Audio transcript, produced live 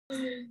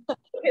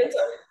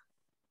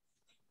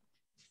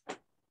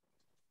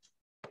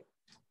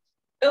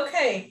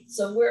Okay,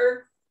 so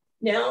we're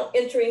now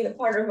entering the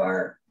part of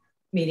our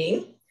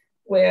meeting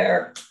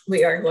where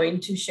we are going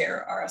to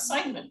share our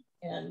assignment.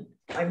 And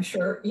I'm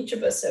sure each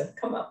of us have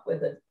come up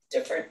with a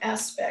different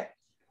aspect.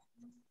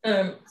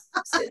 So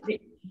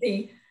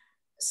the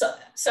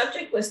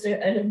subject was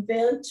an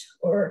event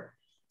or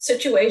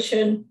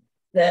situation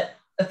that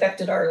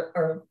affected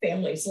our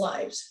family's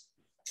lives.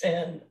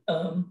 And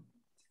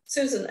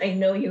Susan, I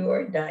know you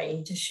are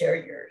dying to share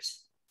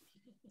yours.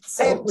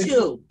 So I have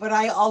two, but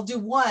I'll do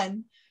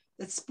one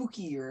that's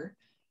spookier.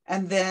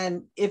 And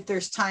then if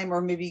there's time,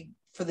 or maybe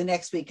for the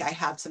next week, I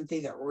have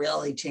something that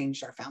really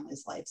changed our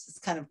family's lives. It's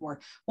kind of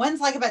more, one's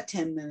like about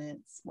 10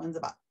 minutes. One's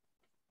about,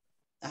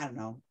 I don't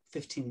know,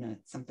 15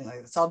 minutes, something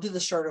like that. So I'll do the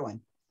shorter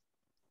one.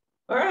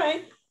 All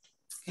right.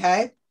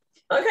 Okay.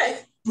 Okay.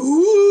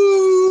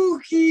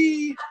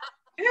 Spooky.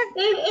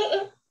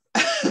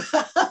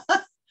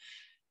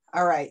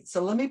 All right.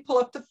 So let me pull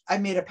up I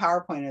made a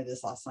PowerPoint of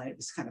this last night. It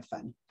was kind of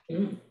fun.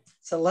 Mm.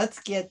 So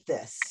let's get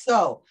this.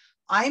 So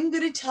I'm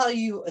going to tell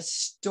you a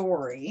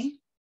story.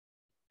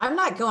 I'm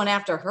not going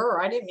after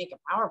her. I didn't make a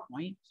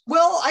PowerPoint.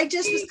 Well, I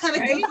just was kind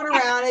of goofing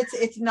around.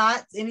 It's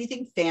not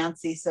anything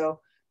fancy.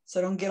 So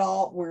don't get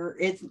all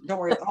don't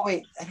worry. Oh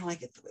wait, I don't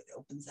like it the way it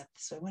opens up.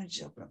 So I wanted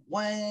to open up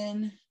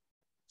one.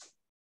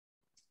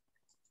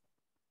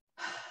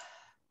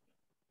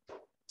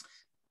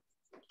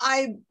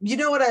 You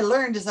know what I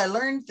learned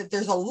that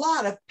there's a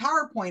lot of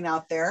PowerPoint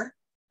out there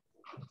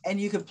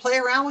and you can play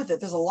around with it.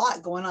 There's a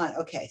lot going on.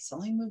 Okay, so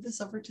let me move this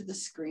over to the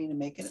screen and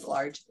making it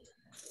large.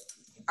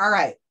 All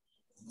right.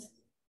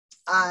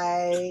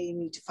 I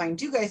need to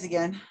find you guys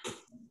again.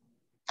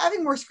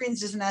 Having more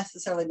screens doesn't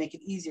necessarily make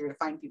it easier to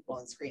find people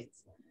on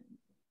screens.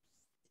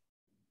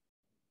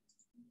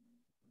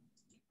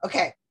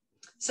 Okay,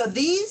 so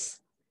these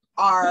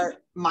are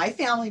my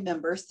family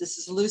members. This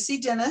is Lucy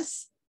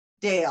Dennis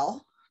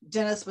Dale.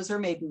 Dennis was her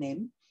maiden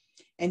name.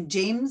 And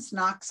James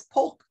Knox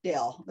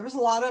Polkdale. There was a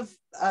lot of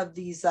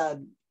these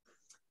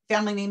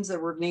family names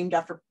that were named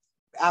after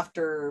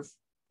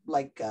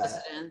like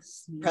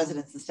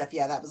presidents and stuff.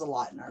 Yeah, that was a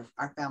lot in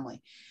our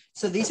family.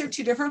 So these are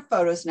two different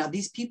photos. Now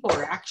these people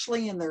are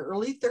actually in their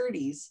early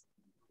 30s,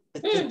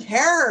 but the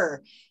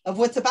terror of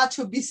what's about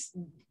to be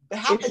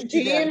happen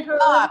to them.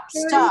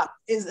 Stop.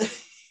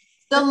 Is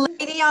the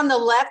lady on the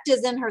left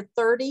is in her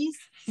 30s?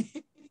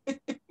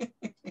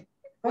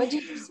 What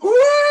did you say? Woo,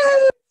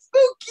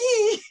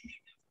 spooky.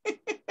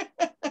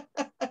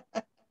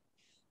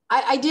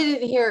 I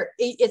didn't hear.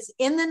 It's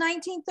in the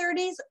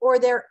 1930s, or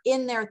they're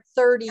in their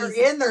 30s?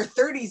 They're in their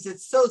 30s.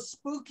 It's so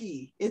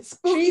spooky. It's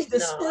spooky. The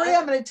story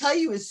I'm going to tell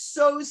you is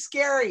so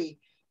scary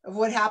of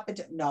what happened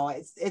to, no,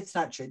 it's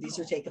not true. These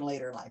are taken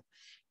later in life,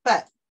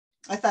 but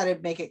I thought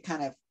it'd make it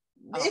kind of,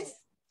 it's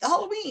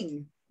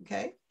Halloween.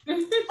 Okay.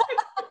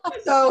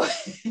 So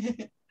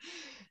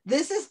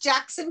this is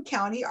Jackson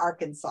County,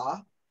 Arkansas.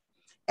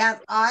 And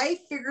I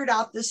figured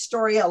out this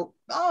story, I don't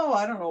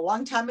know, a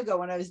long time ago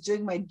when I was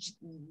doing my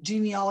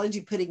genealogy,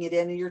 putting it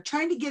in, and you're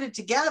trying to get it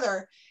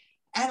together.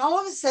 And all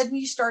of a sudden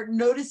you start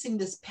noticing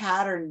this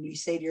pattern and you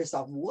say to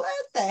yourself, what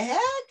the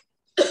heck?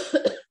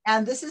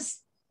 And this is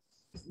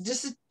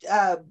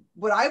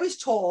what I was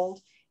told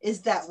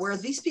is that where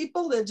these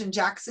people lived in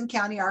Jackson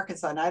County,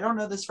 Arkansas, and I don't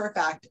know this for a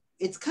fact,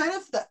 it's kind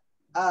of the,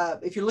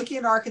 if you're looking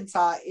at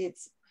Arkansas,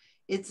 it's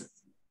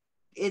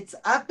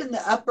up in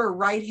the upper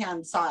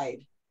right-hand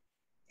side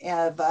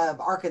of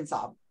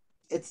Arkansas.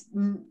 It's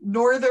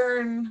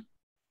northern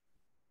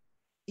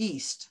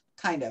east,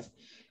 kind of.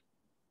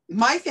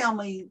 My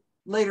family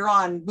later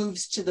on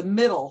moves to the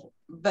middle,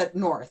 but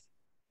north.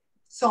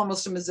 It's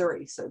almost to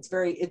Missouri. So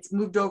it's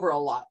moved over a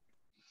lot.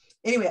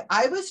 Anyway,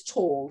 I was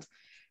told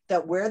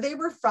that where they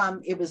were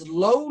from, it was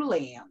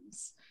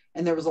lowlands,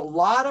 and there was a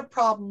lot of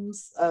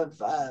problems of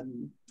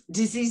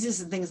diseases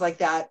and things like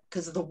that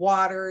because of the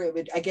water. It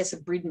would, I guess,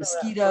 it breed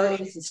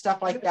mosquitoes and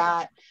stuff like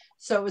that.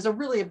 So it was a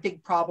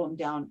big problem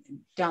down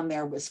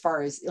there as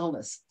far as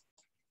illness.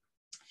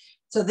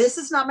 So this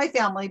is not my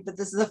family, but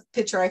this is a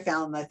picture I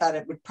found, and I thought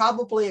it would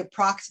probably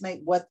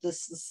approximate what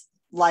this is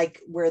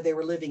like where they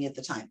were living at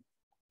the time.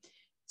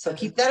 So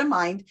keep that in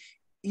mind.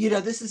 You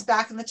know, this is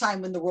back in the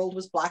time when the world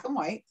was black and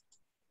white.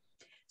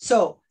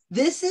 So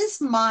this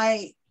is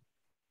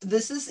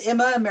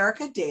Emma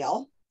America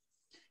Dale.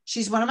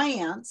 She's one of my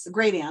aunts,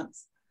 great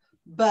aunts,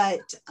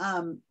 but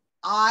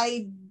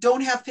I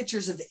don't have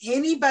pictures of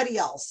anybody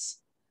else.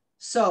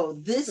 So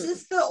this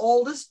is the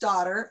oldest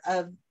daughter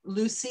of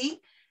Lucy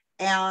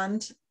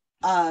and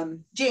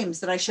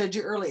James that I showed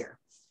you earlier.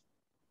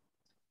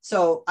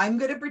 So I'm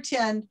going to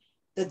pretend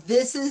that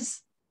this is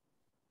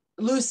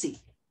Lucy,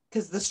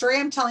 because the story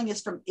I'm telling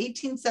is from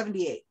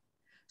 1878.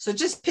 So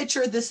just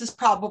picture this is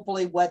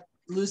probably what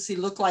Lucy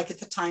looked like at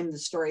the time the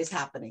story is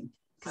happening,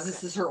 because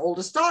this is her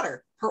oldest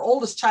daughter, her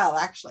oldest child,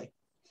 actually.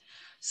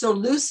 So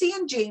Lucy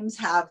and James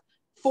have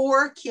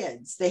 4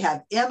 kids. They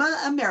have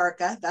Emma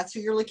America, that's who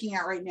you're looking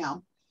at right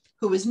now,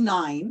 who is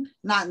 9,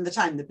 not in the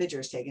time the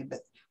picture is taken, but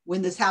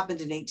when this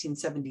happened in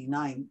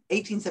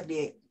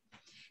 1878.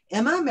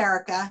 Emma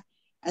America,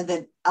 and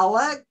then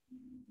Ella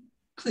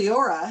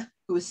Cleora,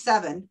 who was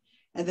 7,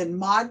 and then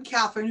Maud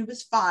Catherine, who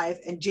was 5,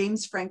 and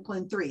James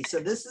Franklin, 3. So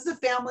this is a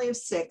family of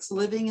 6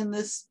 living in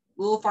this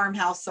little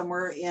farmhouse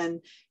somewhere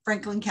in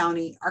Franklin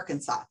County,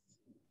 Arkansas.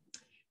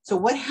 So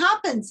what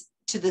happens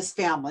to this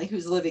family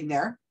who's living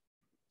there?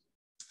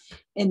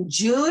 In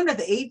June of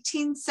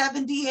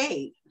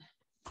 1878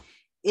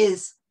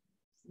 is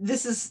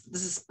this is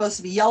supposed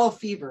to be yellow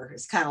fever.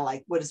 It's kind of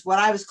like what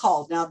I was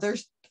called. Now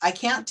I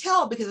can't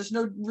tell because there's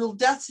no real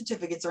death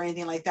certificates or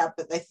anything like that,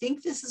 but I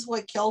think this is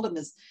what killed him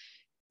is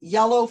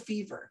yellow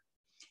fever.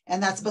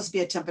 And that's supposed to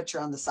be a temperature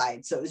on the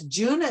side. So it was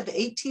June of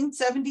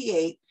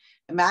 1878.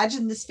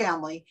 Imagine this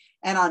family.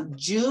 And on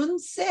June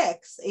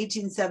 6,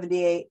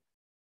 1878,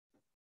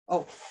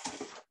 oh,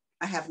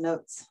 I have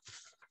notes.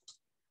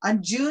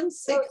 On June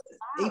 6,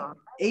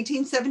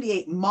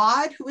 1878,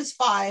 Maud, who was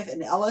 5,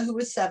 and Ella, who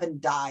was 7,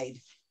 died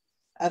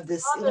of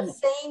this illness.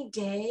 The same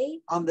day?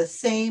 On the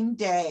same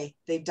day,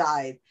 they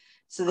died.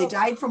 So they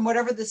died from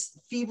whatever this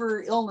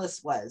fever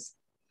illness was.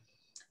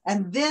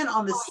 And then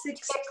on the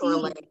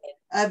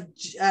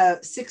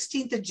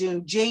 16th of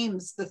June,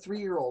 James, the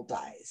 3-year-old,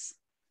 dies.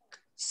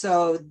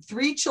 So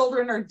 3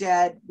 children are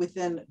dead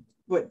within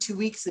 2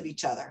 weeks of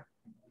each other.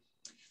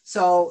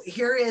 So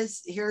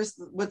here's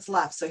what's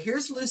left. So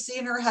here's Lucy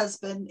and her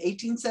husband,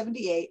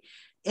 1878.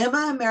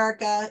 Emma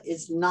America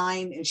is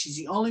 9, and she's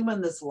the only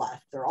one that's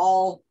left.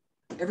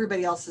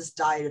 Everybody else has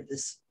died of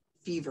this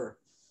fever.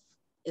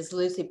 Is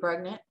Lucy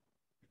pregnant?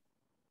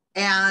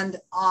 And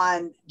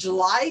on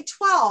July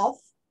 12th,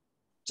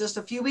 just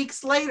a few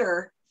weeks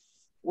later,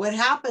 what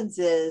happens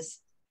is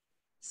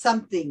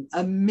something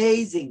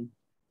amazing.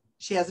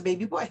 She has a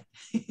baby boy.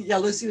 Yeah,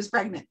 Lucy was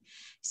pregnant.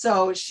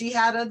 So she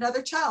had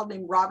another child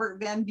named Robert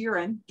Van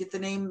Buren, get the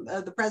name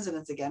of the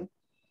presidents again.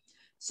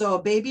 So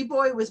a baby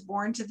boy was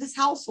born to this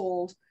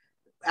household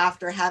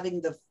after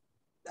having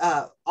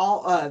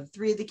all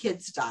 3 of the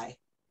kids die.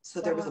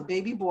 So there was a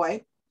baby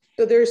boy.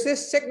 So there's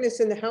this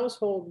sickness in the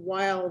household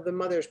while the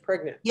mother's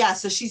pregnant. Yeah,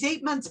 so she's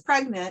 8 months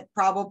pregnant,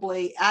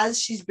 probably, as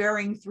she's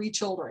bearing 3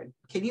 children.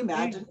 Can you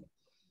imagine?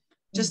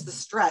 Just the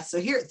stress. So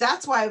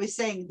that's why I was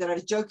saying that I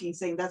was joking,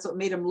 saying that's what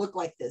made him look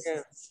like this,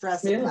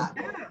 stress and that.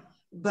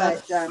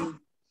 But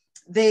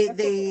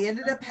they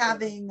ended up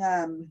having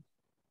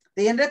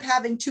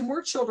 2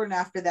 more children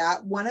after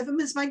that. One of them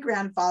is my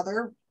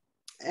grandfather,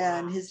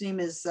 and his name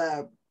is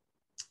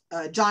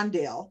John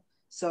Dale.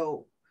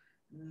 So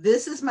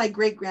this is my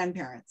great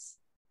grandparents,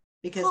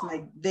 because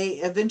they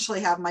eventually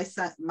have my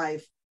son.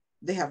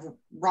 They have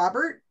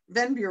Robert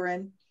Van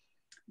Buren,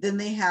 then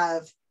they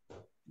have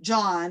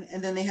John,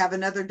 and then they have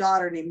another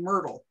daughter named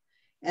Myrtle.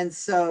 And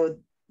so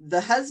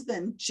the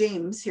husband,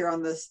 James, here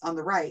on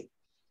the right,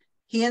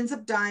 he ends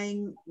up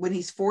dying when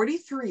he's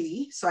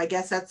 43. So I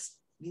guess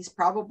he's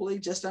probably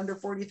just under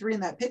 43 in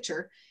that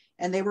picture.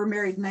 And they were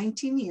married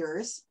 19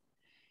 years.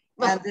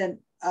 And then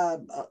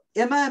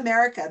Emma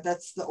America,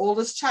 that's the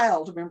oldest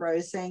child. Remember I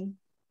was saying,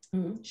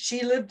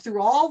 she lived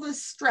through all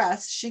this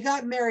stress. She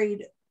got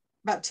married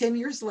about 10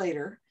 years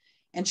later,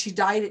 and she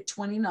died at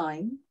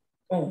 29.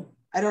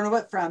 I don't know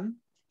what from.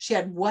 She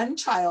had 1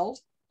 child,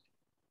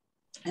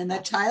 and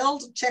that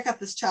child, check out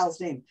this child's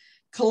name,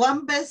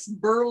 Columbus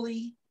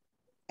Burley,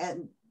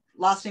 and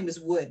last name is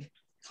Wood.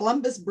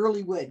 Columbus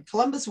Burley Wood.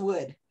 Columbus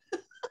Wood.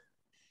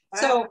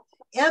 So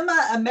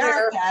Emma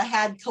America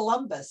had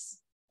Columbus.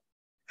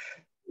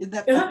 Isn't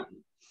that funny?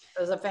 It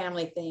was a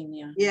family thing,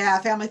 yeah. Yeah,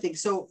 family thing.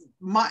 So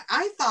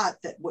I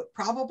thought that what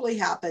probably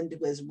happened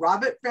was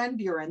Robert Van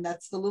Buren,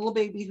 that's the little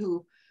baby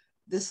who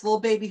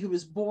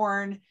was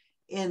born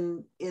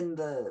in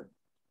the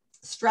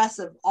stress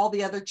of all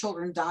the other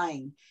children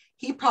dying.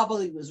 He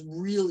probably was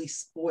really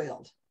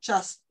spoiled,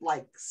 just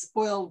like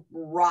spoiled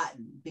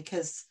rotten,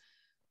 because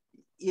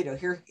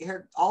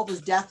here all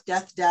this death,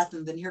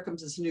 and then here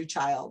comes this new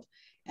child.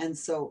 And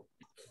so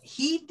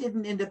he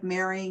didn't end up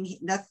marrying.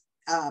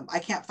 I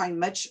can't find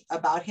much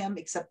about him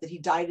except that he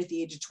died at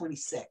the age of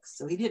 26.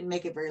 So he didn't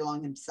make it very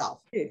long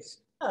himself. Jeez.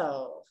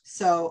 Oh.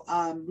 So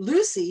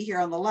Lucy here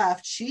on the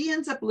left, she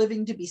ends up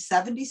living to be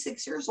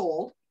 76 years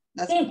old.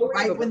 That's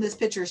right when this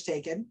picture is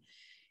taken.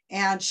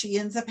 And she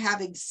ends up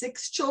having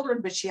 6 children,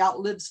 but she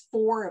outlives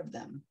 4 of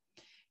them.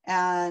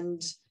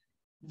 And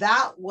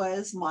that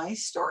was my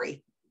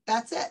story.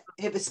 That's it.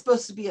 It was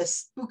supposed to be a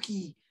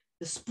spooky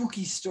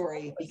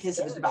story because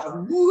it was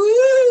about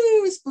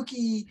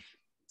spooky.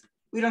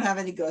 We don't have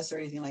any ghosts or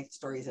anything like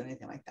stories or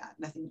anything like that.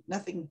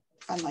 Nothing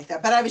fun like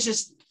that. But I was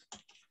just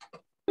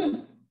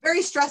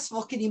very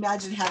stressful. Can you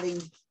imagine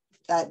having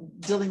that,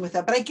 dealing with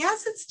that? But I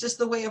guess it's just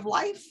the way of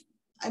life.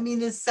 I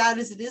mean, as sad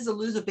as it is to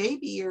lose a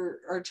baby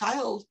or a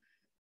child.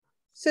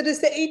 So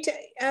does the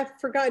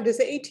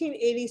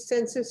 1880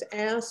 census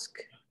ask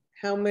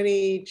how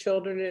many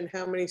children and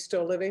how many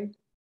still living?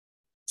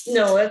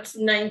 No, it's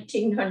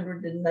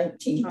 1900 and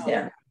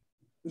 1910.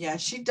 Yeah,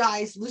 she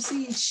dies.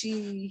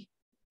 Lucy,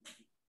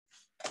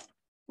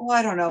 well,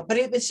 I don't know, but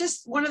it was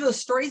just one of those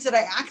stories that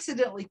I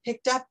accidentally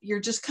picked up. You're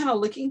just kind of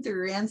looking through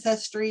your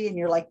ancestry and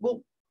you're like,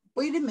 well,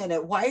 wait a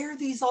minute, why are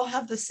these all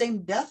have the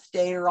same death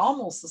date or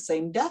almost the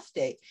same death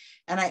date?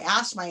 And I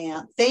asked my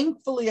aunt,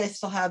 thankfully, I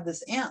still have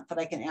this aunt that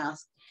I can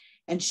ask.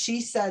 And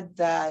she said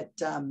that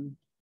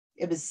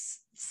it was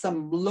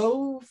some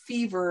low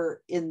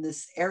fever in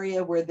this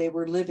area where they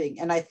were living.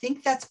 And I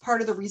think that's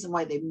part of the reason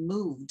why they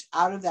moved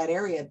out of that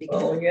area,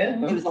 because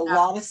it was a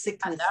lot of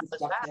sickness and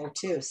stuff there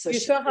too. So you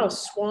saw how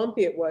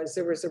swampy it was.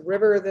 There was a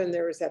river, then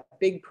there was that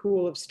big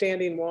pool of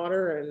standing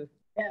water. And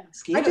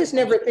I just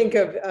never think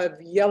of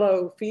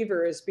yellow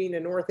fever as being a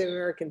North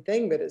American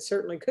thing, but it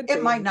certainly could be.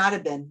 It might not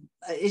have been.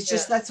 It's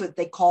just that's what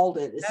they called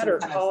it. That or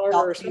cholera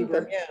or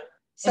something, yeah.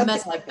 It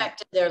must have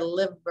affected their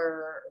liver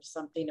or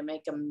something to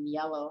make them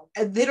yellow.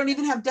 And they don't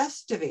even have death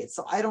certificates.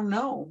 So I don't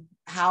know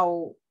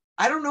how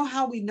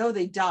we know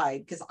they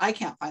died, because I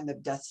can't find the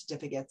death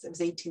certificates. It was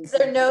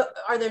 1870.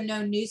 Are there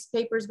no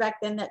newspapers back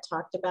then that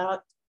talked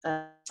about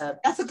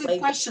that's a good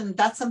question.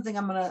 That's something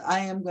I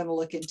am gonna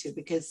look into,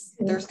 because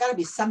there's got to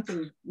be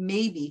something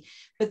maybe,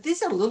 but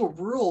these are little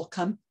rural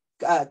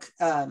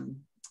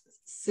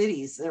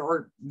cities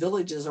or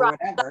villages or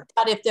whatever.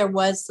 But if there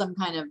was some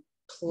kind of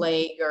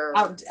plague or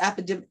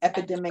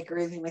epidemic or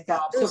anything like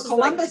that. So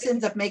Columbus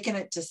ends up making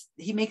it to,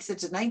 he makes it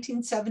to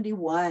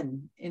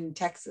 1971 in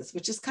Texas,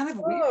 which is kind of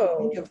weird to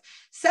think of.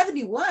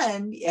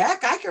 71,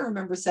 heck, I can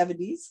remember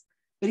 70s,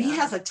 but he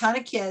has a ton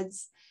of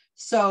kids.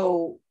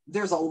 So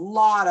there's a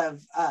lot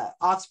of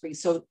offspring.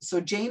 So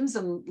James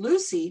and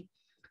Lucy,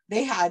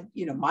 they had,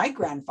 my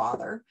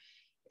grandfather,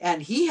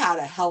 and he had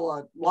a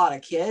lot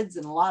of kids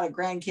and a lot of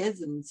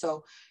grandkids. And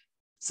so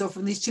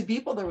from these two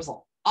people, there was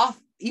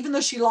even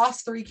though she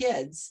lost 3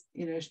 kids,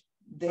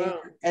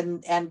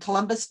 and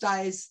Columbus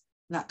dies,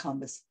 not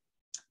Columbus,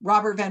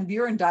 Robert Van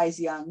Buren dies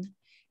young,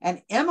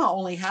 and Emma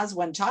only has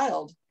 1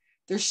 child.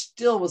 There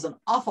still was an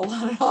awful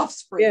lot of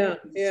offspring in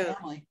his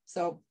family.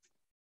 So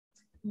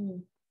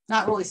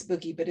not really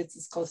spooky, but it's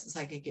as close as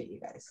I could get you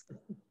guys.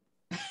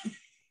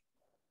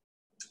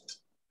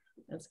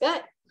 That's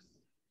good.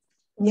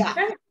 Yeah.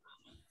 Okay.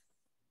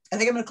 I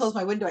think I'm going to close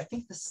my window. I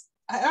think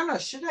I don't know.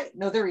 Should I?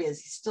 No, there he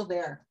is. He's still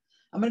there.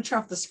 I'm going to turn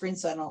off the screen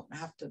so I don't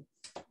have to.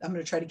 I'm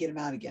going to try to get him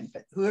out again,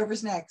 but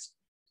whoever's next,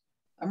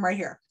 I'm right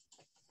here.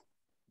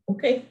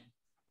 Okay.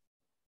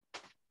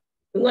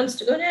 Who wants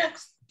to go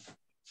next?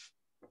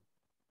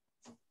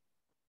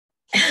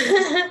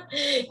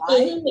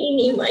 Eeny,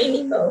 meeny,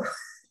 miny, mo.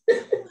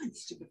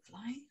 Stupid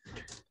fly.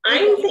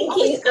 I'm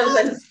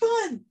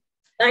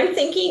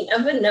thinking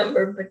of a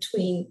number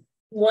between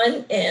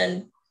 1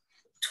 and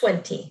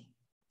 20.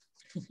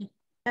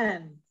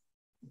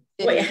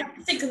 Wait, I have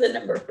to think of the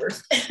number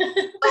first.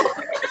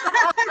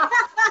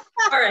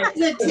 All right. I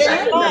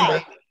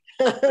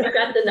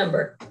got the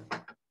number.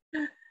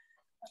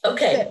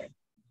 Okay.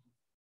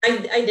 I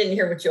didn't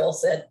hear what you all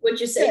said.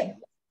 What'd you say? 6.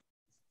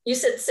 You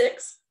said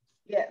 6?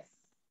 Yes.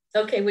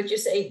 Okay. What'd you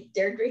say,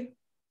 Deirdre?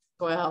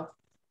 12.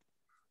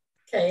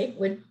 Okay.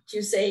 What'd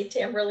you say,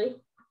 Tamberly?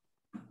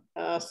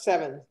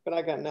 7, but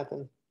I got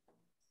nothing.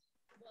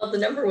 Well, the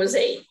number was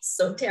 8.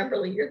 So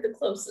Tamberly, you're the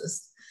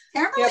closest.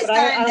 Tamberly's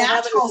got a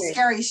natural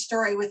scary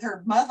story with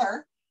her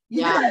mother.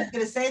 You knew I was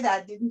going to say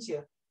that, didn't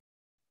you?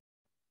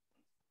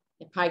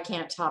 You probably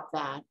can't top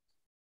that.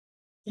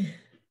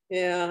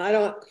 Yeah, I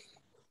don't.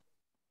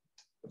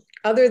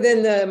 Other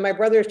than my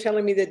brother's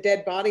telling me that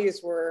dead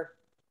bodies were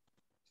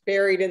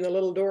buried in the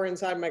little door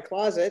inside my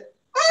closet.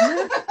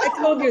 I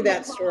told you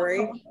that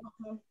story.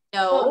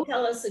 No.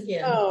 Tell us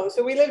again. Oh,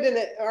 so we lived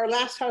in our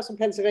last house in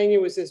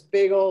Pennsylvania was this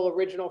big old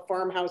original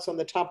farmhouse on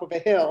the top of a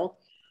hill.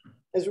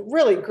 It was a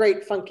really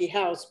great funky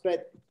house,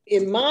 but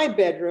in my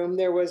bedroom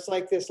there was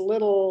like this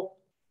little,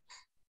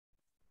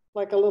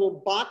 like a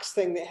little box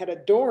thing that had a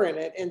door in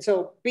it. And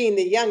so being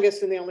the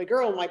youngest and the only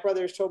girl, my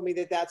brothers told me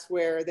that that's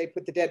where they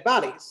put the dead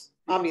bodies,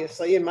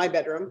 obviously in my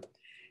bedroom.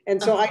 And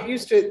so I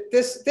used to,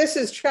 this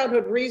is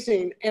childhood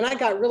reasoning, and I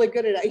got really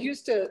good at it. I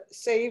used to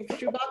save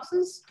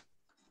shoeboxes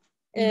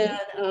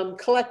and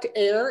collect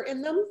air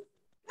in them.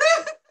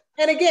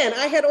 And again,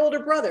 I had older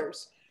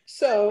brothers.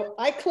 So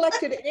I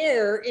collected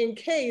air in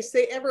case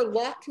they ever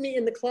locked me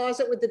in the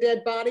closet with the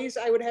dead bodies.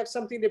 I would have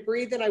something to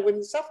breathe and I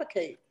wouldn't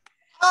suffocate.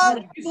 Oh,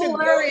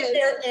 hilarious.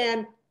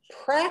 And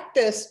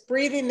practice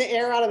breathing the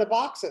air out of the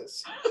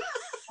boxes.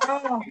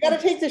 You got to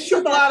take the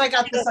shoebox. I'm glad I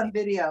got this on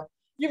video.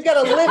 You've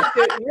got to lift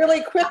it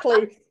really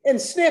quickly and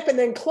snip and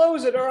then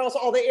close it, or else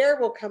all the air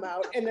will come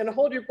out, and then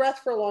hold your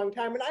breath for a long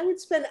time. And I would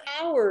spend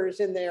hours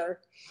in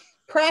there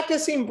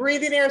practicing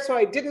breathing air so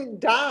I didn't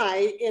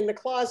die in the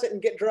closet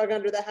and get drug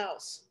under the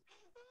house.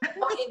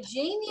 What a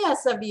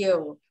genius of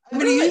you. I'm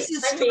going to use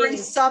this story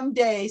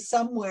someday,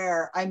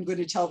 somewhere. I'm going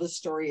to tell this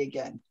story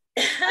again.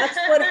 That's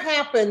what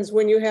happens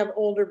when you have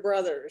older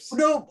brothers.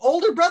 No,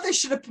 older brothers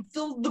should have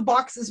filled the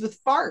boxes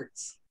with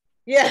farts.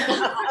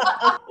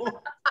 Yeah.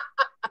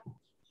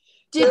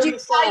 Did you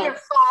tell your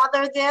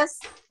father this?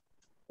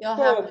 You'll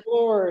have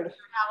Lord.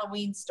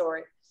 Halloween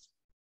story.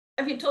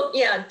 Have you told,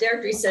 yeah,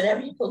 Deirdre said,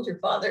 have you told your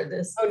father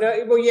this? Oh,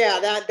 no, well,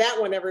 yeah, that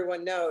one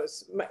everyone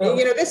knows. Oh.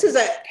 You know, this is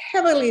a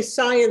heavily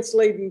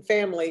science-laden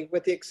family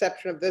with the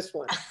exception of this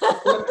one.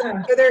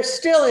 So they're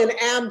still in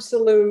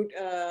absolute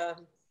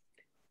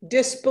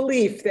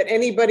disbelief that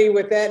anybody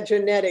with that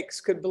genetics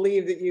could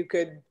believe that you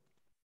could.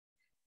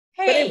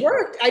 Hey. But it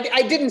worked.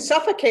 I didn't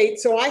suffocate,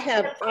 so I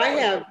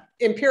have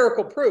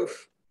empirical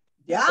proof.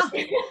 Yeah,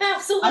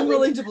 Absolutely. I'm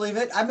willing to believe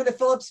it. I'm going to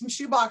fill up some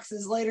shoe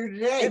boxes later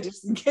today,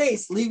 just in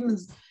case. Leave them in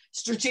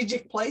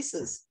strategic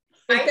places.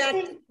 In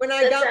fact, when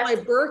I got my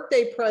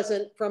birthday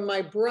present from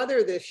my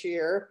brother this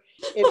year,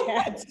 it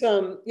had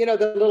some, you know,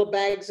 the little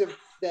bags of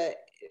the,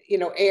 you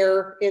know,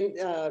 air in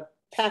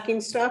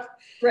packing stuff.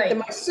 Right. And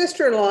my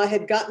sister-in-law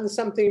had gotten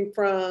something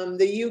from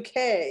the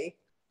UK,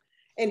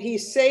 and he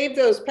saved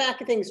those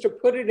packing things to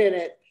put it in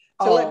it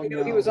to let me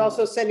know he was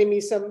also sending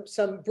me some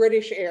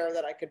British air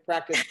that I could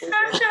practice with.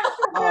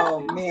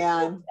 Oh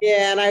man.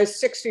 Yeah, and I was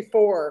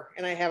 64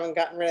 and I haven't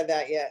gotten rid of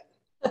that yet.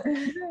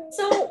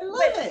 So, I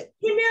love it.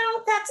 you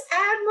know, that's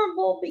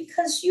admirable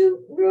because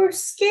you were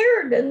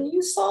scared and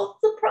you solved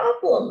the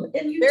problem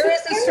and you There took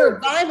is a care of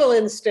it. survival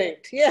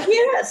instinct. Yeah.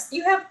 Yes,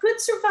 you have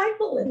good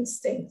survival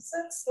instincts.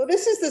 That's Well,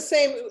 this is the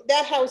same.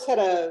 That house had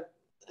a,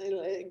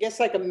 I guess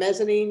like a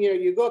mezzanine, you know,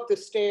 you go up the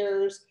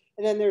stairs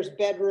and then there's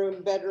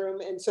bedroom.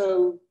 And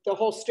so the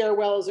whole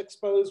stairwell is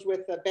exposed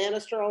with a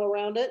banister all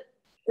around it.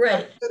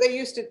 right. So they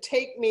used to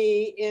take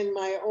me in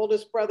my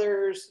oldest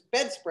brother's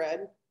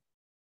bedspread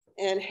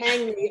and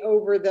hang me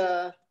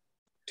over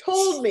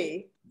told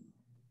me,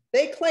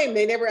 they claim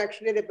they never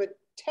actually did it, but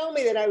tell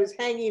me that I was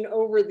hanging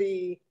over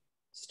the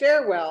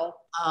stairwell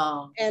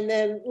and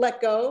then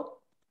let go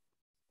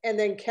and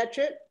then catch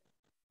it.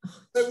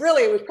 But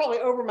really it was probably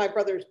over my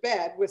brother's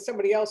bed with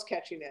somebody else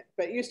catching it,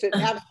 but it used to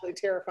absolutely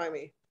terrify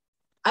me.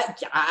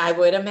 I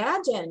would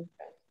imagine.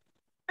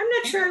 I'm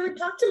not sure I would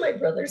talk to my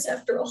brothers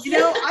after all. You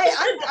know,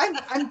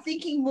 I'm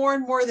thinking more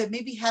and more that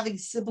maybe having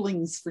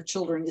siblings for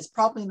children is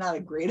probably not a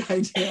great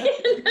idea.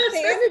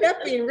 They ended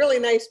up being really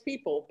nice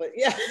people, but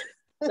yeah.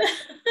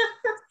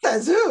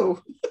 Says who?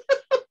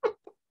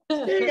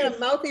 You got a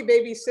mouthy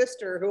baby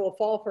sister who will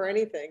fall for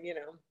anything, you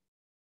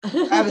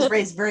know. I was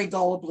raised very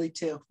gullibly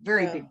too.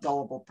 Very Yeah. big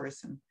gullible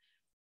person.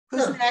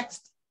 Who's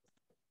next?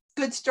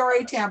 Good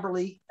story,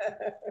 Tamberly.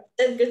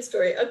 And good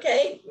story.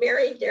 Okay,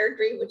 Mary,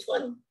 Deirdre, which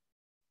one?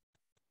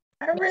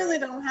 I really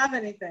don't have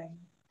anything.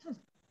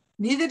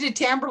 Neither did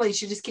Tamberly.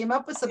 She just came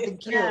up with something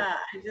cute. Yeah,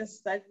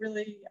 I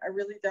really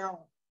don't.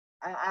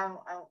 I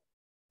don't.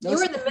 You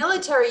were in the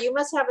military. You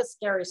must have a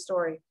scary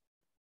story.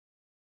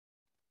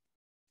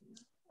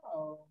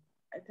 Oh,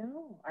 I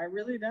don't. I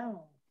really don't.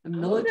 The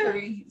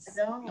military. I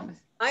don't.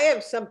 I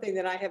have something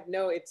that I have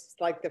it's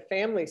like the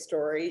family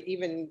story,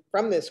 even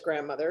from this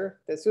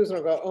grandmother, that Susan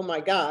will go, oh my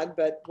God,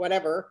 but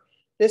whatever.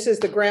 This is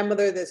the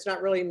grandmother that's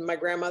not really my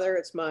grandmother.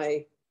 It's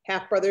my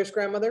half brother's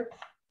grandmother,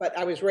 but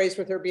I was raised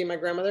with her being my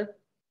grandmother.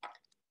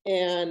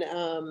 And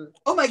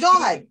Oh my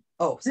God.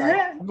 Oh, sorry.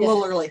 I'm a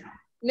little early.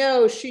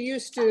 no, she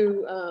used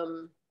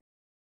to,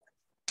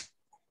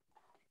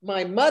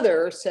 my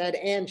mother said,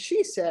 and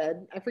she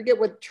said, I forget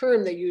what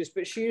term they used,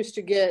 but she used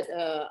to get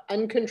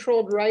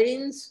uncontrolled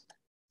writings.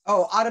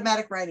 Oh,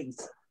 automatic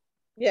writings.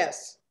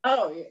 Yes.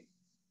 Oh, yeah.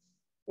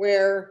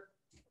 Where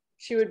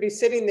she would be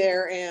sitting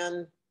there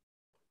and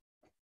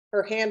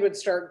her hand would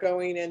start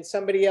going and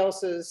somebody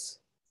else's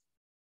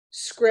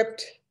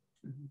script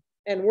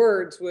and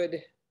words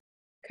would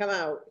come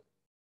out.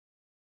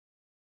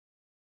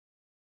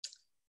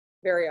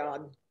 Very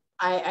odd.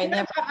 I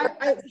never.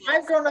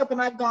 I've grown up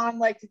and I've gone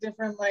like to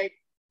different like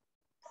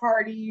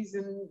parties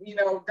and, you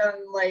know,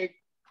 done like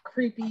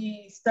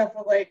creepy stuff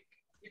with like,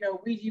 you know,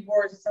 Ouija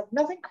boards and stuff.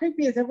 Nothing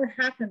creepy has ever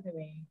happened to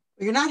me.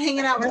 You're not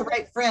hanging out with the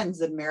right friends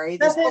then, Mary.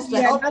 They're Nothing, supposed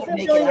to help you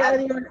make really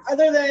it out.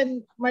 other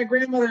than my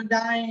grandmother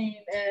dying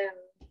and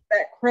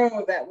that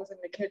crow that was in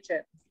the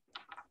kitchen.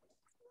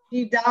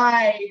 She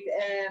died,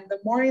 and the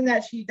morning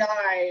that she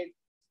died,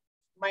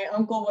 my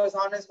uncle was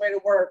on his way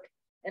to work,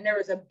 and there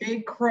was a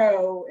big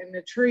crow in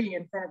the tree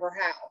in front of her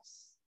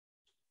house.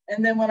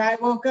 And then when I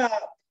woke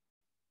up,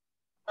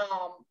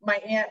 my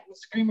aunt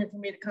was screaming for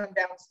me to come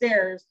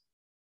downstairs.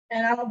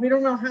 And we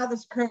don't know how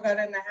this crow got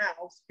in the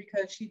house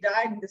because she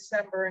died in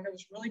December and it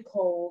was really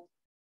cold.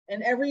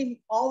 And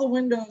all the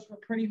windows were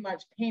pretty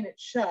much painted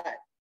shut.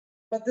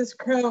 But this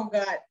crow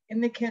got in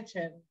the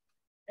kitchen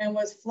and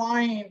was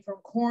flying from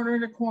corner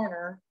to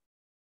corner.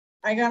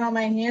 I got on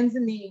my hands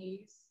and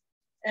knees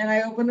and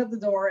I opened up the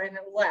door and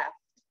it left.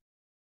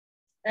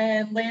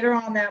 And later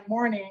on that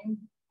morning,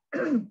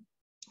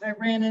 I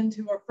ran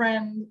into a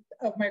friend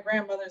of my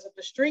grandmother's up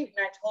the street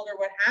and I told her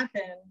what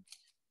happened.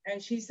 And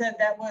she said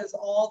that was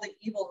all the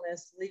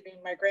evilness leaving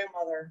my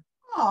grandmother.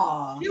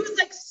 Aww. She was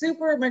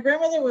like my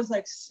grandmother was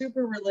like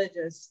super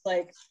religious.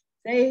 Like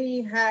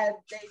she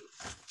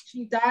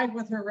died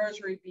with her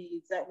rosary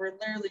beads that were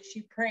literally,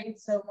 she prayed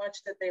so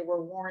much that they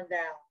were worn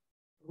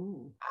down.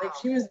 Ooh. Like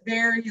she was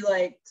very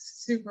like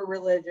super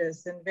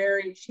religious and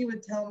she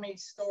would tell me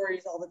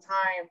stories all the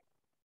time.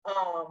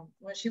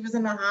 When she was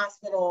in the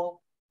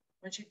hospital,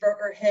 when she broke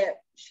her hip,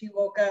 she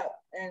woke up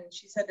and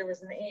she said there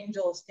was an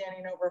angel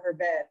standing over her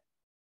bed.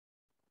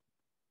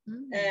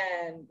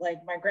 And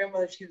like my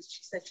grandmother, she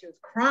said she was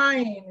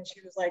crying, and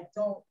she was like,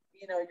 don't,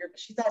 you know,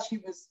 she thought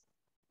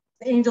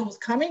the angel was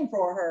coming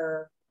for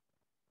her.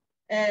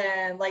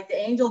 And like the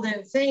angel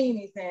didn't say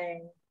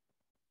anything,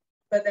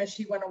 but then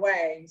she went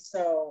away.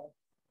 So,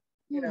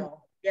 you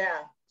know,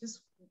 yeah,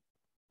 just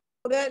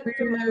that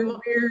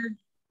weird.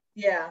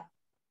 Yeah.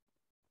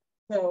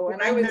 So,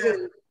 when I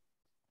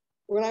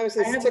was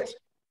in sixth,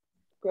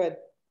 go ahead.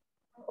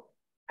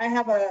 I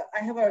have a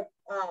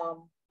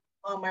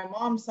on my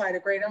mom's side, a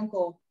great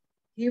uncle.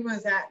 He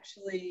was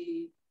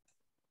actually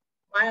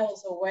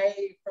miles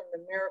away from the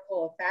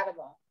miracle of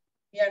Fatima.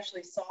 He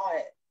actually saw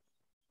it.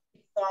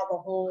 He saw the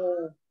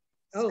whole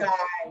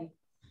sky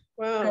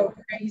go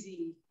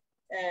crazy.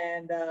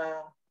 And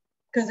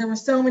because there were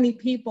so many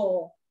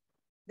people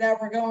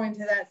that were going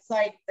to that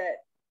site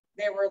that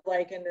they were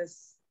like in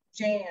this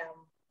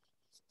jam,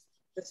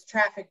 this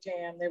traffic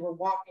jam. They were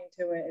walking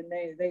to it and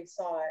they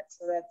saw it.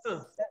 So that's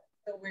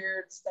the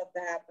weird stuff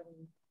that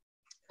happened.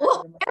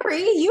 Well,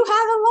 Mary, you have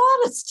a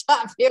lot of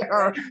stuff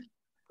here.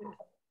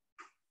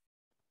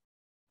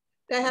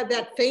 I had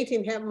that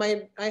fainting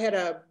happen. I had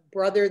a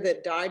brother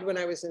that died when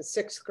I was in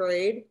 6th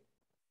grade.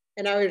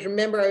 And I always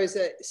remember I was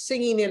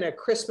singing in a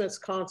Christmas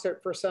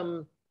concert for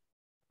some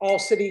all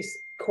city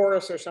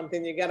chorus or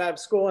something. You got out of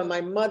school, and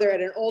my mother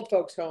at an old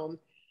folks home,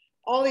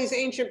 all these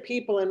ancient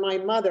people and my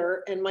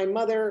mother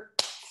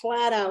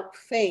flat out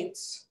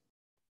faints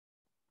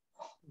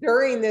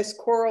during this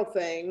choral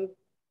thing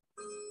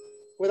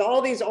with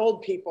all these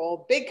old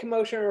people, big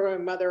commotion over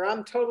my mother.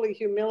 I'm totally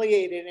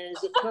humiliated. And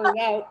as it turned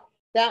out,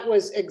 that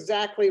was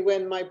exactly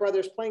when my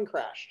brother's plane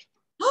crashed.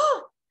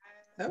 Oh,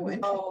 interesting.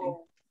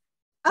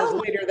 Because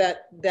later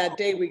that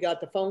day we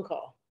got the phone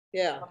call.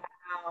 Yeah.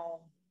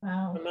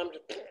 Wow. My mom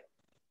just...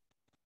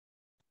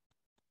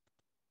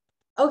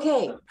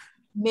 Okay,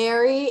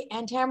 Mary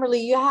and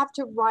Tamberly, you have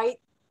to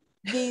write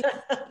these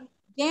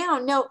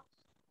down. No,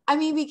 I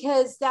mean,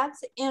 because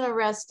that's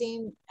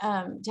interesting,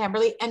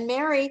 Tamberly. And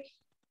Mary,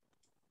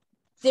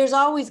 there's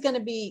always going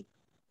to be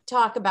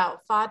talk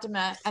about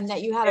Fatima, and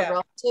that you had a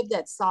relative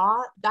that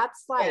saw it.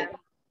 That's like,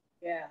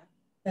 yeah,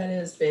 that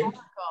is big.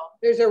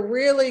 There's a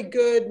really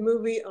good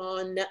movie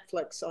on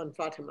Netflix on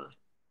Fatima.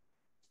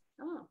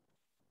 oh,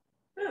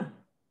 yeah.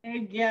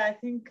 I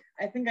think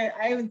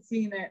I haven't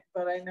seen it,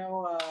 but I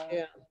know.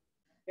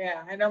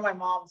 Yeah, I know my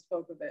mom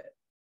spoke of it.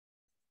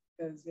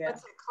 Because what's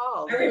it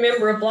called? I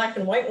remember a black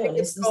and white one.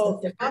 It's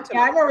called Fatima.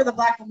 Yeah, I remember the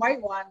black and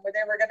white one where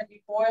they were going to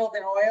be boiled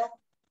in oil.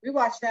 We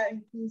watched that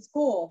in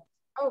school.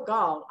 Oh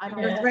God, I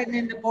don't know.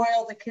 Threatening to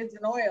boil the kids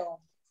in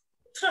oil.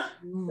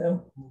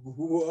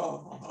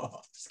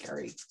 Whoa,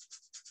 scary.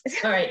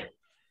 All right,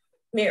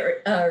 Mary,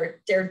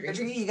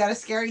 Deirdre, you got a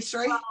scary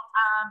story?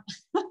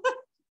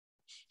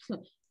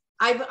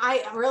 I'm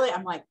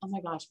like, oh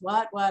my gosh,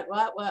 what?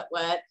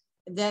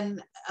 And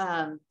then,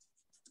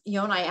 you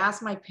know, and I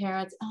asked my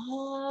parents,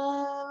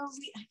 I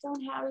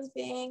don't have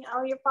anything.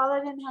 Oh, your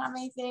father didn't have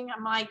anything.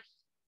 I'm like,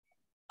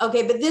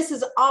 okay, but this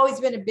has always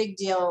been a big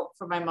deal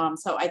for my mom.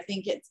 So I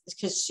think it's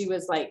because she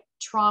was like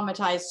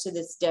traumatized to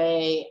this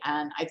day.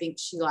 And I think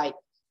she like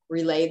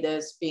relayed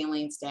those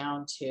feelings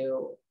down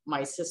to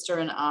my sister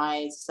and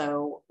I.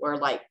 So we're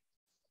like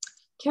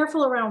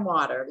careful around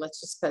water.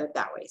 Let's just put it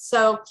that way.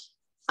 So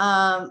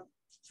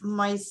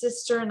my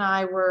sister and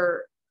I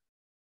were,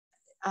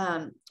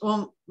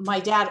 well, my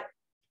dad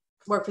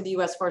worked for the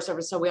U.S. Forest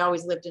Service. So we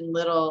always lived in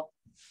little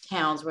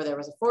towns where there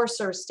was a Forest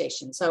Service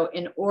station. So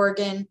in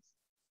Oregon,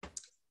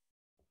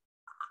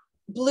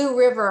 Blue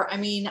River, I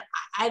mean,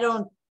 I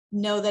don't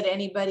know that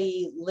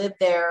anybody lived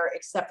there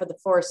except for the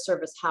Forest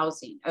Service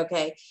housing,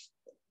 okay?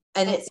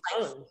 And it's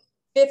like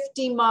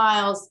 50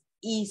 miles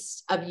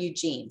east of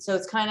Eugene. So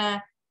it's kind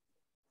of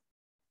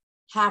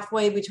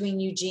halfway between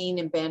Eugene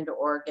and Bend,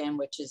 Oregon,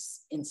 which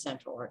is in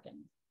Central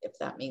Oregon, if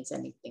that means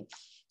anything.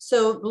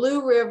 So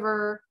Blue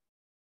River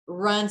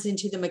runs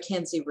into the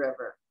Mackenzie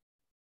River,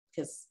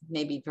 because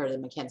maybe you've heard of the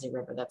Mackenzie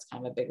River, that's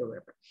kind of a bigger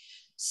river.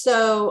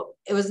 So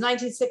it was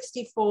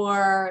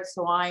 1964,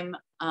 so I'm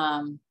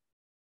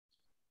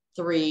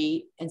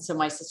 3, and so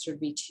my sister would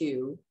be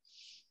 2.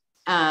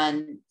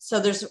 And so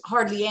there's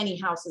hardly any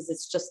houses,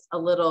 it's just a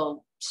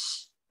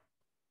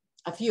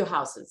few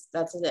houses,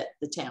 that's it,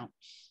 the town.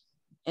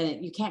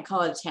 And you can't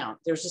call it a town,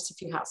 there's just a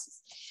few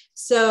houses.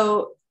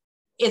 So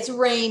it's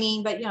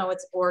raining, but you know,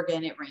 it's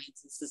Oregon, it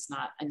rains, this is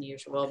not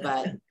unusual,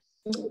 but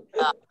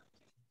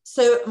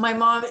so my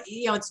mom,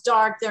 you know, it's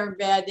dark, they're in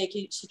bed,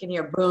 she can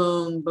hear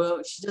boom,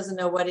 boom. She doesn't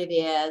know what it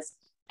is.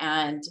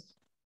 And,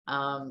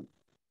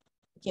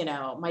 you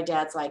know, my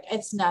dad's like,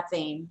 it's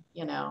nothing,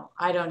 you know,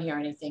 I don't hear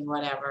anything,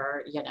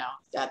 whatever, you know,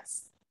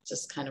 that's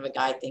just kind of a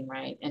guy thing,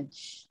 right? And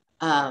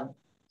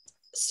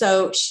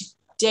so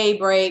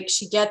daybreak,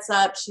 she gets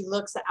up, she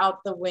looks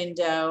out the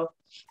window,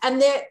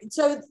 and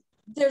so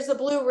there's a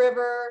Blue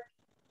River,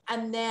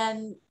 and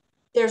then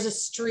there's a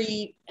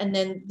street, and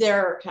then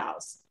their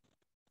house.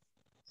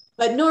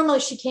 But normally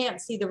she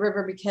can't see the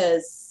river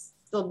because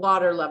the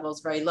water level is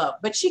very low,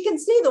 but she can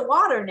see the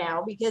water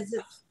now because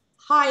it's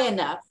high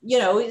enough, you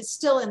know, it's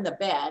still in the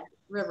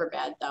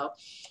riverbed though.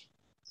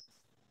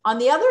 On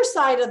the other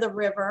side of the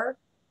river,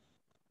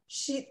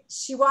 she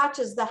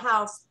watches the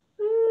house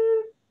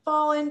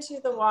fall into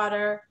the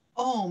water.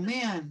 Oh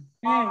man.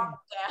 Fall down.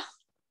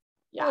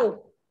 Yeah.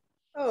 Oh.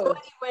 So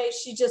anyway,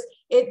 she just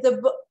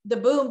the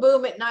boom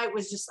boom at night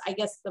was just, I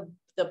guess,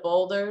 the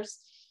boulders.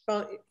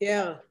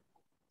 Yeah.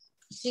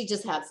 She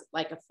just has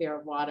like a fear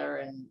of water,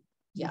 and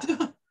yeah,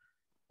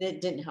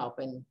 it didn't help.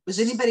 And was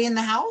anybody in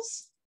the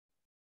house?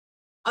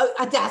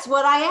 That's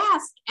what I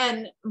asked,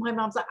 and my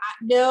mom's like,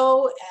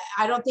 no,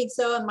 I don't think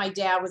so. And my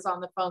dad was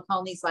on the phone call,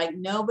 and he's like,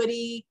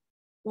 nobody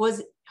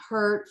was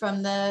hurt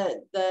from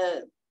the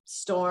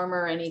storm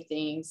or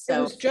anything. So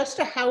it was just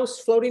a house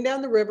floating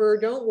down the river.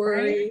 Don't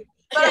worry.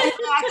 But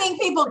I think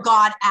people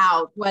got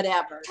out,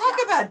 whatever. Talk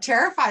about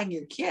terrifying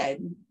your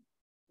kid.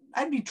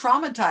 I'd be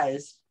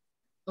traumatized.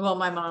 Well,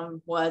 my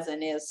mom was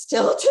and is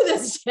still to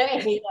this day.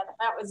 And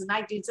that was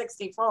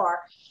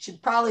 1964.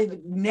 She'd probably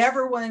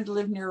never wanted to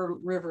live near a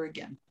river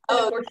again.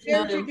 Oh,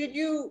 Sherry, did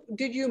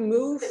you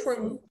move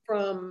from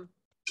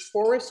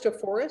forest to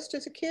forest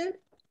as a kid?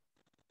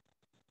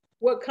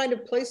 What kind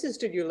of places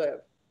did you live?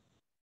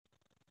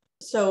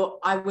 So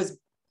I was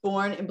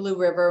born in Blue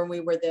River, and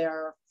we were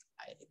there,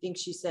 I think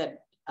she said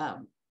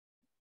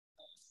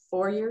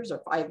 4 years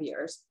or 5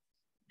 years,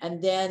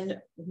 and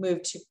then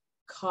moved to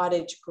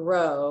Cottage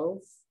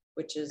Grove,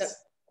 which is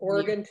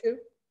Oregon too.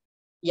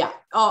 Yeah.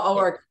 Oh,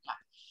 Oregon.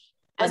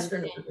 Yeah.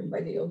 Western Oregon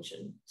by the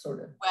ocean,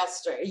 sort of.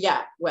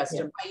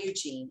 Western by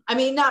Eugene. I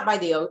mean, not by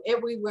the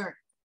ocean. We weren't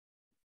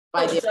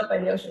by it's not by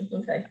the ocean.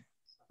 Okay.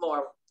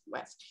 More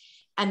west,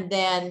 and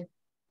then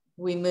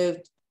we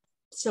moved.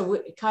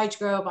 So Cottage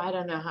Grove, I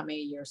don't know how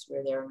many years we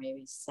were there,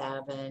 maybe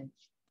 7.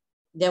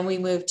 Then we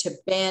moved to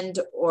Bend,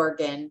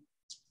 Oregon.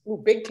 Ooh,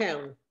 big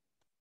town.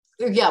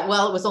 Yeah,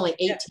 well, it was only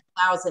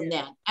 18,000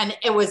 then. And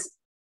it was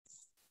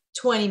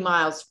 20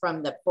 miles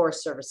from the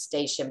Forest Service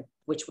station,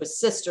 which was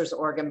Sisters,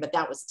 Oregon, but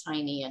that was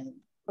tiny. And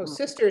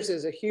Sisters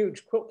is a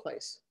huge quilt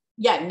place.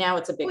 Yeah, now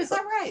it's a big. Oh, is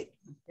that right?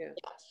 Yeah.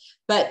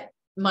 But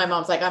my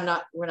mom's like,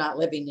 we're not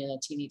living in a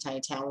teeny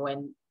tiny town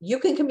when you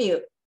can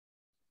commute,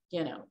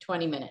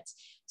 20 minutes.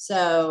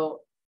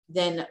 So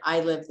then I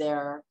lived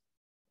there,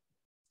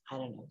 I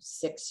don't know,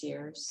 6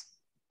 years.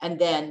 And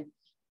then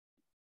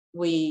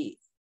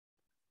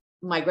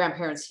my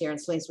grandparents here in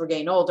Salinas were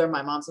getting older.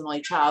 My mom's an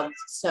only child.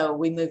 So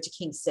we moved to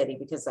King City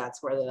because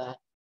that's where the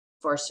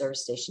Forest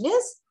Service station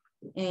is.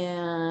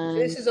 And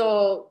this is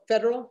all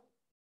federal?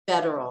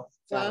 Federal.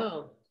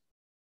 Wow.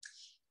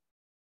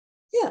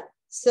 Yeah.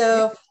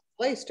 So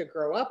place to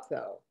grow up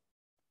though.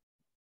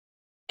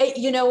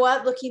 You know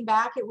what? Looking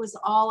back, it was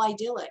all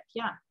idyllic.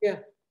 Yeah. Yeah.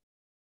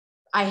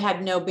 I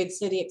had no big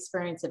city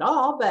experience at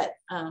all, but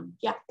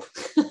yeah.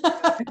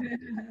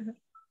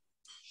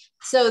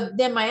 So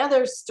then my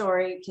other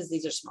story, because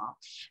these are small,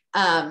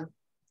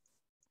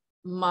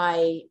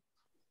 my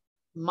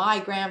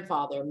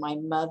grandfather, my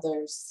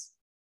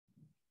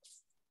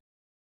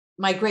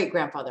great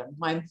grandfather,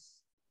 my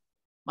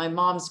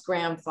mom's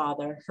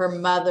grandfather, her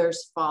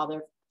mother's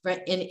father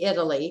in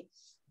Italy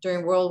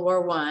during World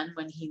War I,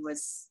 when he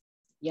was,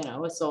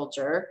 a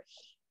soldier.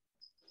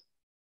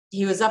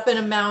 He was up in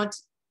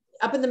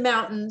the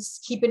mountains,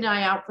 keeping an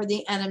eye out for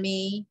the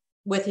enemy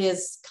with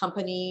his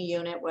company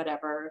unit,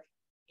 whatever,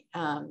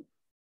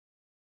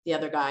 the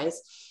other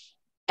guys.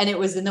 And it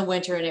was in the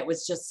winter, and it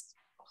was just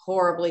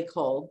horribly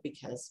cold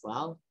because,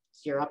 well,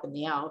 you're up in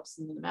the Alps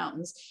and in the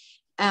mountains.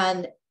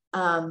 And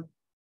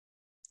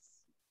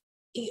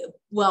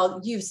well,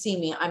 you've seen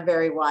me, I'm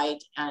very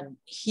white, and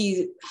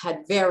he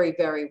had very,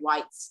 very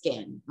white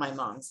skin, my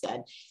mom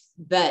said,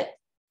 but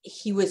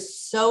he was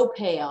so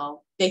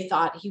pale, they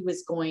thought he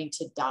was going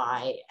to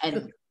die.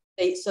 And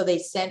so they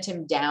sent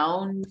him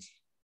down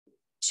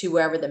to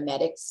wherever the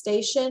medic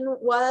station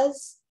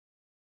was.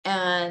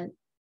 And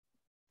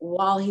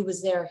while he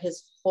was there,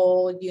 his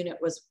whole unit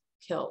was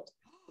killed.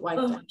 Wiped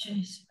out.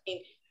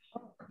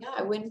 Yeah,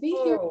 I wouldn't be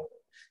here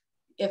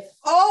if.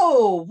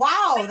 Oh,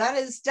 wow. That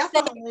is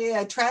definitely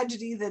a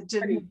tragedy that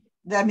didn't,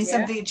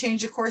 something that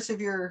changed the course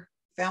of your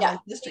family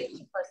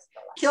history.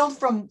 Killed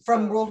from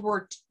World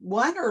War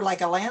I, or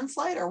like a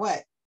landslide, or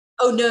what?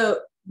 Oh,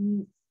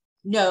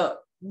 no.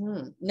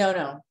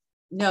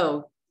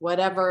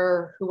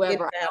 Whatever,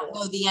 whoever, I don't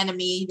know the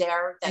enemy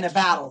there. In a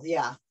battle,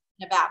 yeah.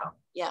 In a battle,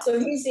 yeah. So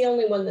he's the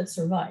only one that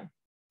survived.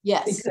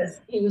 Yes.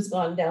 Because he was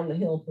gone down the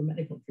hill for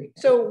medical treatment.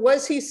 So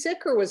was he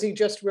sick, or was he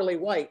just really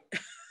white?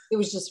 It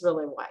was just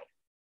really white.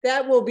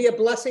 That will be a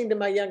blessing to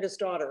my youngest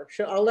daughter.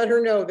 I'll let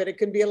her know that it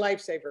can be a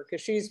lifesaver,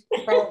 because she's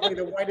probably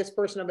the whitest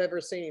person I've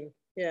ever seen.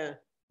 Yeah.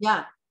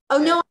 Yeah. Oh,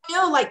 no,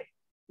 like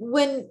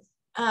when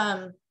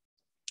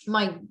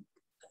my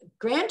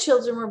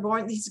grandchildren were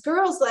born, these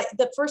girls, like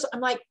the first, I'm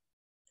like,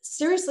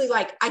 seriously,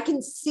 like I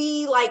can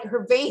see like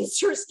her veins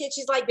through her skin.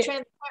 She's like,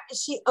 transparent.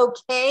 Is she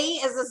okay?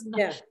 Is this?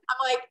 Yeah. I'm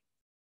like,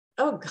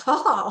 oh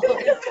God.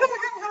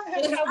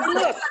 That's how we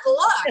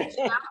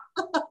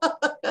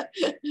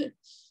look.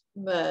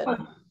 But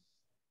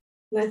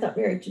And I thought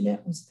Mary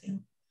Jeanette was pale.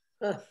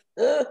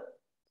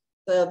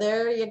 So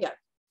there you go.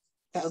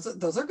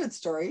 Those are good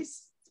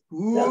stories.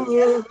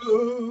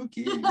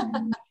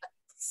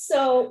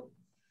 So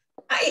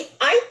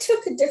I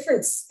took a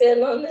different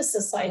spin on this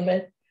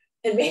assignment,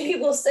 and maybe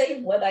we'll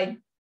save what I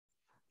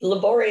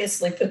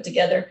laboriously put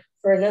together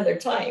for another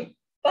time.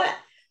 But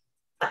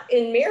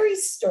in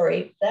Mary's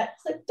story, that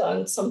clicked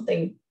on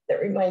something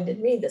that reminded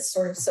me that's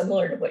sort of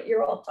similar to what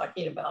you're all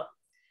talking about.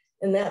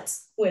 And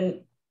that's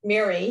when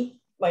Mary,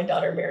 my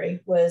daughter Mary,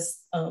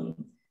 was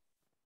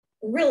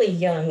really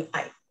young,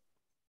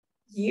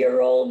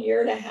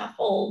 year and a half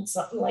old,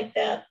 something like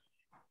that.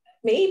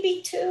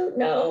 Maybe 2,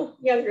 no,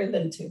 younger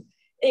than 2.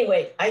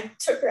 Anyway, I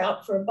took her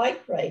out for a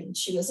bike ride, and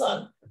she was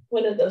on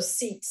one of those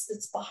seats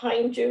that's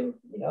behind you,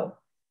 you know,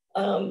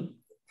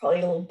 probably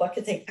a little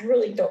bucket thing. I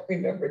really don't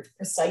remember the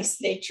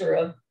precise nature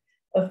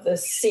of the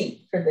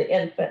seat for the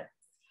infant.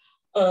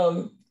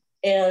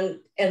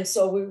 And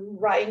so we were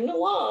riding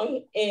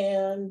along,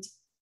 and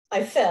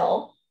I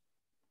fell.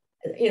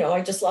 You know,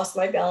 I just lost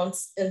my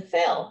balance and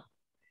fell.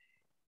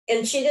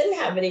 And she didn't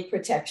have any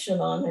protection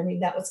on. I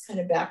mean, that was kind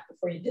of back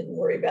before you didn't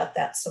worry about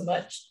that so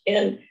much.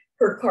 And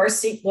her car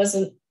seat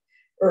wasn't,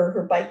 or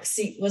her bike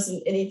seat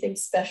wasn't anything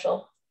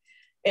special.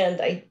 And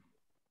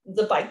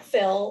the bike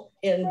fell,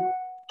 and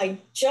I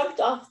jumped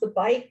off the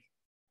bike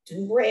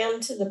and ran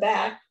to the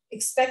back,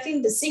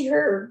 expecting to see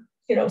her,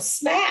 you know,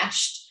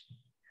 smashed.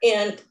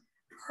 And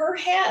her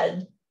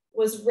head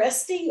was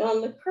resting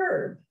on the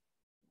curb,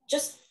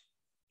 just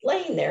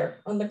laying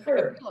there on the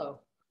curb.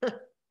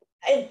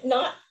 And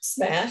not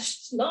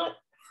smashed, not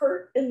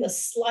hurt in the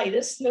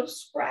slightest, no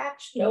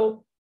scratch,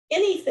 no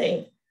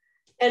anything.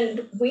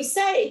 And we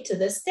say to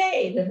this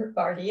day that her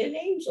guardian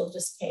angel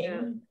just came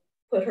and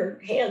put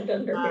her hand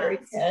under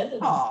Mary's head and, you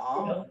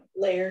know,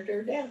 layered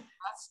her down.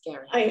 That's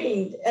scary. I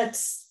mean,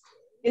 it's,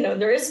 you know,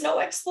 there is no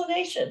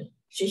explanation.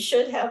 She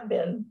should have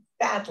been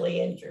badly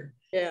injured.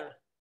 Yeah.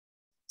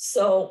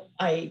 So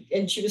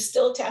and she was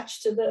still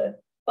attached to the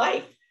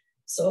bike.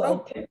 So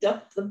I picked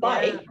up the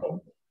bike,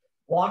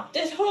 walked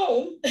it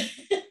home,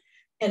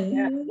 and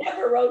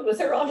never rode with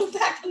her on the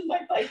back of my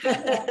bike.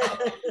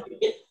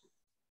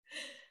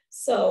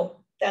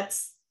 So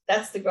that's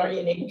the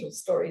guardian angel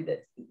story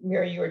that,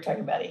 Mary, you were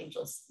talking about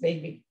angels,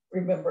 made me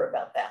remember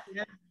about that.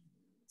 Yeah.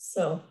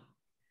 So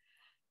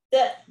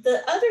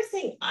the other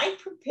thing I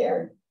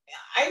prepared,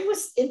 I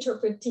was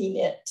interpreting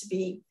it to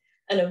be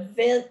an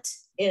event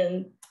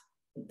in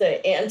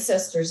the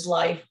ancestor's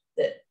life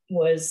that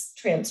was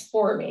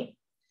transforming.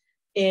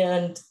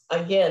 And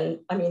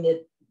again, I mean,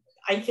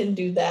 I can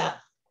do that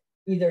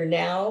either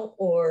now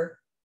or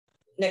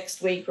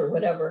next week or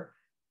whatever.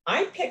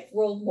 I picked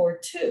World War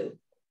II.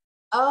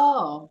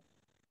 Oh.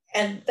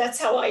 And that's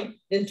how I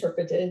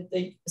interpreted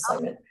the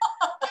assignment.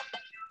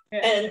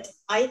 And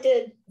I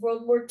did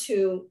World War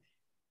II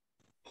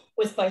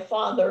with my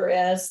father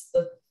as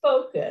the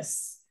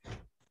focus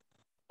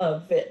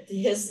of it,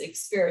 his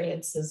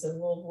experiences in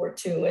World War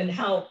II and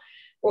how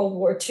World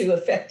War II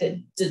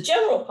affected the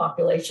general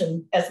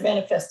population as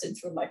manifested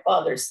through my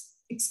father's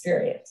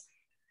experience.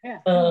 Yeah.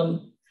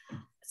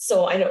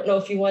 So I don't know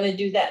if you want to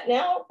do that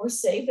now or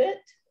save it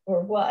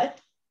or what.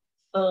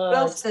 What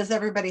else does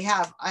everybody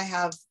have? I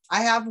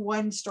have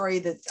one story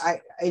that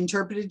I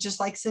interpreted just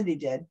like Cindy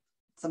did,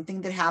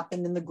 something that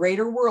happened in the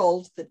greater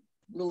world that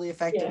really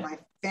affected my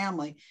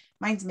family.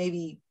 Mine's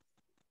maybe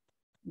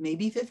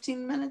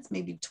 15 minutes,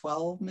 maybe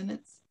 12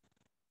 minutes.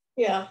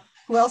 Yeah.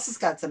 Who else has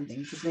got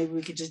something? Because maybe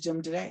we could just do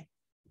them today.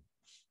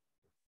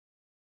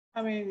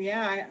 I mean,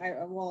 yeah,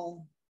 I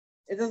well,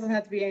 it doesn't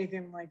have to be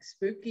anything like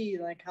spooky,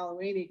 like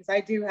Halloweeny, because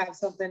I do have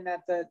something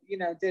that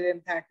did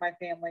impact my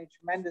family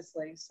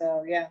tremendously.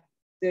 So yeah,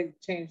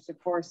 did change the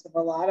course of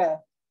a lot of.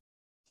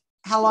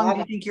 How long do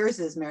you think yours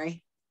is,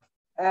 Mary?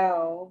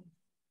 Oh,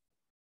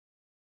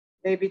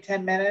 maybe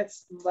 10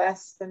 minutes,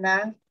 less than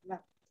that,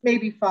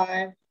 maybe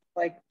 5,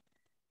 but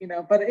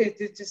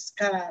it just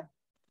kind of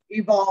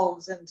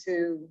evolves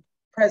into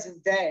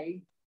present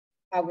day,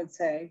 I would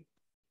say.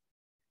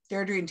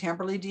 Deirdre and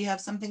Tamperley, do you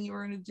have something you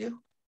were going to do?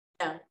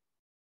 Yeah.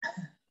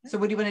 So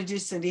what do you want to do,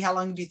 Cindy? How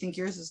long do you think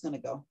yours is going to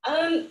go?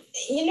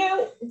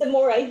 The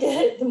more I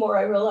did it, the more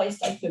I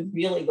realized I could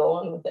really go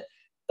on with it.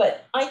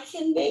 But I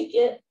can make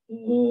it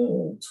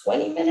 20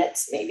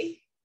 minutes,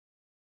 maybe.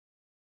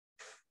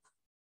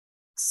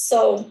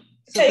 So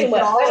if we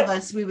all of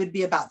us, we would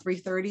be about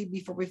 3:30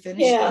 before we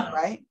finish. Yeah.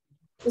 Right?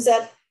 Is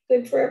that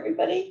good for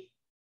everybody?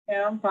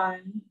 Yeah, I'm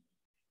fine.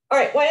 All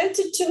right, why don't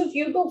the 2 of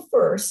you go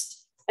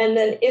first? And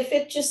then if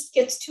it just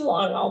gets too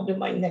long, I'll do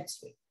mine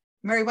next week.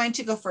 Mary, why don't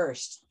you go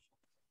first?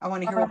 I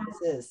want to hear what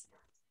this is.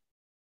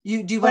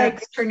 Do you want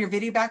to turn your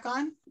video back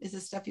on? Is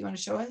this stuff you want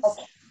to show us?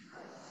 Okay.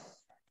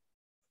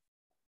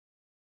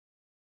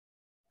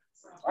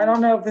 I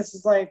don't know if this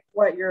is like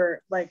what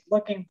you're like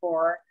looking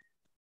for.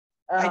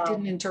 I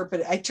didn't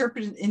interpret it. I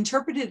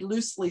interpreted it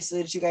loosely so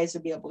that you guys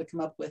would be able to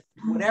come up with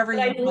whatever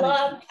you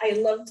want. I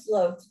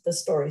loved the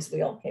stories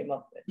we all came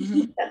up with.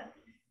 Mm-hmm.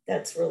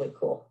 That's really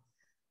cool.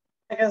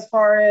 Like as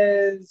far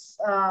as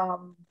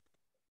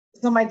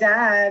so my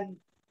dad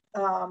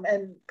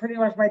And pretty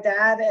much my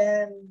dad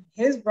and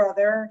his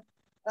brother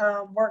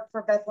worked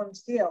for Bethlehem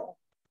Steel,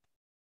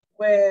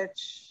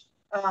 which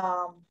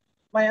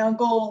my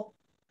uncle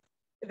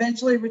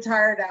eventually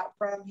retired out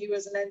from. He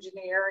was an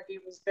engineer. He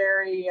was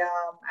very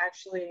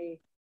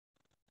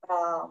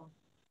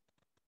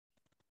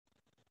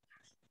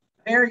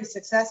very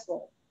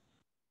successful.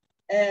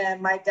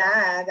 And my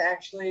dad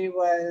actually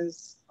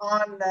was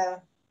on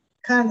the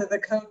kind of the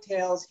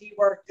coattails. He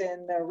worked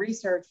in the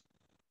research.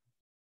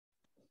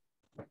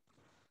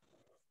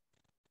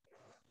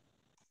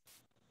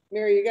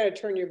 Mary, you got to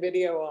turn your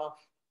video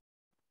off.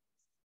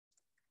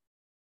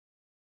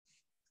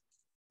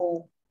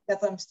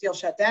 Bethlehem Steel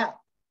shut down.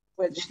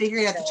 Which, I think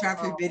you have to turn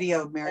off your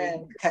video, Mary,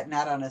 and, cutting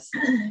out on us.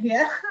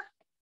 Yeah.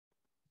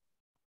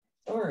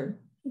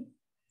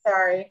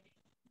 Sorry.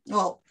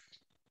 Well,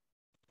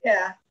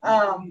 yeah.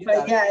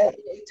 But yeah,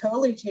 it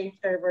totally changed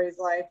everybody's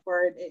life,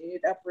 where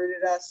it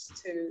uprooted us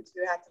to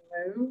have to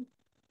move.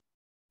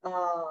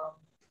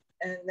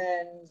 And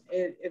then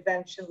it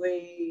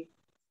eventually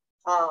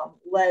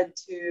led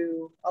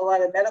to a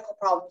lot of medical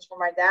problems for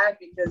my dad,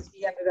 because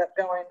he ended up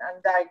going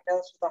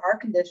undiagnosed with a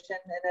heart condition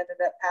and ended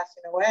up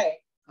passing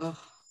away. oh,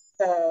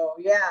 So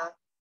yeah,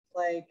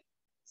 like,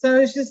 so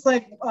it's just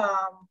like,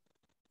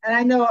 and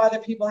I know other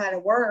people had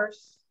it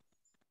worse.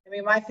 I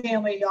mean, my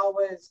family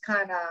always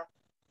kind of,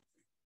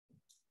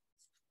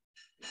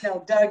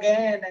 dug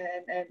in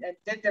and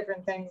did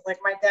different things. Like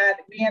my dad,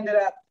 we ended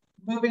up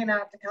moving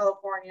out to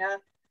California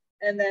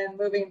and then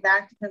moving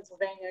back to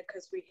Pennsylvania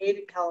because we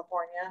hated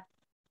California.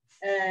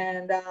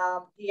 And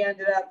he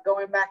ended up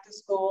going back to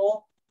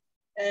school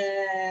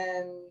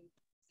and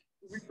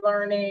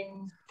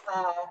relearning,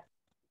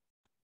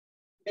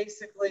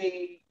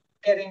 basically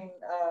getting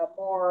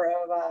more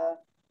of a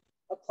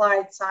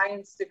applied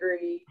science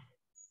degree,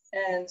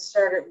 and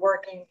started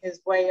working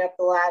his way up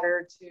the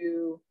ladder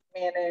to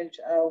manage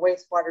a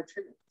wastewater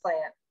treatment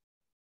plant.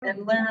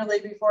 And literally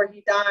before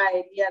he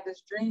died, he had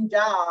this dream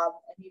job,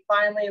 and he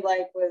finally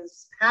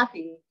was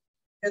happy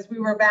because we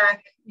were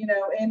back,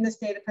 in the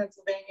state of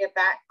Pennsylvania,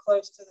 back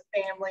close to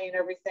the family and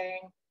everything.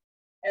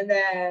 And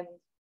then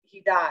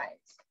he died.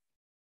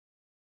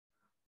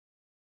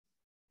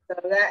 So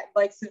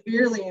that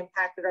severely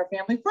impacted our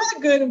family, for the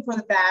good and for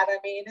the bad. I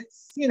mean,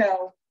 it's,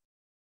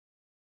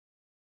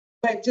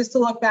 but just to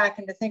look back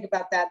and to think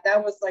about that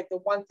was the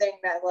one thing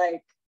that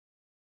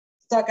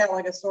stuck out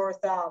like a sore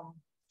thumb.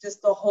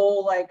 Just the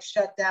whole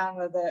shutdown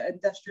of the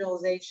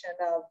industrialization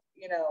of,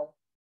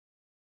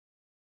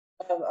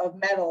 of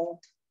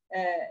metal.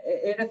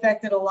 It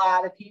affected a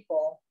lot of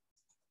people.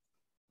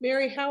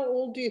 Mary, how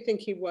old do you think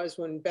he was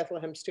when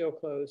Bethlehem Steel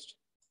closed?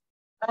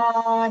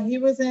 He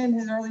was in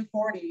his early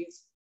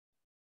 40s.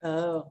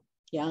 Oh,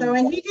 yeah. So,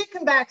 and he did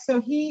come back. So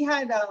he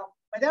had,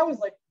 my dad was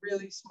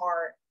really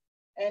smart,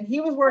 and he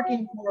was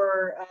working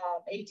for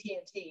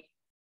AT&T.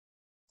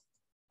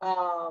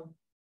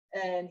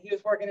 And he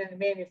was working in the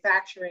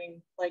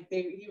manufacturing,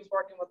 he was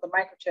working with the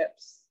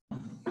microchips.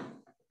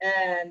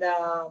 And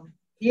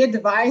he had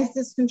devised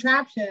this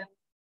contraption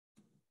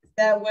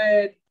that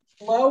would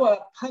blow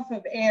a puff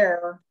of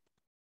air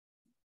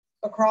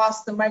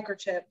across the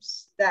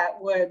microchips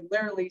that would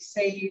literally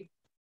save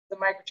the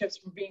microchips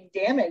from being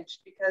damaged,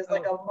 because a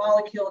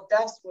molecule of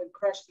dust would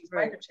crush these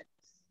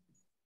microchips.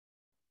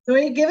 So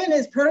he had given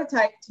his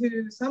prototype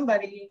to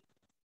somebody,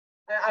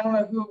 I don't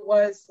know who it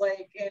was,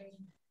 in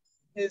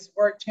his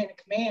work chain of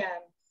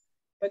command,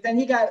 but then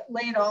he got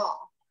laid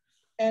off,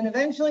 and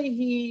eventually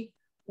he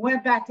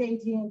went back to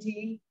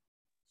AT&T,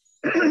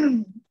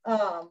 and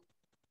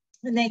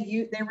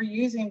they were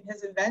using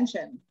his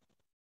invention.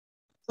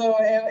 So,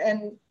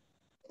 and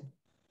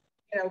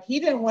he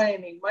didn't want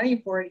any money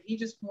for it. He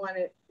just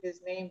wanted his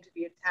name to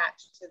be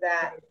attached to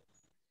that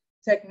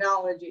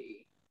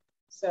technology.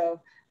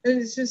 So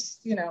it's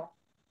just,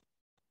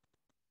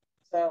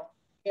 so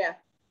yeah.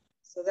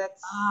 So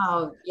that's.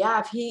 Oh, yeah.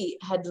 If he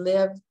had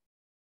lived,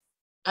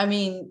 I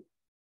mean,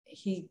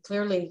 he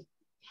clearly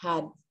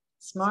had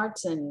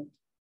smarts and.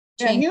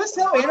 Yeah, he was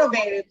so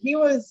innovative. He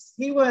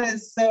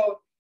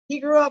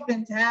grew up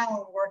in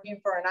town working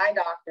for an eye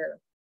doctor,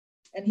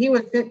 and he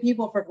would fit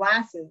people for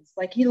glasses.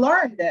 He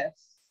learned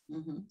this.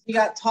 Mm-hmm. He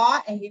got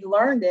taught and he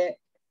learned it.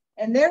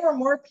 And there were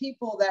more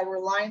people that were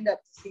lined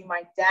up to see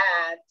my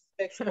dad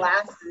fix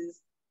glasses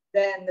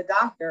than the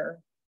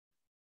doctor.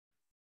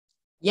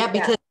 Yeah,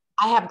 because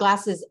I have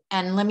glasses,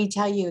 and let me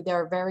tell you, there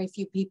are very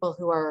few people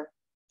who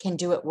can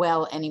do it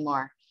well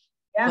anymore.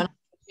 Yeah. When I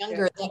was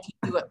younger, they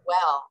could do it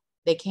well.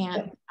 They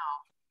can't. No.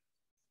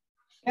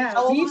 Yeah.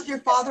 How old was your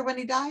father when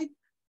he died?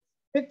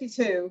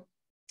 52.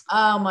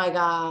 Oh my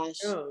gosh.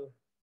 Oh.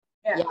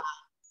 Yeah.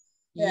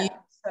 Yeah.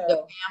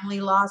 The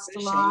family lost a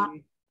lot.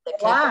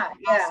 A lot.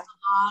 Yeah.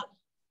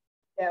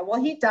 Yeah.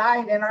 Well, he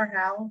died in our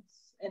house,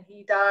 and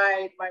he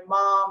died.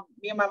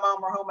 Me and my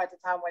mom were home at the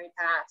time when he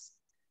passed.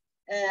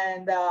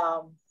 And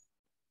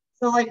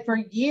so for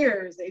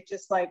years, it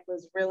just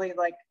was really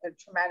a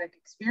traumatic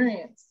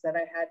experience that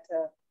I had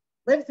to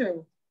live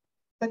through.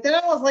 But then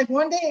I was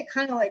one day it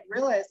kind of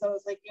realized, I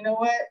was you know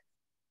what?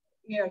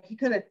 He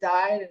could have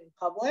died in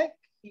public,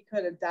 he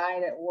could have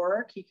died at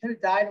work. He could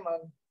have died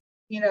among,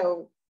 you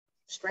know,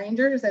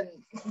 strangers, and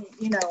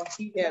you know,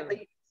 he Yeah. could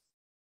leave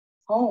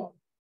home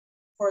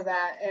for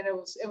that, and it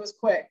was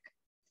quick.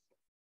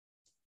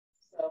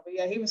 So, but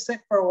yeah, he was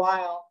sick for a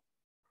while,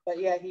 but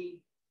yeah, it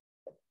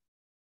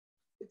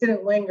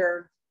didn't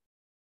linger,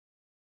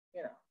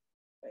 you know.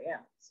 But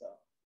yeah, so.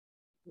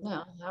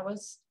 No,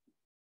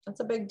 that's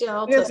a big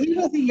deal. Because he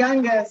was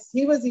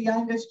the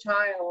youngest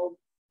child,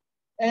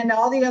 and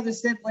all the other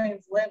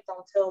siblings lived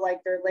until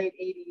like their late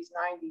 80s,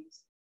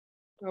 90s.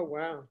 Oh,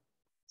 wow.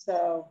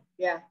 So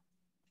yeah.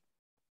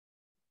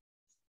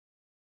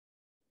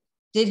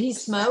 Did he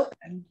smoke?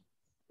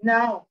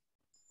 No.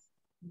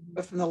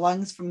 But from the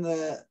lungs from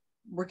the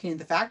working in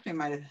the factory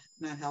might have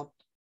not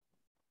helped.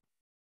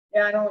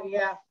 Yeah, I don't,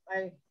 yeah.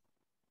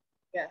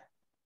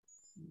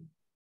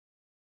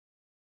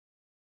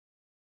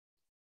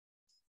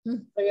 So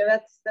yeah,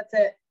 that's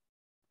it.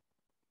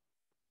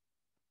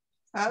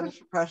 That was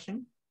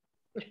depressing.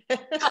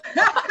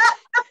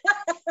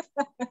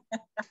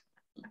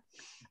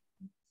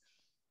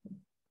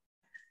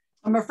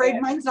 I'm afraid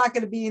mine's not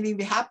going to be any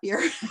happier.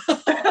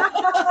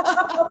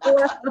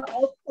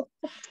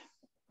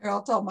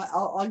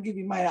 I'll give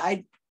you mine.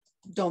 I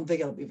don't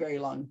think it'll be very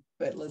long,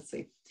 but let's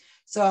see.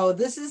 So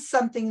this is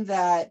something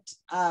that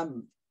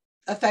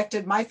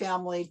affected my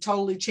family,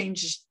 totally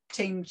changed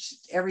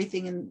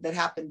everything that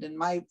happened in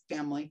my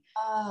family.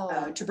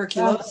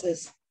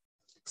 Tuberculosis.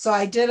 So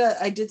I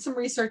did some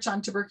research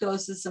on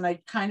tuberculosis, and I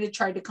kind of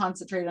tried to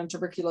concentrate on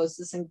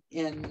tuberculosis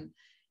in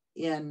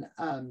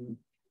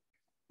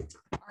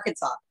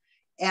Arkansas.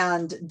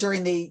 And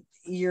during the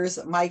years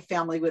that my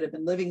family would have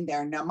been living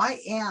there. Now, my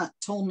aunt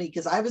told me,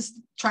 because I was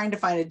trying to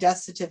find a death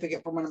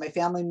certificate for one of my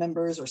family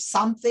members or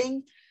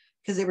something,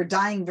 because they were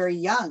dying very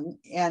young.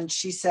 And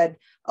she said,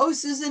 "Oh,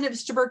 Susan, it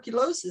was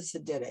tuberculosis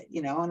that did it,"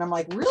 you know? And I'm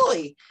like,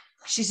 "Really?"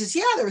 She says,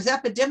 "Yeah, there was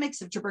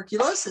epidemics of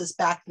tuberculosis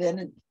back then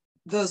in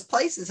those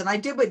places." And I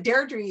did what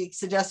Deirdre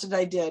suggested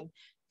I did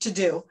to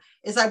do,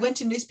 is I went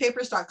to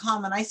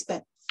newspapers.com and I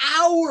spent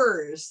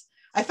hours.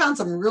 I found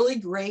some really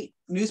great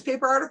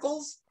newspaper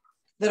articles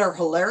that are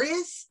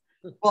hilarious.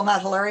 Well,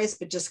 not hilarious,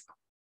 but just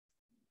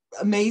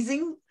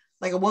amazing.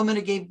 Like a woman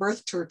who gave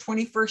birth to her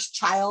 21st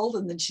child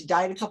and then she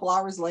died a couple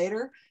hours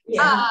later.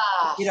 Yeah.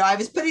 You know, I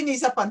was putting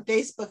these up on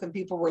Facebook and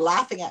people were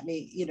laughing at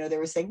me. You know, they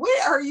were saying,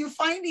 "Where are you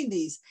finding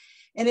these?"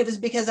 And it was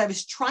because I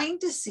was trying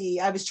to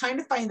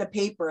find a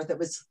paper that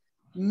was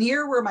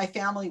near where my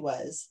family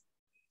was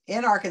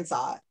in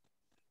Arkansas.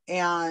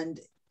 And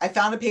I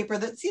found a paper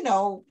that's, you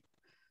know,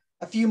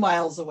 a few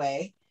miles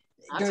away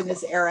during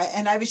this era.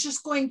 And I was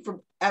just going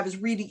through every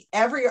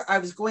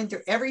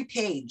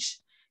page,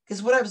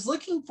 because what I was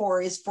looking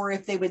for is for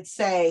if they would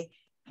say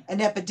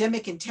an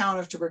epidemic in town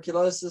of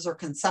tuberculosis or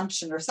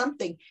consumption or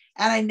something.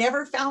 And I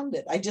never found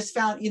it. I just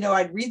found, you know,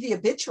 I'd read the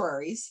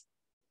obituaries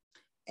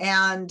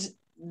and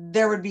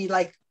there would be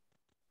like,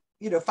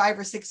 you know, 5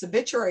 or 6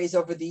 obituaries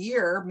over the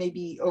year,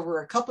 maybe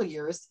over a couple of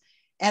years,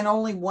 and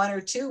only 1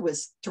 or 2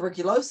 was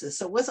tuberculosis.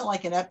 So it wasn't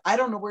like I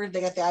don't know where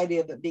they got the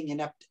idea of it being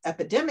an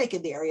epidemic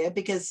in the area,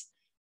 because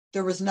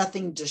there was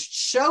nothing to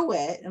show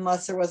it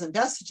unless there wasn't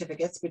death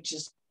certificates, which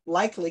is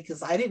likely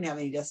because I didn't have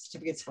any death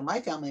certificates for my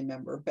family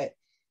member,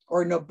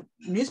 or no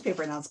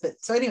newspaper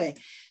announcement. So anyway,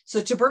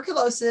 so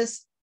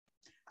tuberculosis,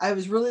 I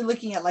was really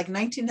looking at like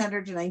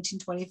 1900 to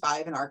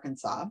 1925 in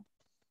Arkansas.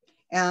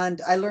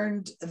 And I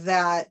learned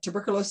that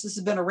tuberculosis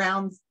has been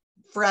around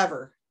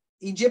forever.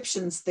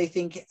 Egyptians, they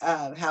think,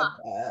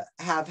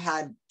 have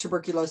had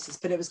tuberculosis,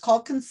 but it was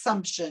called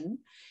consumption.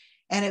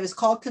 And it was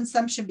called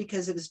consumption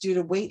because it was due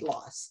to weight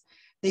loss.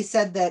 They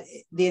said that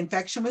the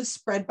infection was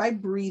spread by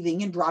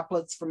breathing in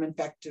droplets from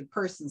infected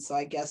persons. So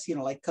I guess, you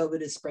know, like COVID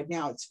is spread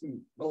now, it's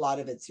from a lot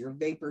of it's your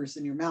vapors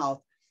in your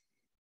mouth.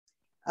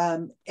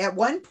 At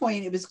one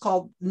point it was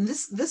called, and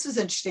this was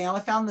interesting, I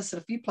found this at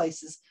a few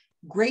places,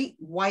 Great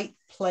White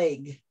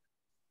Plague.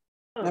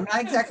 And I'm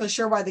not exactly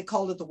sure why they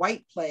called it the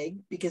White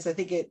Plague, because I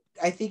think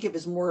it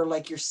was more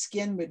like your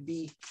skin would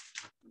be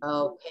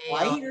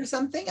white or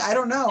something. I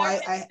don't know.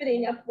 I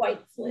spitting up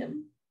white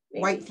phlegm.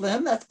 Maybe. White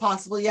phlegm, that's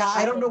possible. Yeah,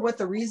 I don't know what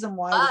the reason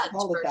why they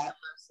called it that,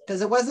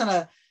 because it wasn't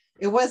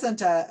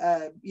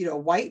a you know,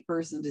 white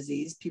person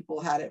disease. People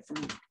had it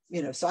from,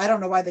 you know, so I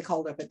don't know why they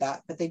called it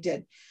that, but they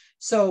did.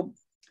 So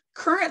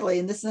currently,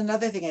 and this is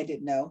another thing I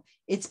didn't know,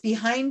 it's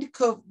behind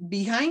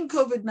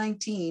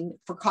COVID-19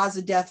 for cause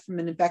of death from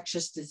an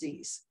infectious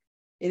disease.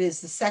 It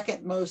is the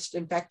second most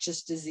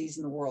infectious disease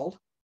in the world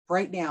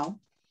right now.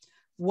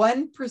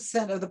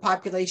 1% of the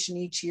population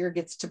each year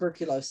gets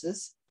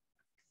tuberculosis.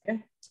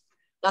 Okay.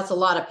 That's a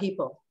lot of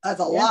people. That's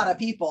a lot of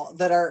people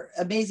that are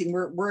amazing.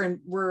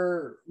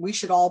 We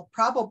should all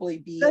probably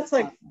be. That's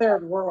like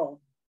third world.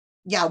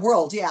 Yeah,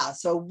 world. Yeah.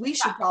 So we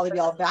should probably be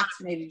all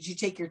vaccinated. You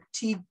take your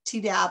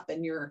Tdap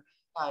and your.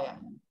 Oh yeah.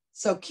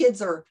 So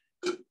kids are.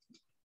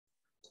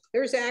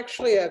 There's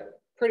actually a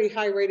pretty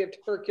high rate of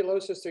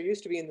tuberculosis. There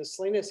used to be in the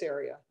Salinas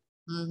area.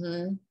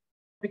 Mm-hmm.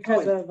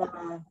 Because of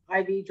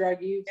IV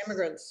drug use.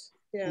 Immigrants.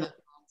 Yeah.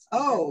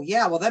 Oh,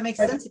 yeah. Well, that makes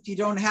sense. If you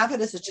don't have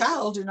it as a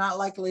child, you're not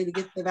likely to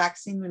get the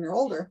vaccine when you're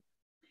older.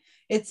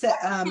 It's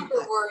I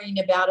remember worrying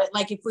about it.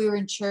 Like if we were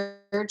in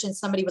church and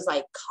somebody was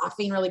like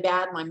coughing really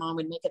bad, my mom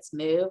would make us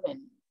move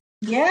and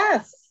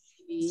Yes.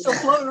 still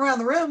floating around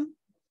the room.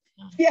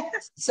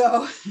 Yes.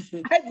 So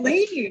I'd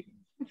leave.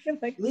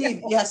 Like,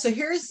 leave. no. Yeah. So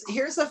here's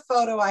a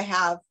photo I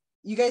have.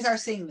 You guys are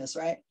seeing this,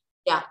 right?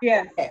 Yeah.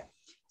 Yeah. Okay.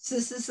 So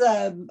this is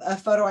a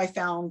photo I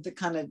found that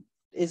kind of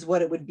is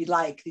what it would be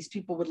like. These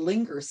people would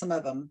linger, some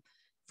of them,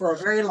 for a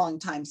very long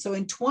time. So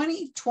in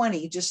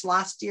 2020, just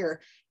last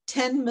year,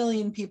 10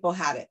 million people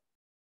had it.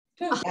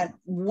 And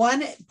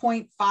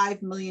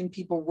 1.5 million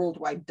people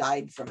worldwide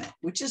died from it,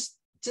 which is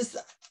just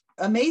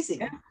amazing.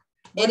 Yeah.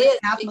 It is.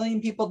 1.5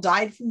 million people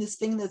died from this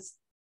thing that's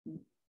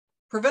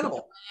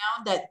preventable.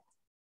 That,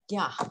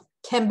 yeah,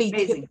 can be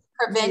Amazing.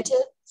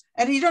 prevented.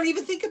 And you don't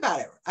even think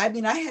about it. I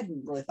mean, I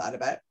hadn't really thought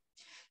about it.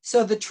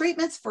 So the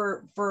treatments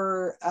for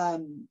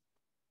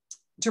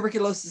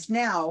tuberculosis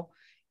now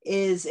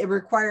is it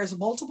requires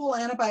multiple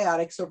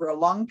antibiotics over a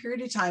long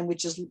period of time,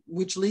 which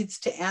leads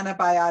to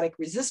antibiotic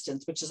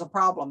resistance, which is a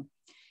problem.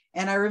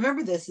 And I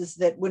remember this is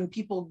that when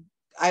people,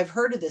 I've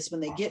heard of this,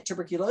 when they get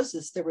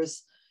tuberculosis, there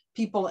was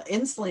people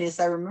instantly, as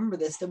I remember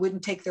this, that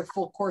wouldn't take their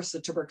full course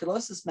of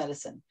tuberculosis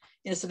medicine.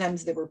 You know,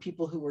 sometimes there were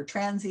people who were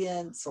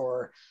transients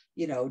or,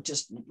 you know,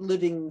 just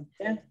living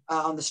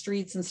on the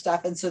streets and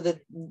stuff. And so that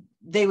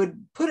they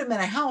would put them in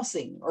a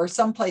housing or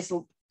someplace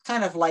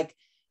kind of like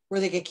where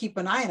they could keep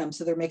an eye on them.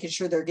 So they're making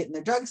sure they're getting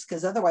their drugs,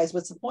 because otherwise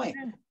what's the point?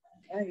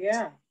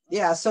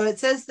 Yeah. So it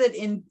says that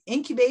in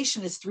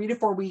incubation is 3 to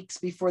 4 weeks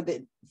before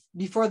the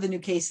new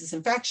case is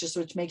infectious,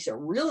 which makes it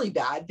really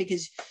bad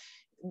because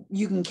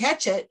you can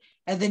catch it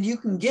and then you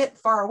can get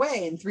far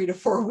away in 3 to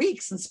 4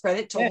 weeks and spread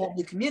it to a whole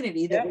new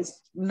community that was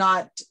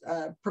not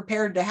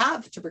prepared to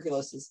have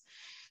tuberculosis.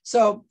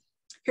 So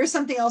here's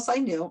something else I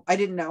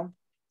didn't know.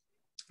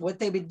 What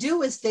they would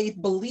do is they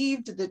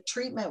believed that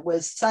treatment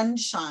was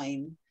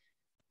sunshine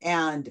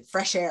and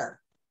fresh air.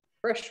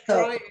 Fresh,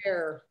 dry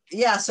air.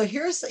 Yeah, so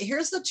here's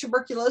the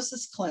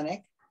tuberculosis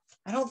clinic.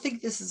 I don't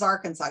think this is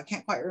Arkansas. I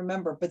can't quite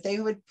remember, but they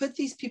would put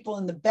these people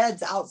in the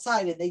beds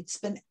outside and they'd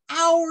spend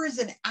hours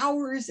and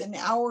hours and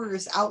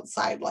hours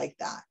outside like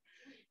that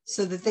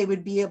so that they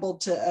would be able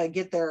to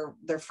get their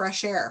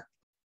fresh air.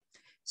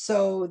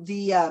 So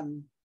the,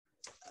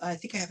 I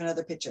think I have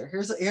another picture.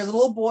 Here's a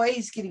little boy.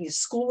 He's getting his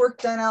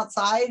schoolwork done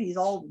outside. He's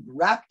all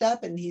wrapped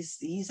up and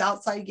he's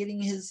outside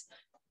getting his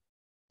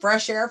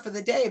fresh air for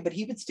the day, but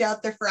he would stay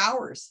out there for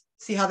hours.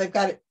 See how they've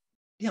got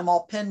him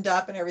all pinned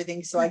up and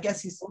everything. So I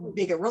guess he's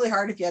making it really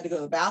hard if you had to go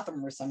to the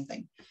bathroom or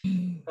something.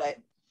 But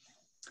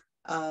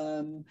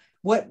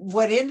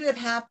what ended up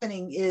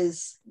happening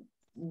is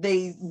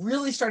they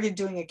really started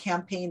doing a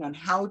campaign on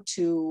how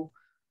to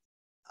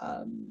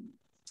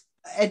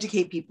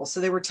educate people. So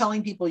they were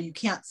telling people you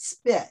can't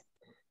spit,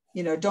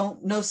 you know,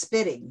 no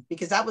spitting,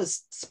 because that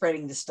was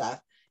spreading the stuff.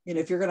 You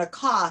know, if you're going to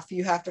cough,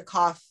 you have to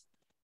cough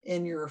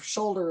in your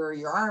shoulder or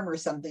your arm or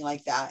something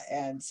like that.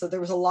 And so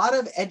there was a lot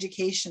of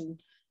education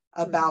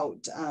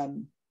about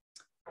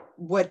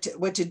what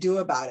to do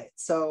about it.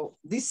 So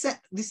these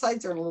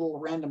slides are in a little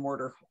random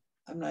order.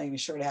 I'm not even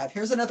sure what I have.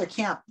 Here's another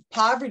camp.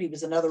 Poverty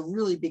was another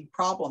really big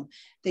problem.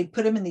 They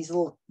put them in these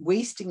little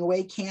wasting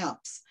away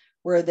camps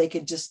where they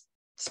could just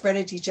spread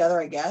it to each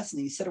other, I guess,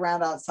 and you sit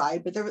around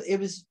outside. But it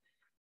was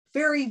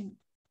very,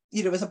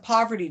 you know, it was a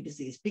poverty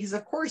disease because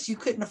of course you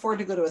couldn't afford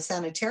to go to a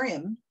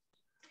sanitarium.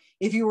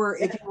 If you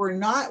were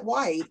not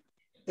white,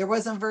 there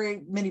wasn't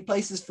very many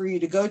places for you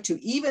to go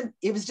to. Even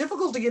it was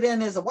difficult to get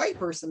in as a white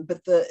person,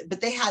 but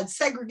they had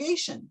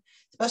segregation,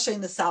 especially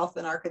in the South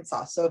in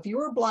Arkansas. So if you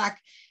were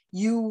Black,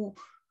 you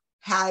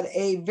had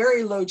a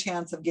very low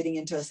chance of getting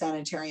into a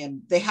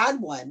sanitarium. They had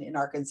one in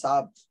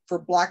Arkansas for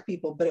Black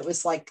people, but it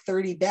was like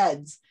 30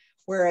 beds,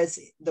 whereas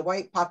the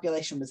white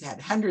population had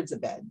hundreds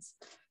of beds.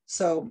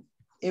 So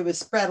it was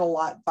spread a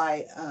lot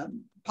by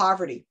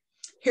poverty.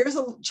 Here's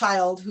a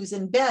child who's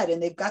in bed and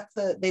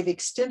they've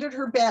extended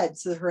her bed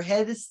so her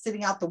head is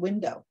sitting out the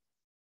window.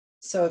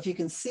 So if you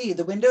can see,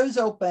 the window is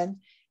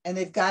open and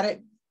they've got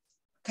it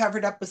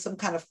covered up with some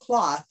kind of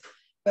cloth,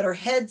 but her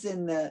head's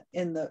in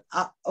the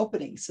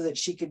opening so that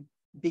she could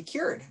be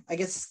cured. I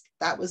guess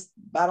that was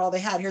about all they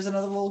had. Here's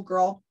another little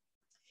girl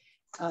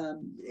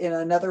in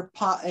another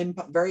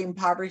very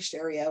impoverished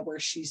area where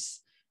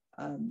she's,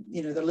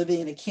 you know, they're living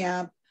in a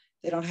camp.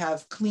 They don't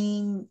have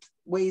clean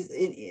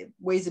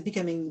ways of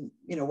becoming,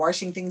 you know,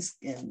 washing things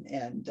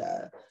and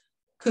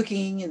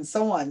cooking and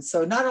so on.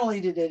 So not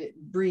only did it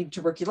breed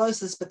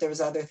tuberculosis, but there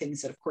was other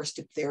things that, of course,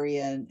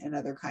 diphtheria and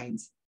other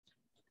kinds.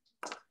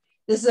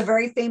 This is a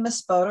very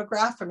famous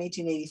photograph from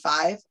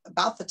 1885,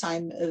 about the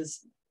time as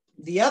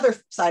the other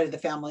side of the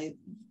family,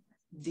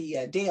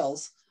 the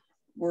Dales,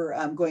 were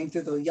going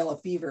through the yellow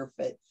fever.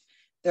 But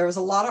there was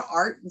a lot of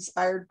art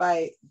inspired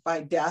by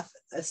death,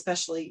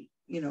 especially,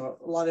 you know,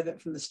 a lot of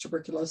it from this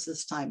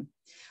tuberculosis time.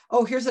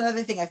 Oh, here's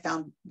another thing I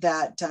found,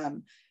 that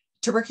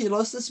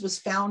tuberculosis was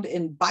found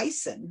in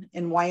bison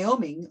in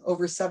Wyoming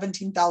over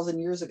 17,000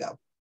 years ago.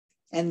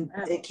 and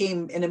it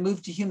came and it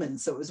moved to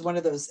humans. So it was one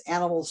of those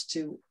animals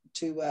to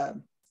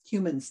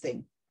humans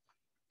thing.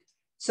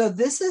 So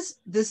this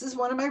is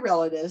one of my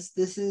relatives.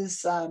 This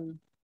is a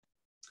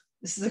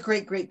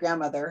great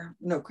grandmother.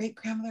 No, great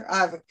grandmother.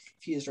 I'm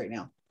confused right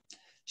now.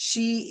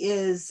 She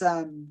is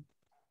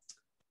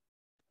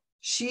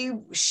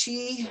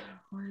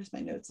where's my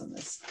notes on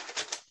this?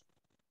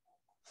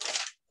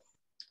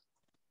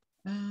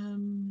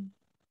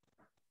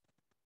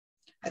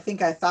 I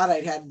think I thought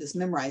I'd had this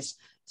memorized.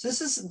 So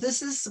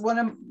this is one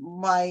of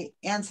my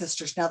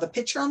ancestors. Now the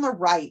picture on the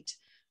right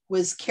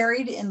was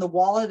carried in the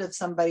wallet of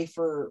somebody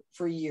for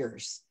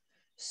years.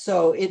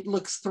 So it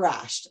looks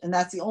thrashed, and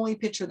that's the only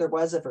picture there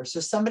was of her. So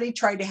somebody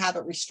tried to have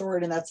it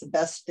restored, and that's the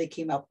best they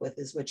came up with,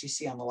 is what you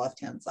see on the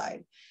left-hand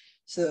side.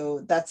 So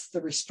that's the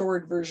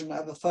restored version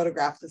of a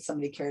photograph that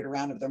somebody carried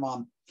around of their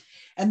mom.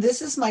 And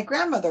this is my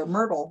grandmother,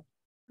 Mildred.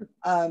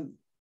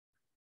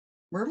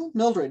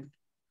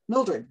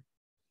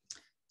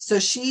 So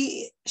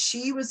she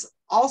was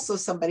also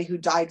somebody who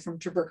died from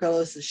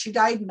tuberculosis. She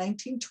died in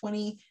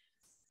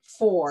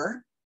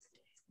 1924,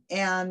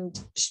 and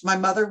my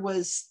mother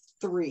was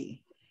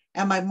 3.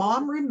 And my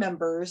mom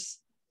remembers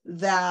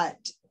that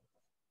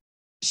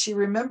the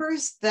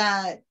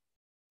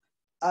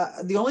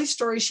only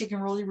story she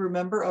can really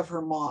remember of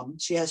her mom,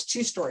 she has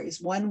 2 stories.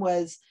 One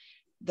was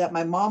that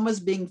my mom was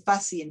being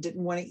fussy and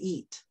didn't want to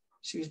eat.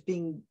 She was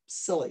being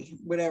silly,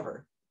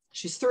 whatever.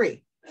 She's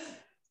 3.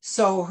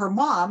 So her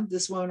mom,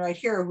 this woman right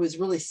here, who was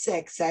really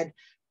sick, said,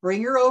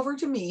 bring her over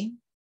to me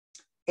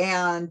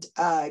and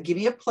give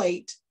me a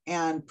plate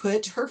and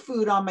put her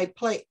food on the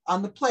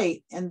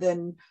plate. And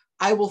then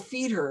I will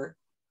feed her,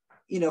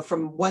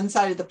 from one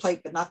side of the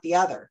plate, but not the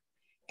other.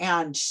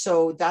 And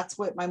so that's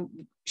what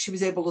she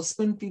was able to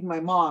spoon feed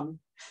my mom,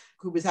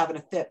 who was having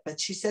a fit.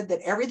 But she said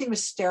that everything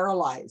was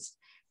sterilized,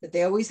 that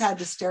they always had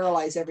to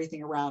sterilize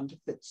everything around.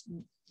 But,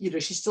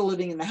 she's still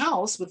living in the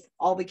house with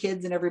all the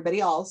kids and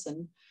everybody else.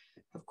 And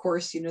of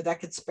course, that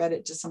could spread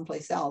it to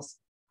someplace else.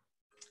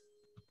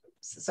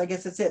 So I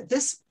guess that's it.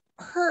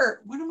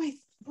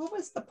 What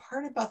was the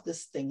part about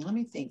this thing? Let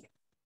me think.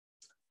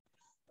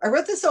 I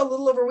wrote this a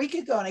little over a week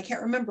ago and I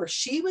can't remember.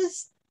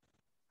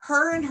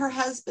 Her and her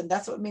husband,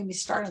 that's what made me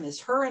start on this.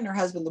 Her and her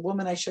husband, the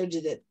woman I showed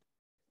you that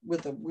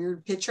with a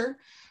weird picture,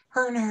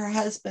 her and her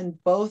husband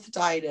both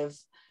died of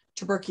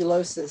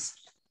tuberculosis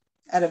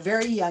at a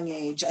very young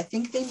age. I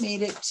think they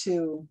made it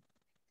to,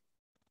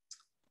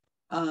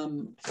 I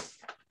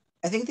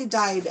think they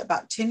died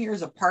about 10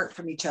 years apart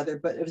from each other,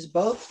 but it was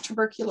both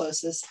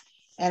tuberculosis,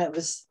 and it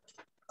was,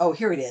 oh,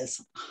 here it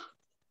is.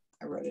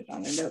 I wrote it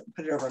on a note,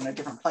 put it over in a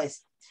different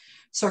place.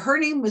 So her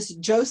name was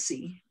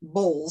Josie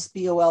Bowles,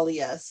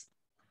 B-O-L-E-S.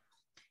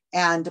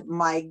 And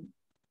my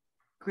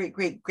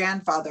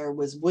great-great-grandfather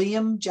was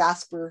William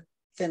Jasper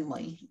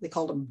Finley. They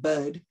called him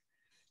Bud.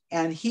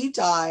 And he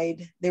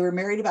died, they were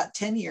married about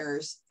 10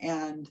 years,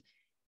 and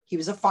he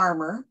was a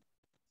farmer.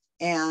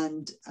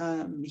 And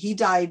he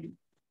died,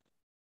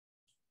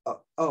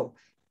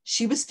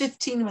 she was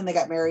 15 when they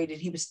got married,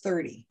 and he was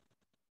 30.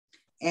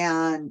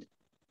 And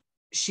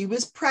she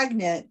was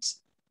pregnant,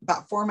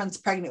 about 4 months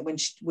pregnant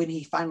when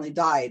he finally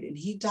died. And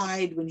he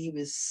died when he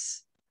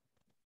was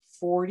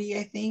 40,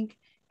 I think.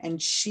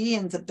 And she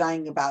ends up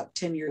dying about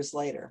 10 years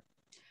later.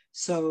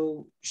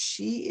 So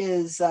she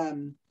is,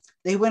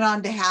 they went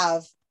on to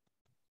have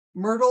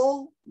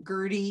Myrtle,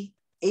 Gertie,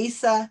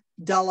 Asa,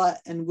 Della,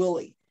 and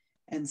Willie.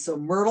 And so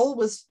Myrtle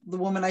was the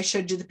woman I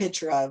showed you the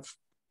picture of,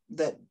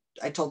 that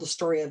I told the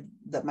story of,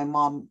 that my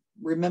mom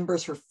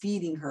remembers her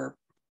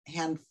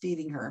hand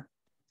feeding her.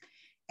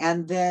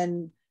 And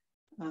then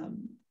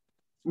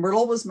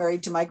Myrtle was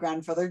married to my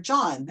grandfather,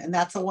 John. And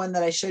that's the one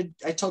that I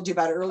told you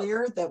about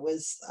earlier, that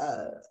was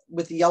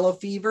with the yellow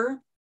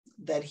fever,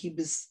 that he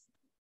was,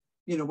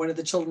 one of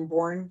the children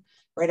born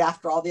right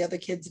after all the other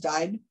kids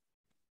died.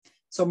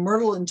 So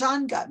Myrtle and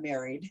John got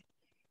married,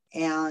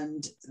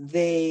 and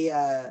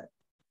and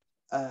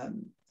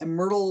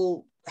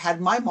Myrtle had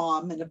my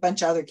mom and a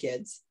bunch of other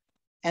kids.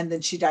 And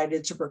then she died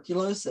of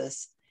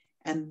tuberculosis.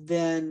 And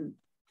then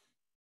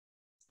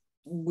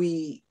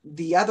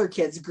the other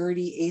kids,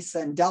 Gertie, Asa,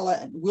 and Della,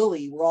 and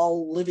Willie, were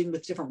all living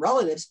with different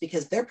relatives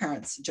because their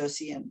parents,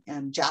 Josie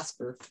and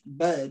Jasper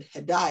Bud,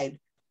 had died.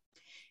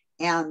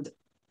 And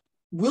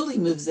Willie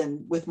moves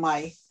in with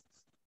my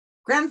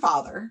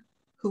grandfather,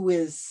 who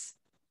is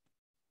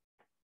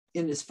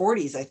in his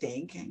 40s, I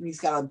think, and he's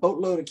got a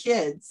boatload of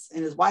kids,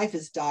 and his wife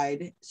has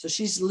died. So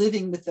she's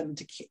living with them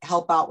to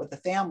help out with the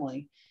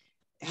family,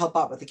 help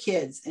out with the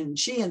kids. And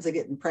she ends up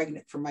getting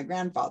pregnant from my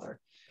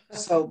grandfather.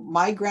 So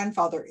my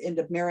grandfather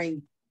ended up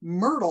marrying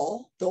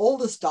Myrtle, the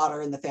oldest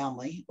daughter in the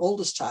family,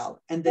 oldest child.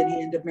 And then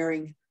he ended up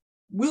marrying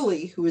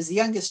Willie, who was the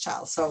youngest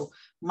child. So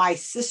my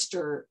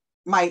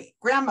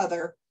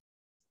grandfather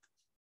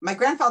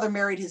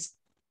married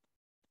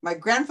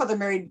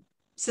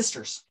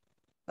sisters.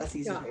 That's the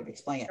easiest way to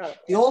explain it.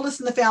 The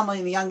oldest in the family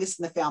and the youngest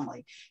in the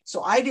family.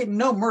 So I didn't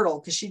know Myrtle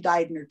because she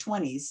died in her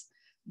 20s.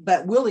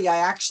 But Willie, I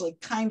actually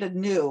kind of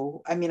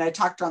knew. I mean, I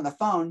talked to her on the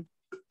phone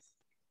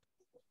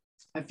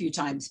a few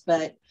times,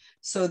 but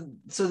So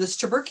this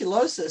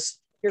tuberculosis.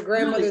 Your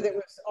grandmother really, that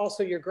was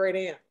also your great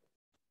aunt.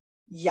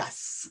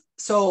 yes.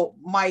 So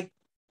my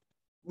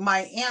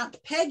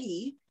Aunt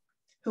Peggy,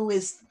 who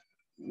is,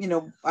 you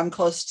know, I'm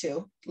close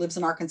to, lives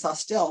in Arkansas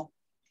still.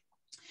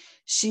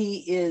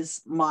 She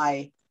is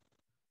my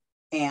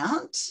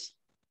aunt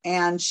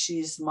and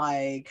she's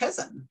my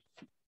cousin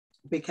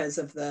because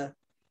of the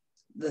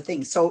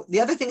thing. So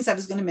the other things I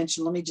was going to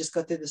mention, let me just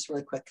go through this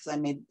really quick because I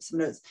made some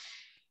notes.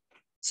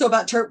 So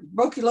about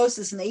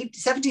tuberculosis in the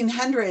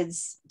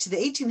 1700s to the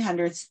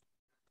 1800s,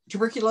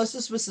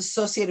 tuberculosis was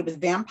associated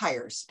with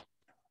vampires.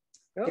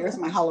 Oh. There's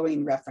my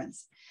Halloween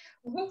reference.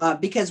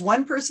 Because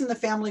one person in the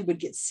family would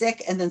get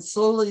sick and then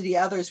slowly the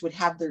others would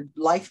have their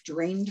life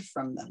drained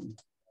from them.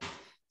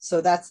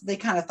 So they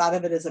kind of thought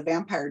of it as a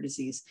vampire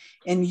disease.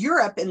 In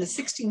Europe in the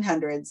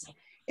 1600s,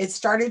 it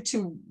started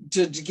to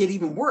get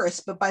even worse,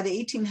 but by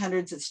the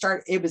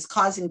 1800s, it was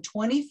causing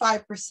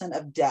 25%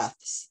 of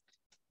deaths.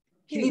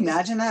 Can you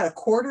imagine that? A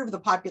quarter of the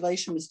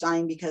population was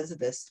dying because of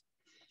this.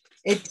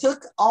 It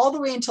took all the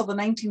way until the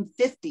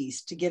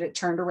 1950s to get it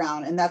turned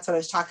around. And that's what I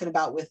was talking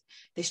about with,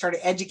 they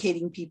started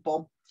educating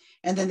people.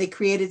 And then they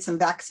created some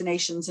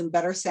vaccinations and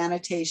better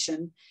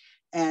sanitation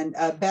and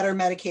better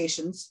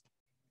medications.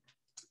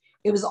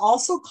 It was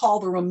also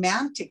called a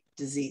romantic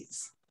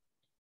disease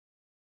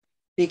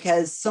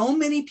because so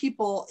many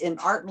people in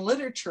art and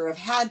literature have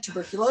had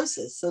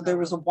tuberculosis. So there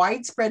was a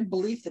widespread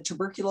belief that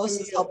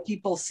tuberculosis helped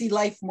people see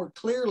life more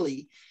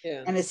clearly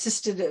and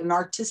assisted in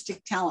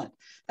artistic talent.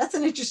 That's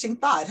an interesting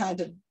thought, huh?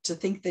 To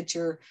think that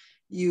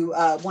you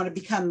want to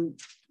become,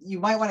 you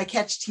might want to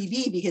catch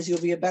TB because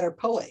you'll be a better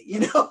poet, you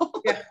know?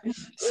 Yeah.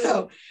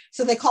 So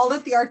they called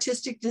it the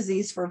artistic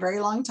disease for a very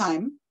long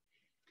time.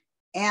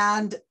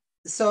 And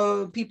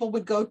so people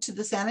would go to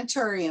the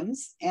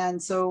sanatoriums.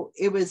 And so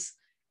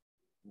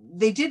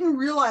they didn't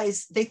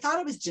realize, they thought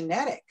it was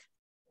genetic.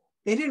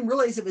 They didn't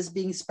realize it was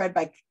being spread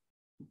by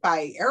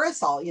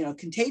aerosol, you know,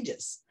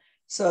 contagious.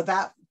 So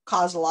that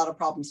caused a lot of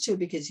problems too,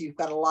 because you've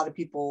got a lot of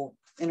people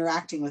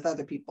interacting with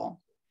other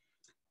people.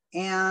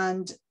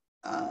 And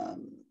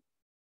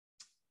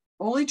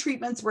only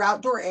treatments were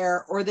outdoor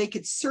air, or they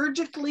could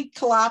surgically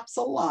collapse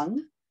a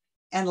lung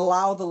and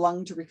allow the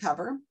lung to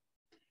recover.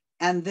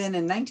 And then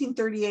in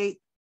 1938,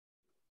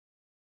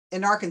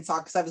 in Arkansas,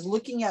 because I was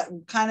looking at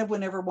kind of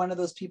whenever one of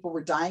those people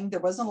were dying, there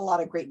wasn't a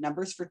lot of great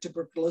numbers for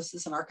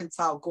tuberculosis in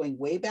Arkansas going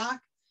way back.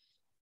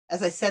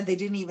 As I said, they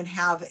didn't even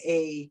have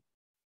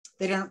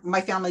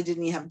my family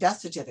didn't even have death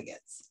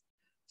certificates.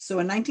 So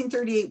in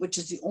 1938, which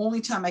is the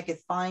only time I could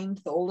find,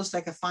 the oldest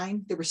I could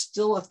find, there were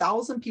still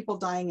 1,000 people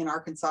dying in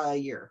Arkansas a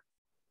year.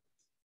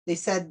 They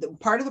said that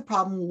part of the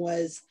problem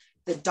was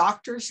the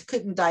doctors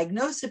couldn't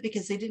diagnose it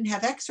because they didn't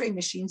have x-ray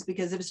machines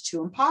because it was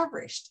too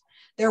impoverished.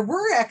 There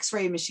were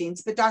x-ray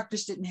machines, but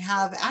doctors didn't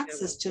have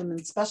access to them,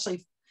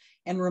 especially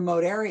in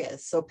remote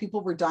areas. So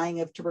people were dying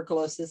of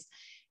tuberculosis,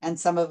 and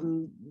some of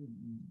them,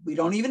 we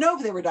don't even know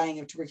if they were dying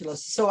of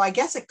tuberculosis. So I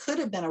guess it could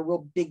have been a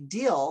real big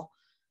deal,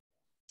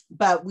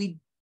 but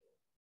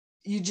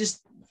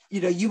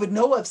you would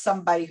know of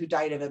somebody who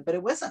died of it, but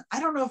it wasn't, I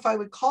don't know if I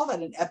would call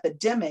that an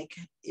epidemic.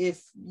 I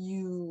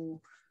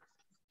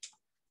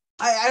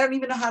don't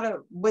even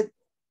know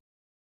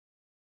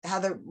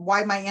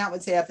why my aunt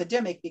would say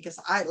epidemic, because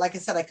like I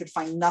said, I could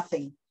find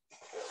nothing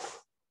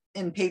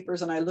in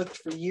papers, and I looked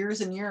for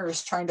years and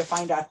years trying to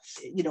find out,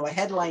 you know, a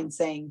headline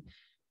saying,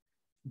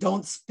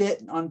 don't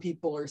spit on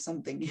people or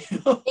something, you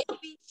know.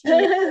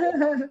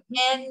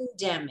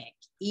 Endemic,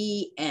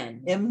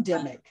 E-N.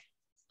 Endemic.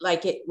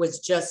 Like it was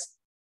just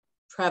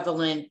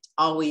prevalent,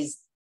 always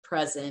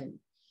present.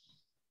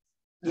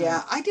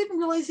 Yeah, I didn't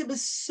realize it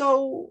was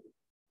so,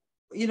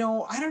 you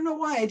know, I don't know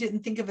why I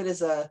didn't think of it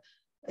as a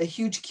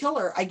huge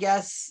killer, I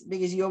guess,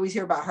 because you always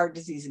hear about heart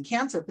disease and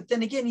cancer. But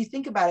then again, you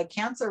think about it,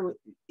 cancer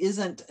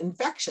isn't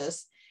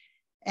infectious,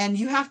 and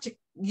you have to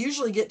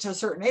usually get to a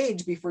certain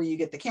age before you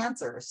get the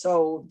cancer.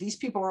 So these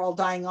people are all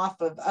dying off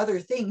of other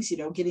things, you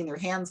know, getting their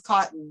hands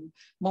caught in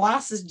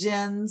molasses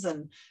gins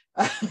and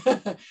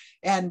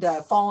and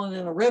falling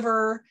in a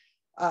river.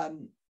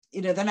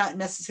 You know, they're not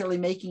necessarily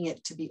making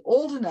it to be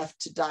old enough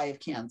to die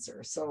of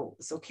cancer. So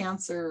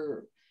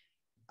cancer,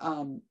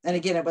 and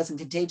again, it wasn't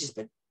contagious,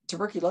 but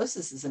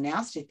tuberculosis is a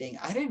nasty thing.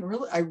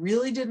 I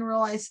really didn't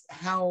realize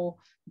how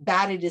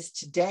bad it is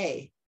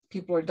today.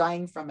 People are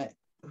dying from it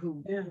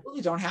who really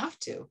don't have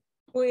to.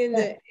 Well, in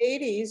the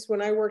 80s,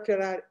 when I worked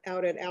out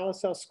at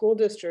Alisal School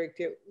District,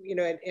 you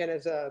know,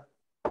 and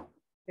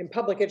in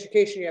public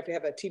education, you have to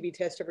have a TB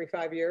test every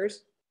 5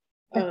 years.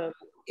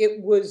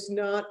 It was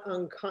not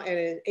uncommon,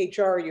 and in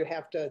HR, you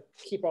have to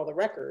keep all the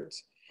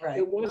records. Right.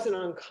 It wasn't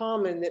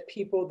uncommon that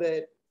people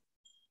that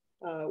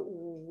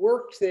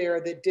worked there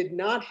that did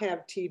not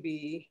have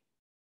TB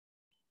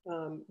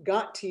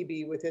got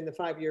TB within the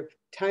 5-year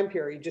time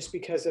period, just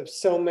because of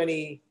so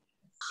many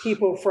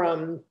people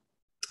from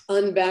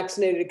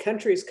unvaccinated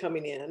countries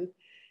coming in.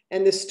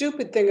 And the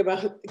stupid thing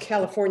about the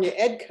California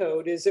Ed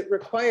Code is it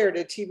required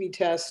a TB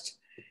test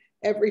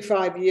every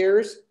 5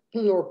 years,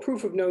 or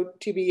proof of no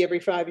TB every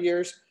 5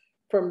 years,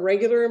 from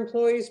regular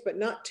employees, but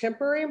not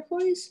temporary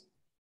employees.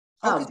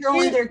 Oh, because they're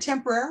only there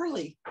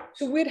temporarily.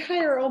 So we'd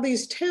hire all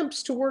these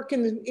temps to work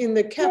in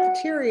the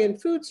cafeteria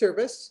and food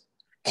service.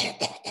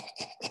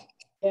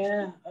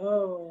 Yeah.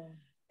 Oh.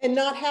 And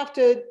not have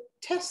to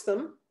test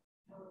them.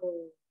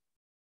 Oh.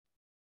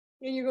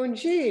 And you're going,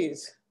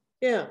 geez,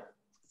 yeah.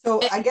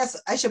 So I guess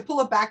I should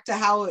pull it back to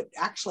how it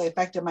actually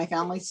affected my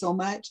family so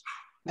much.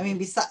 I mean,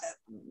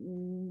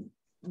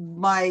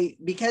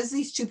 because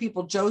these two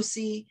people,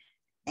 Josie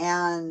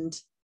and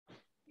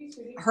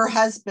her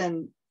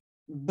husband,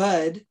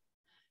 Bud,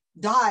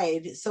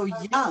 died so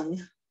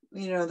young.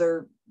 You know,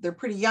 they're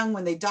pretty young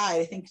when they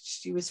died. I think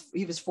he was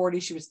 40,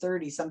 she was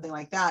 30, something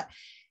like that.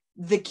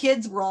 The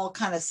kids were all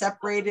kind of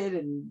separated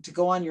and to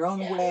go on your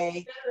own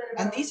way.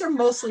 And these are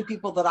mostly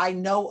people that I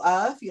know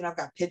of. You know, I've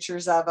got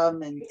pictures of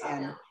them. And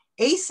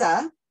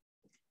Asa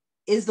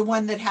is the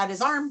one that had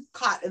his arm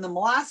caught in the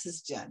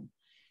molasses gin.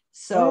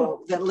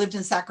 So that lived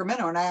in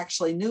Sacramento, and I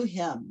actually knew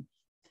him.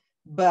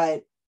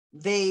 But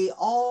they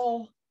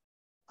all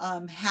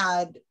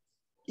had,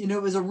 you know,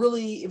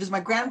 it was my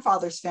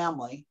grandfather's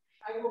family.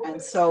 And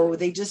so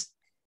they just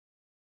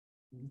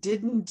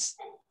didn't,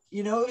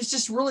 you know, it was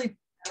just really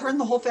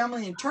turned the whole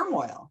family in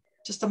turmoil,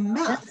 just a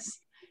mess.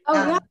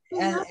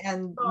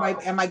 And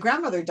my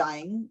grandmother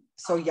dying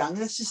so young,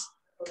 that's just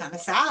kind of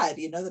sad,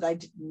 you know, that I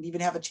didn't even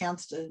have a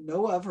chance to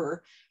know of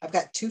her. I've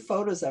got 2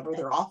 photos of her.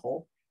 They're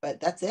awful, but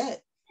that's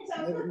it.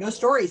 No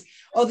stories.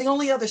 Oh, the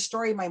only other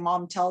story my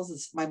mom tells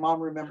is my mom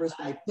remembers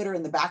when they put her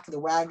in the back of the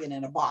wagon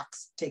in a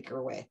box, take her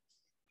away,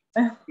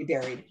 be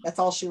buried. That's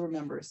all she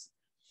remembers.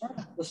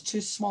 Those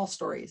 2 small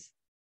stories.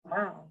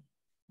 Wow.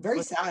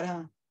 Very sad,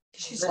 huh?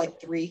 She's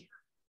like 3.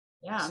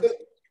 Yeah. So,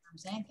 I'm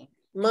saying.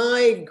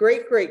 my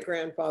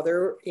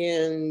great-great-grandfather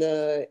in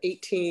the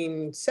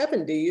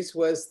 1870s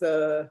was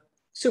the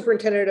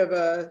superintendent of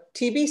a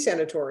TB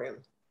sanatorium.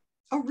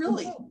 Oh,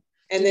 really?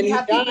 And then he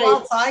have died. People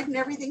outside and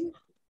everything?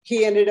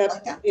 He ended up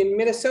in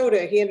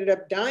Minnesota. He ended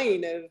up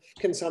dying of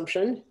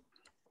consumption.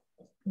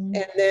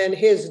 And then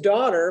his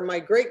daughter, my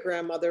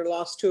great-grandmother,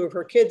 lost 2 of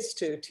her kids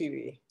to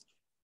TB.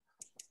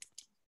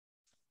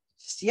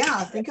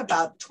 Yeah, think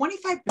about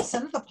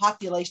 25% of the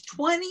population,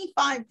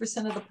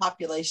 25% of the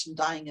population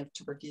dying of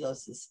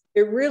tuberculosis.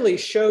 It really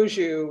shows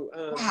you.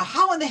 Wow,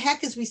 how in the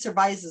heck is we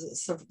survive?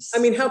 I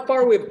mean, how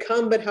far we've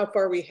come, but how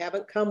far we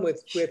haven't come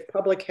with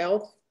public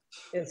health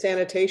and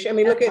sanitation. I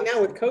mean, look at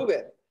now with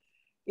COVID.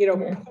 You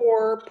know,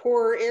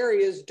 poor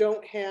areas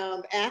don't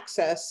have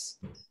access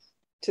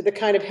to the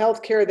kind of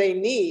healthcare they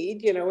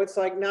need. You know, it's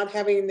like not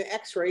having the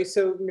X-ray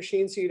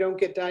machine so you don't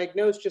get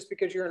diagnosed just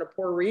because you're in a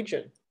poor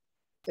region.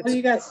 Well,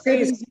 you got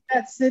cities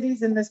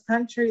in this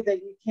country that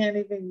you can't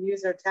even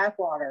use their tap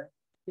water.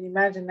 Can you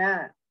imagine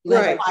that?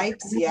 Right.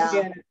 Pipes,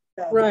 yeah.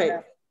 Right.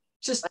 Yeah.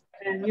 Just,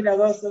 and you know,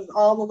 those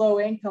all the low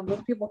income,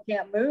 those people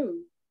can't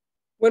move.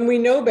 When we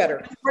know better.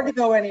 It's hard to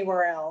go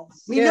anywhere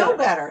else. We know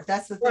better.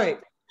 That's the thing. Right.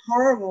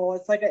 Horrible.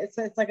 It's like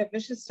a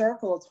vicious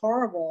circle. It's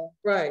horrible.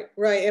 Right.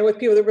 And with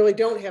people that really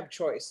don't have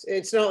choice,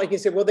 it's not like you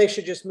said, well, they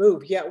should just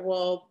move. Yeah,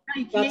 well,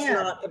 that's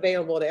not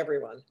available to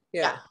everyone.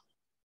 Yeah.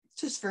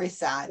 It's just very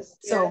sad. Yes.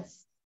 So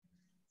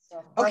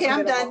okay,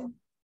 I'm done.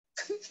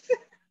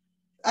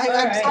 I'm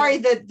right. sorry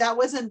that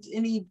wasn't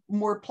any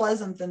more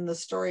pleasant than the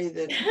story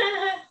that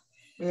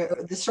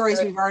the stories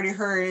we've already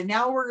heard. And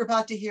now we're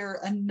about to hear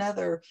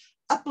another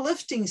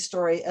uplifting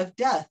story of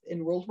death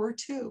in World War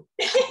II.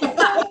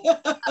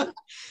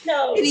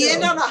 No. Can you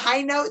end on a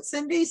high note,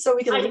 Cindy, so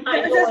we can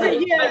I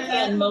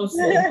can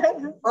mostly.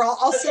 or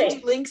I'll send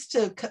you links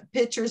to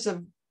pictures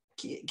of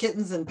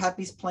kittens and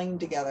puppies playing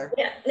together.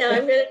 Yeah. Now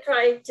I'm going to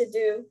try to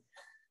do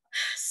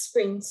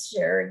screen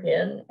share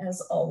again, as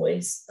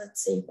always.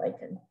 Let's see if I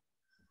can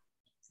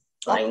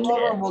find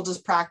it. We'll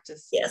just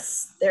practice.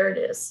 Yes, there it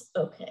is.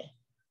 Okay.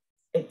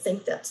 I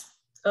think that's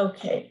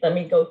okay. Let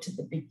me go to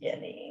the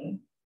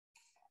beginning.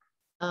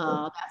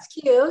 Oh, that's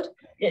cute.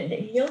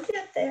 You'll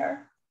get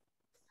there.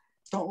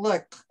 Don't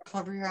look.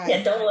 Cover your eyes.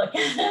 Yeah, don't look.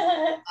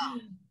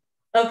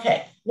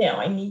 Okay. Now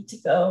I need to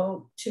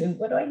go to,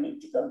 what do I need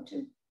to go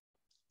to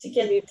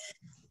get it?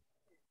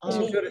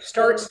 You go to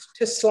start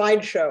to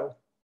slideshow.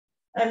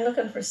 I'm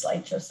looking for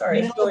slideshow.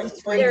 Sorry. There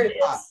There it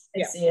is.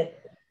 I see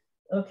it.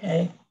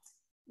 Okay.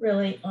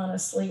 Really,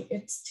 honestly,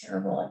 it's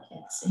terrible. I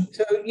can't see.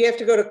 So you have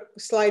to go to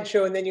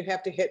slideshow and then you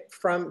have to hit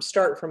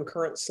start from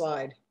current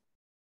slide.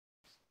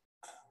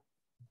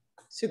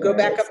 So go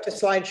back up to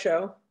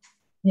slideshow.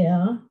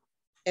 Yeah.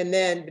 And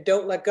then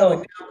don't let go.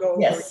 And now go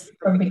yes,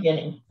 from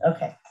beginning.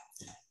 Okay.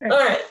 All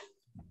right.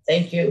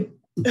 Thank you.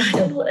 I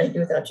don't know what I'd do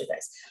without you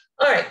guys.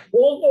 All right.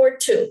 World War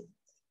II.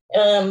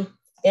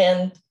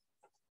 And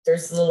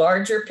there's the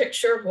larger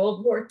picture of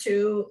World War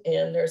II,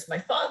 and there's my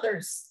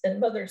father's and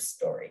mother's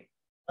story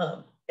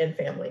and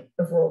family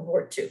of World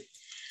War II.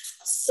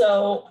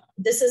 So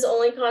this is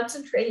only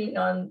concentrating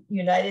on the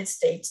United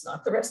States,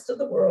 not the rest of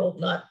the world,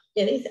 not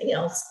anything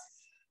else,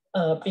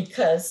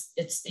 because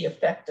it's the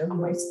effect of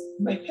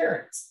my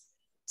parents.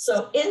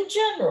 So in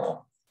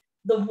general,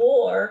 the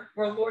war,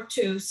 World War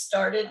II,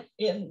 started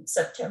in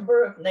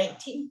September of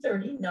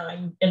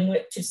 1939 and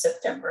went to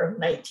September of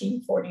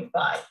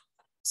 1945.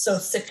 So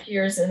 6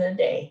 years and a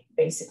day,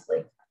 basically.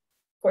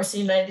 Of course, the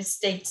United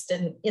States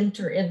didn't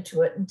enter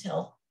into it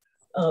until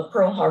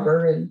Pearl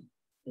Harbor in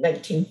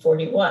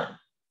 1941.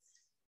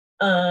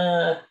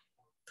 Per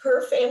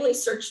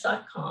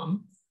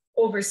FamilySearch.com,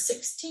 over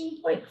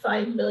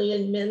 16.5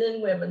 million men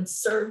and women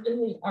served in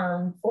the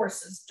armed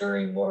forces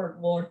during World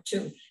War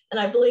II. And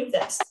I believe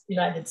that's the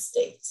United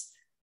States,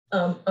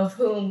 of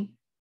whom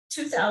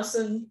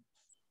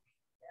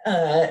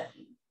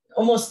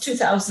almost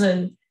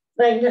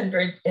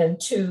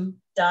 2,902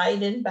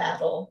 died in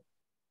battle,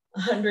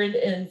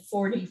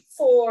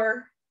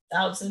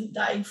 144,000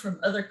 died from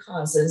other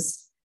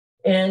causes,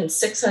 and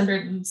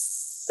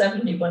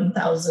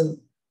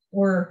 671,000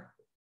 were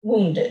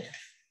wounded.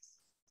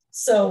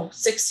 So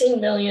 16.5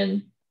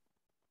 million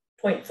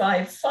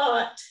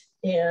fought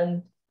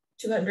and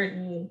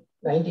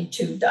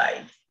 292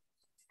 died,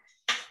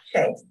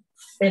 okay,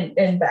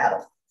 in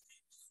battle.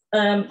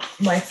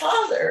 My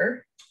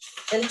father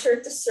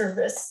entered the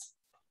service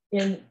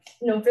in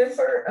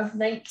November of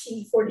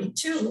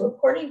 1942,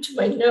 according to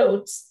my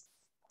notes,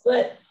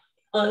 but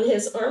on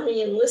his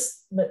Army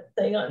enlistment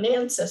thing on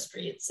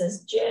Ancestry, it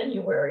says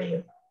January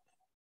of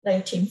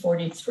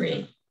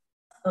 1943.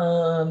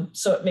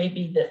 So it may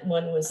be that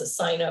one was a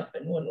sign up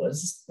and one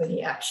was when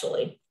he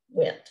actually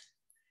went.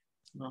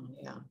 Oh,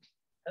 yeah.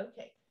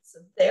 Okay, so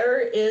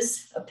there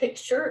is a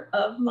picture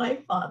of my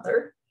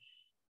father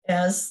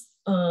as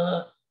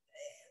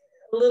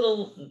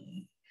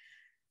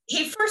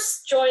he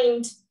first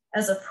joined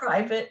as a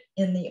private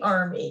in the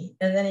Army,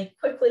 and then he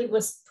quickly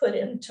was put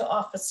into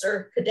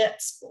officer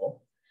cadet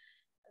school.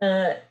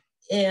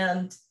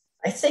 And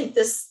I think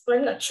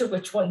I'm not sure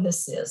which one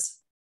this is.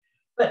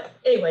 But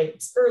anyway,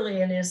 it's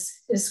early in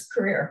his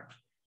career.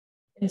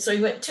 And so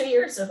he went 2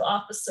 years of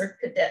officer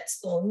cadet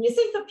school. And you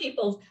think of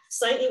people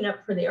signing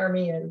up for the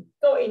Army and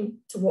going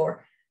to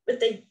war, but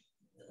they,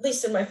 at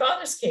least in my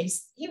father's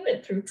case, he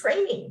went through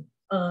training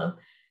and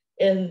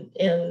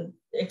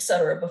et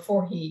cetera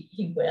before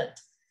he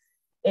went.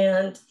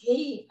 And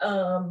he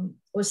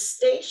was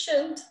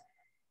stationed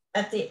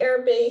at the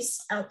air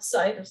base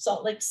outside of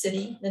Salt Lake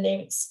City. The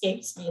name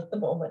escapes me at the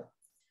moment.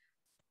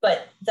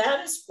 But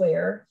that is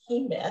where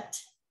he met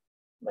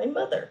my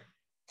mother.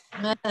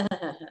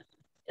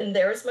 And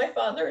there's my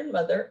father and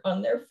mother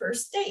on their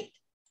first date.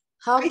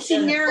 I see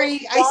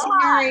Mary. I see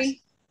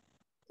Mary.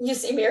 You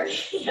see Mary?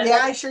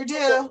 Yeah, I sure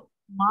do.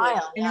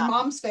 Smile. In her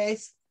mom's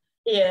face.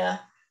 Yeah.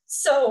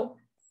 So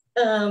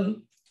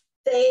the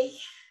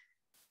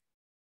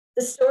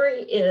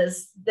story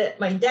is that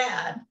my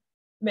dad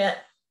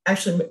met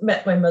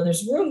my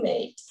mother's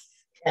roommate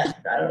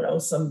at, I don't know,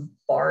 some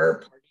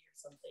bar party or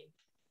something.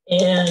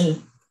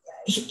 And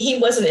he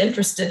wasn't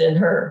interested in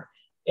her.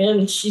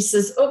 And she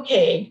says,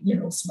 okay,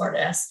 smart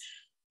ass,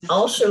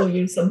 I'll show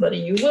you somebody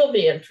you will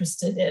be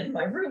interested in,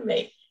 my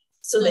roommate.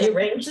 So they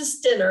arranged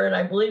this dinner, and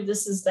I believe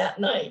this is that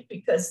night,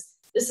 because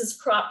this is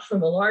cropped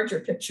from a larger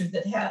picture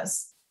that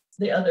has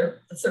the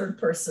third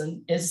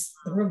person is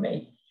the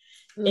roommate.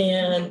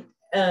 And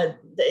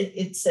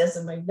it says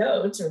in my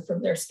notes or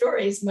from their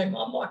stories, my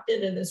mom walked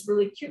in this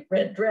really cute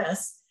red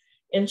dress,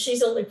 and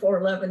she's only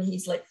 4'11",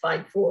 he's like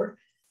 5'4".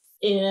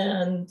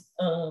 And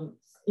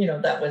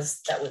that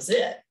was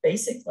it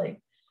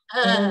basically.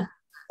 And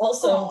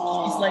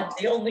also she's like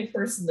the only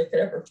person that could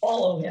ever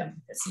follow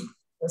him because he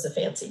was a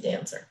fancy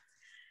dancer.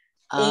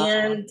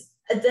 And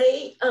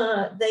they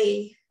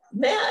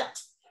met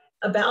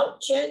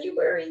about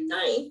January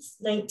 9th,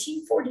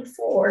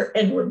 1944,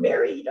 and were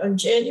married on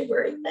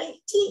January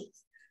 19th,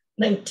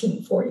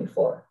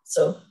 1944.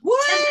 So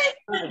what?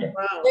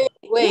 Wow.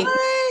 Wait,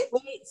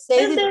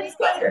 say days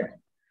later,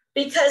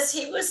 because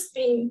he was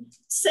being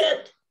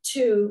sent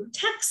to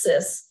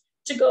Texas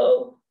to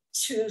go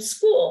to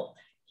school.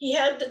 He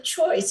had the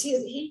choice.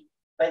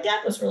 My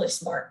dad was really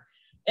smart,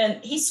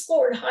 and he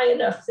scored high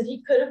enough that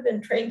he could have been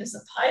trained as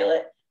a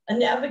pilot, a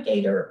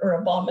navigator, or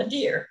a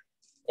bombardier.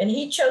 And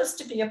he chose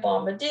to be a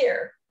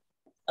bombardier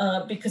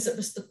because it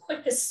was the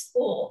quickest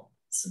school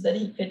so that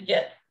he could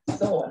get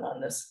going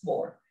on this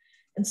war.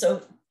 And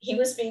so he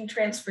was being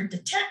transferred to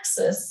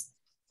Texas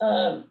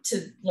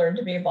to learn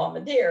to be a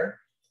bombardier.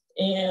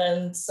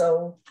 And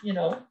so,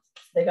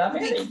 they got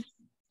married.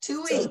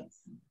 2 weeks. So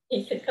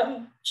he could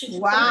come.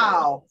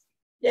 Wow.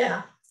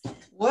 Yeah.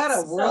 What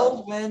a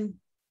whirlwind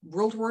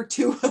World War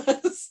II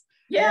was.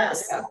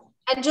 Yes. Yeah.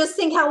 And just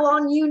think how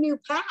long you knew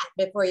Pat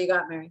before you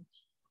got married.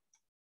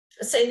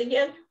 Say it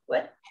again.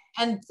 What?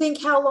 And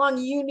think how long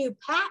you knew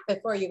Pat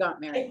before you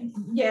got married.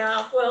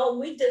 Yeah. Well,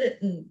 we did it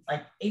in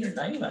like 8 or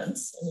 9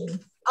 months. I mean.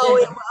 For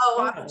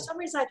some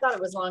reason I thought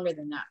it was longer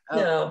than that. Oh.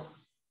 No.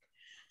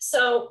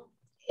 So,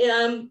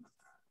 and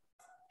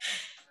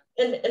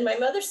my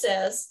mother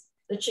says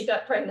that she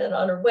got pregnant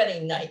on her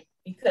wedding night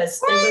because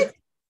so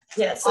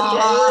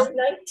January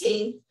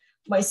 19th,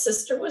 my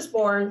sister was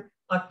born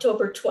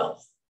October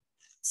 12th.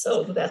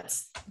 So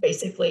that's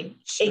basically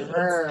 8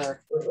 months.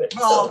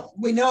 Well,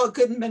 we know it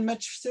couldn't have been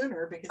much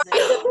sooner because they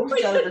knew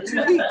each other for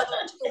 2 weeks.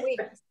 2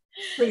 weeks.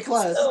 Pretty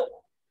close. So,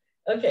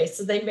 okay,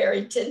 so they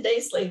married 10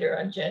 days later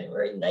on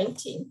January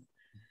 19th,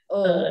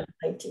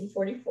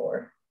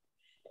 1944.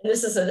 And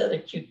this is another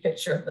cute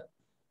picture of them.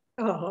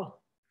 Oh.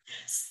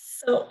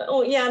 So,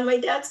 oh yeah, my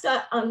dad's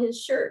got on his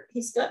shirt,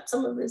 he's got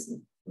some of his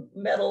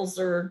medals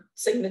or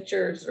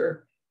signatures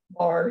or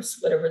bars,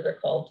 whatever they're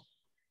called.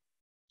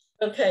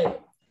 Okay,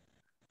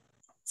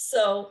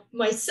 so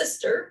my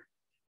sister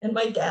and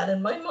my dad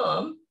and my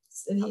mom,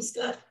 and he's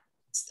got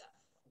stuff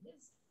on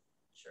his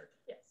shirt,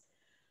 yes.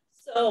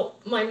 So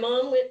my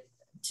mom went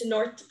to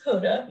North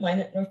Dakota,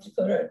 Minot, North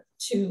Dakota,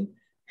 to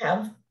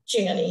have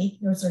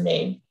Janny, was her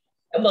name.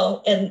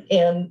 Well, and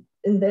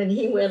then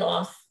he went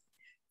off.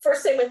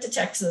 First they went to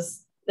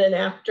Texas, then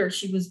after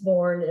she was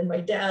born, and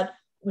my dad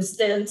was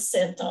then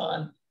sent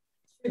on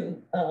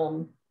to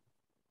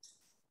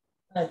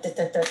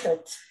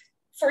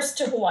first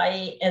to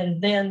Hawaii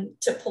and then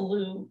to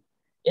Palau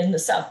in the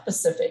South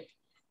Pacific.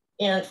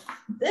 And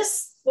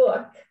this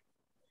book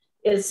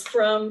is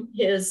from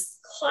his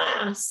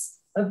class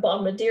of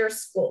bombardier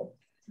school.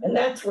 And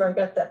that's where I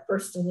got that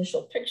first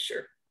initial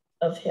picture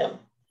of him.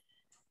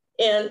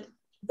 And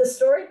the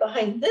story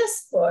behind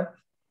this book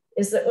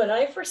is that when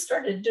I first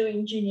started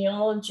doing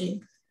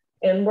genealogy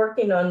and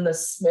working on the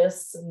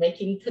Smiths and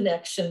making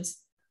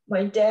connections,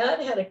 my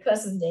dad had a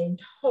cousin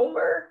named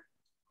Homer,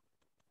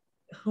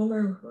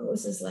 what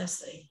was his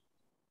last name?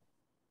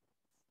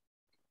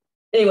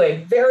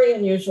 Anyway, very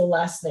unusual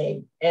last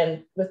name.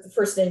 And with the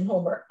first name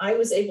Homer, I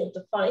was able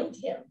to find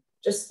him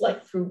just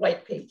like through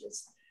white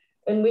pages.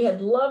 And we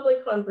had lovely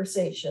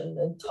conversation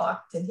and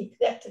talked, and he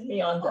connected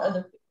me on to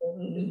other people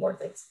who knew more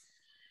things.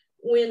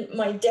 When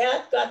my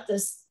dad got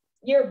this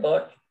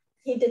yearbook,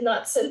 he did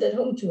not send it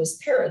home to his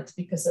parents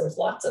because there was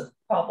lots of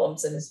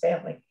problems in his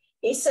family.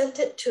 He sent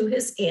it to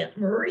his Aunt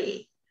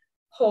Marie,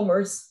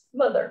 Homer's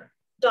mother.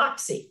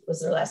 Doxy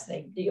was her last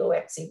name,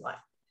 D-O-X-E-Y.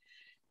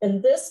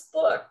 And this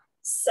book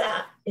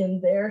sat in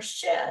their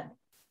shed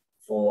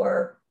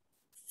for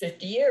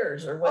 50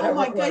 years or whatever. Oh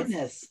my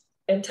goodness.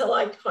 Until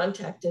I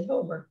contacted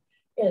Homer,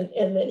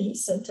 and then he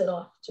sent it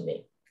off to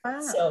me. Wow.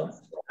 So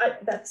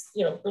that's,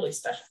 really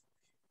special.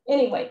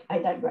 Anyway, I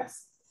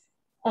digress.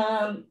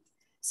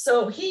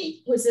 So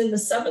he was in the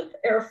 7th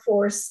Air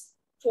Force,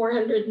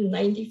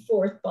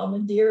 494th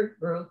Bombardier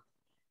Group,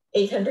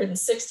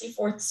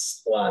 864th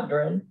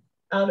Squadron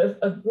out of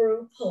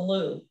Agru,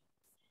 Palau.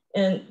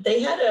 And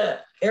they had an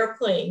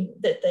airplane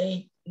that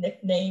they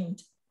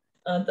nicknamed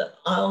the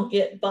I'll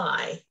Get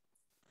By.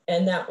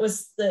 And that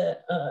was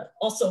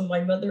also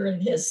my mother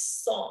and his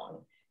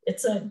song.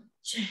 It's a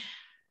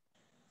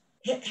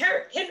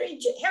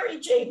Harry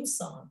James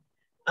song,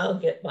 I'll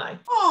Get By.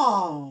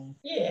 Oh.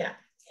 Yeah,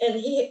 and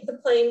the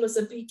plane was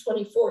a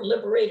B-24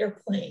 Liberator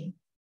plane.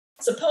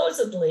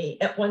 Supposedly,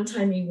 at one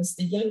time, he was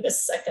the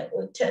youngest second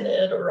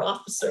lieutenant or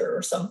officer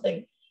or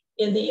something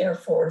in the Air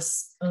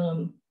Force.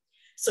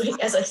 So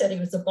as I said, he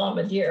was a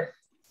bombardier.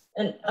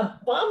 And a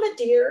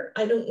bombardier,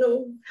 I don't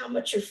know how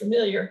much you're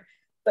familiar,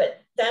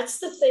 but that's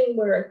the thing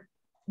where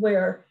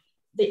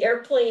the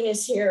airplane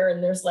is here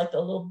and there's like a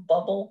little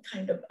bubble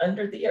kind of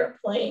under the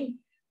airplane.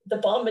 The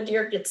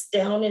bombardier gets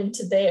down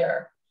into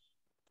there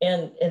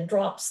and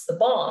drops the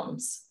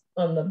bombs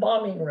on the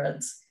bombing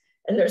runs.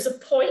 And there's a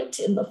point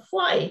in the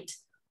flight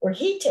where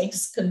he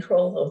takes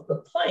control of the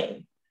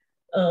plane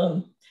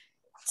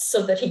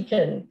so that he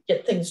can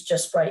get things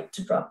just right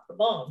to drop the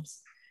bombs.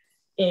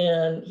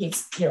 And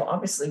he's,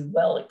 obviously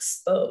well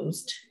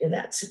exposed in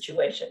that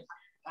situation.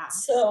 Wow.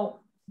 So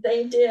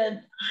they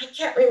did, I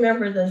can't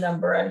remember the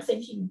number, I'm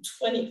thinking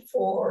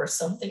 24 or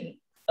something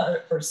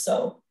or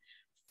so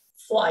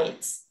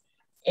flights.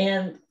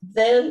 And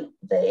then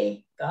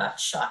they got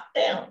shot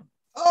down.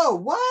 Oh,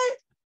 what?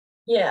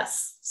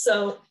 Yes.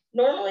 So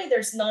normally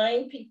there's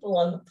 9 people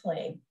on the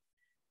plane,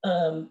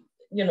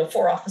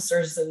 4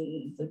 officers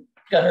and the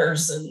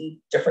gunners and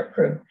different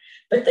crew.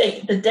 But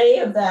the day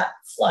of that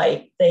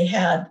flight, they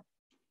had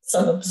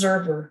some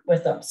observer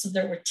with them. So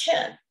there were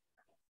 10.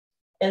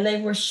 And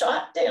they were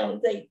shot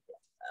down. They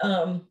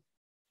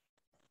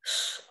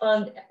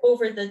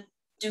over the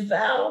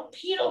Davao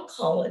Penal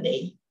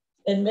Colony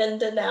in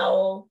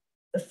Mindanao,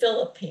 the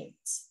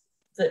Philippines,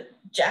 the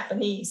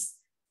Japanese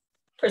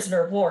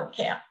prisoner of war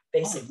camp,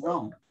 basically.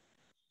 Oh,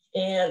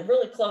 no. And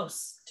really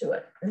close to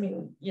it. I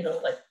mean,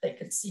 like they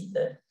could see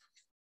the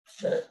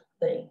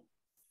thing.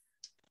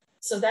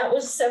 So that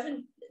was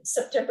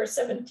September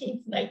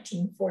 17th,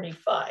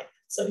 1945.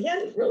 So he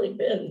hadn't really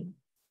been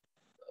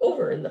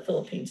over in the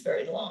Philippines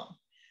very long.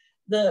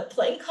 The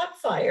plane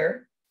caught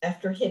fire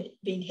after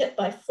being hit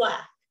by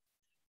flak.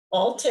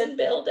 All 10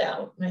 bailed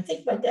out. And I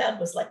think my dad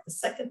was like the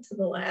second to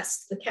the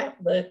last, the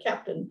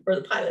captain or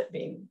the pilot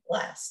being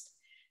last.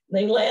 And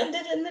they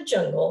landed in the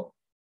jungle,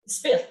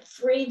 spent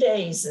 3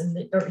 days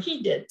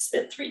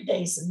spent 3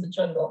 days in the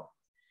jungle.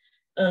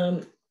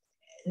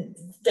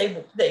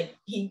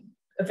 He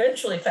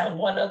eventually found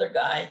one other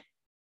guy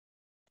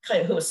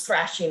who was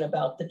thrashing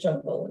about the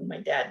jungle and my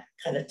dad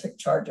kind of took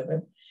charge of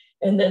him.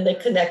 And then they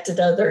connected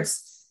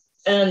others.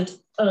 And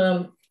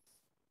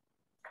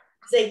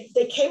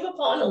they came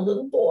upon a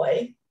little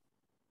boy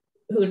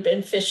who had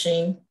been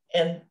fishing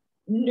and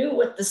knew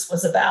what this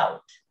was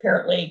about.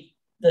 Apparently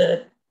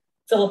the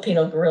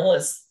Filipino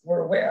guerrillas were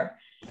aware.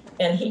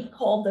 And he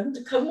called them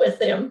to come with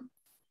him.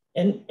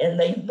 And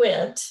they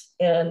went,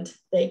 and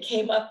they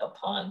came up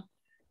upon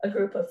a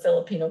group of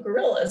Filipino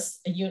guerrillas,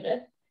 a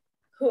unit,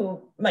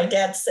 who my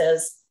dad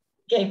says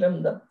gave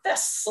him the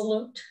best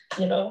salute,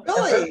 you know.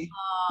 Really? Ever.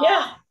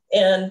 Yeah.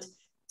 And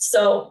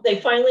so they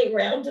finally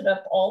rounded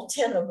up all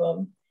 10 of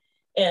them,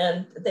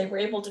 and they were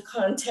able to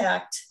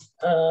contact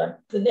the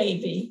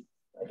Navy.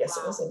 I guess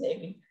it was a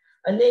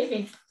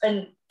Navy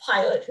and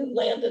pilot who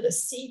landed a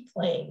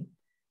seaplane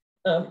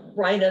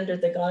right under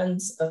the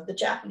guns of the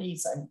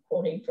Japanese, I'm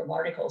quoting from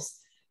articles,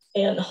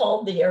 and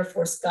hauled the Air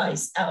Force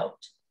guys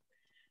out.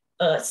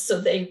 So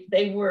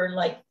they were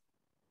like,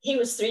 he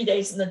was 3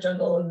 days in the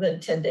jungle and then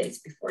 10 days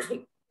before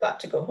he got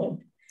to go home.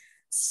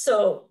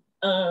 So,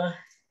 and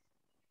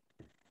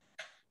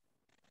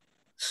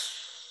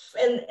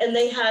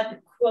they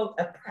had, quote,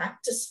 a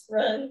practice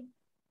run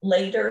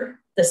later,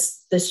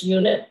 this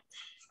unit,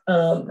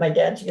 my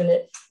dad's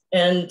unit,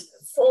 and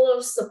full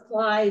of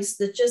supplies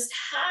that just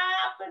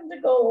happened to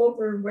go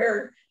over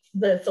where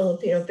the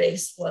Filipino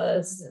base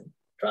was and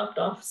dropped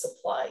off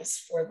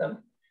supplies for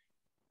them.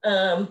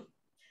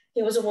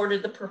 He was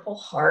awarded the Purple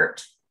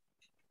Heart.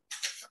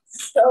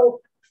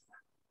 So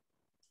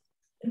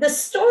the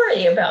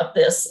story about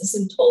this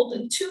is told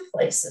in two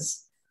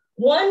places.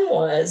 One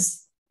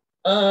was,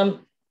 do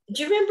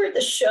you remember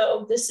the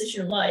show, This Is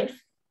Your Life?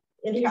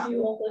 Any of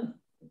you old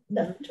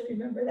enough to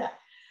remember that?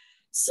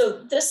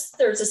 So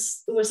there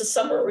was a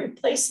summer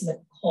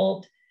replacement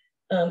called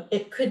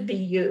It Could Be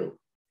You.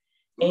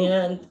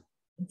 And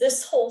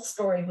this whole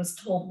story was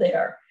told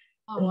there.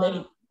 Oh, and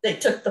wow. they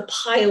took the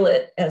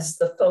pilot as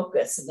the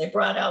focus, and they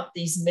brought out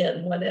these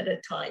men one at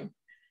a time.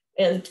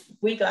 And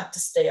we got to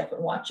stay up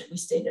and watch it. We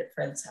stayed at a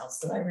friend's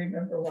house, and I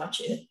remember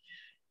watching it.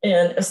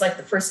 And it was like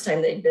the first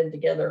time they'd been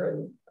together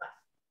in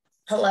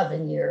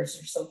 11 years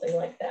or something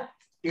like that.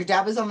 Your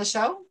dad was on the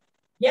show?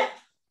 Yeah.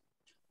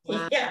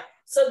 Wow. Yeah.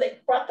 So they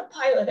brought the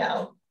pilot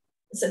out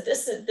and said,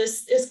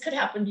 this could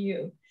happen to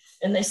you.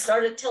 And they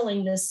started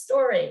telling this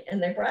story,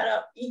 and they brought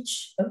out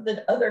each of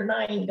the other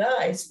 9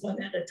 guys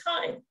one at a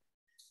time.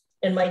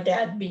 And my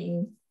dad,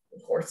 being,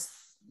 of course,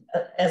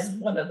 as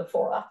one of the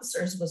 4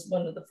 officers, was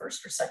one of the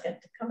first or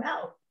second to come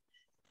out.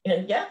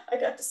 And yeah, I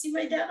got to see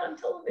my dad on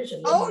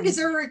television. Oh, is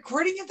there a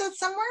recording of that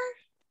somewhere?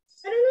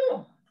 I don't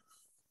know.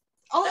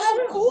 Oh,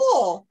 how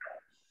cool.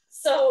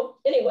 So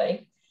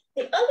anyway,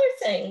 the other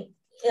thing,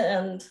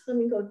 and let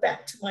me go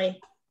back to my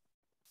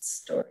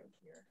story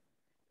here.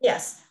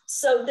 Yes,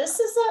 so this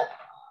is an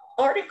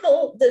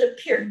article that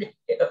appeared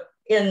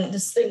in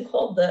this thing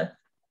called the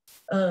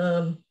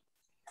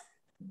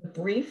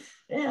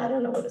Brief. Yeah, I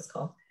don't know what it's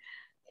called.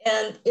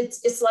 And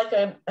it's like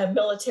a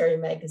military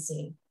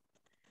magazine.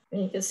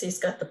 And you can see it's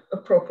got the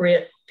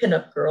appropriate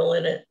pinup girl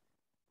in it.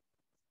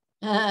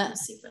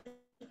 Let's see if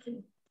I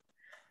can.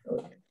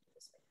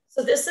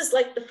 So this is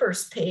like the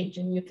first page,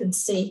 and you can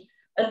see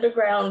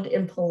underground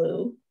in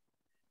Peru.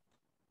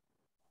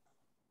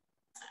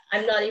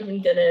 I'm not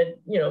even gonna,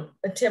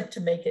 attempt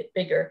to make it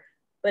bigger,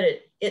 but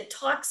it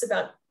talks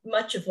about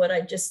much of what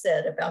I just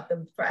said about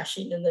them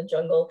thrashing in the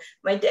jungle.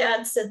 My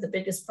dad said the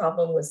biggest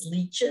problem was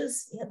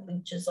leeches. He had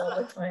leeches all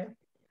the time.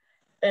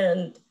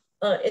 And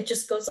it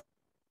just goes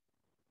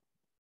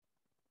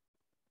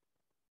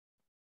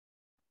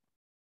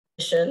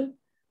on.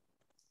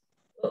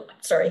 Oh,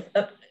 sorry,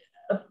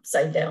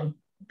 upside down,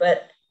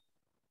 but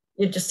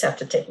you just have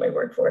to take my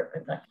word for it.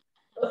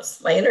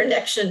 Oops, my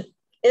internet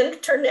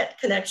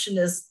connection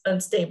is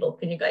unstable.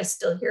 Can you guys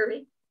still hear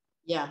me?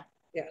 Yeah.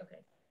 Yeah. Okay.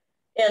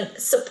 And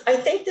so I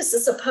think this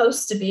is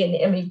supposed to be an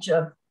image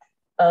of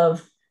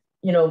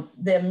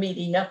them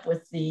meeting up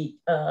with the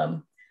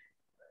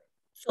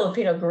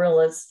Filipino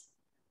guerrillas.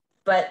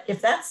 But if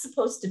that's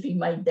supposed to be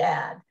my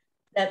dad,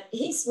 that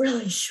he's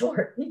really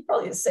short, he's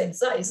probably the same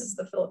size as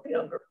the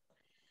Filipino guerrilla.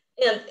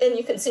 And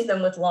you can see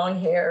them with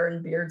long hair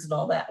and beards and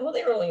all that. Well,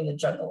 they were only in the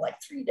jungle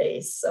like 3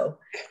 days. So,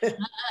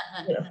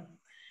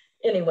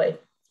 anyway,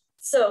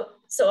 so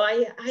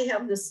I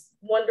have this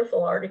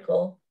wonderful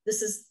article.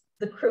 This is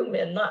the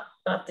crewmen,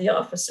 not the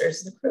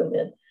officers, the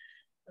crewmen.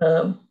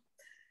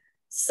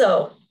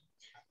 So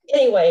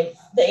anyway,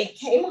 they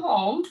came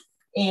home,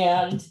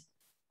 and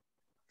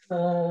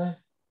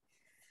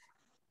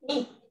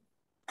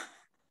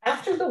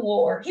after the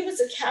war, he was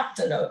a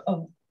captain,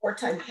 a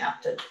wartime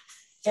captain.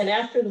 And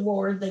after the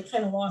war, they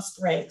kind of lost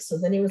rank. So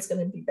then he was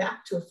going to be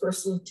back to a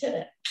first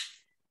lieutenant.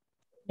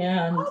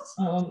 And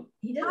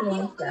he didn't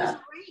want that.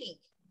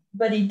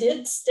 But he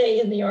did stay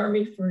in the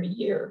Army for a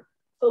year,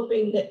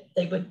 hoping that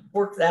they would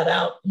work that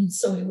out. And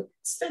so he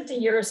spent a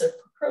year as a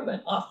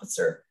procurement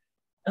officer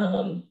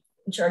in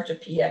charge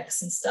of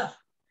PX and stuff.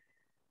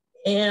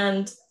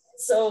 And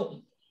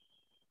so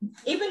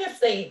even if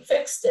they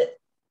fixed it,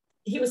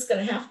 he was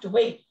going to have to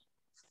wait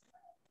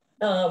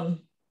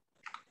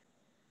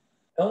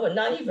oh, and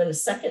not even a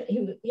second,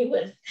 he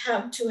would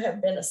have to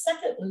have been a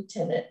second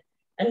lieutenant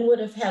and would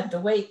have had to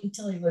wait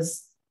until he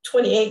was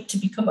 28 to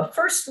become a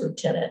first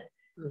lieutenant.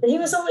 And he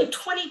was only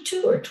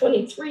 22 or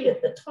 23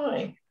 at the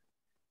time.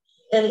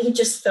 And he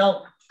just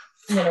felt,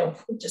 you know,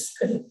 he just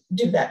couldn't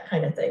do that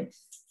kind of thing.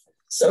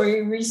 So he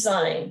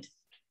resigned.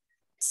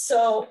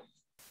 So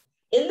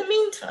in the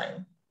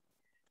meantime,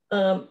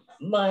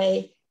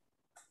 my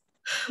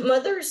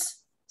mother's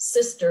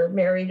sister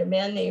married a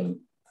man named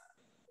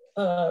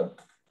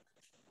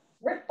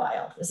Rick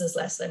Bile, is his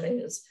last name.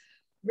 It was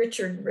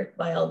Richard Rick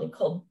Bile. He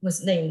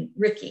was named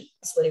Ricky,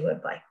 that's what he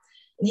went by.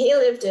 And he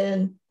lived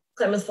in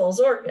Klamath Falls,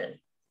 Oregon,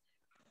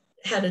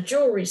 had a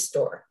jewelry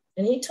store.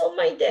 And he told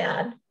my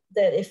dad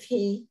that if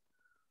he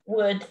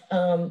would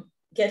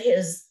get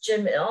his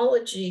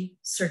genealogy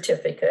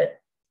certificate,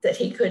 that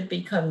he could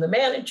become the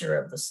manager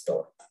of the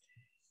store.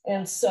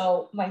 And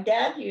so my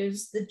dad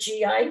used the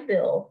GI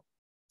Bill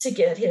to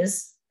get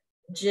his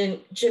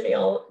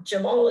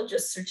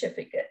gemologist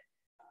certificate.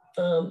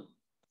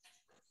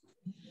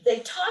 They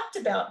talked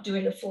about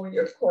doing a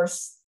 4-year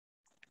course.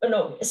 Oh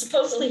no,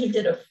 supposedly he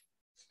did a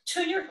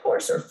 2-year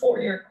course or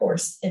 4-year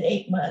course in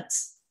 8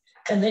 months,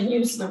 and then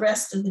used the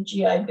rest of the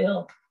GI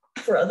Bill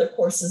for other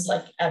courses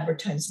like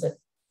advertisement.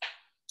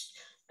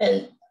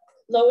 And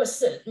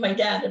Lois, my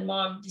dad and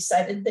mom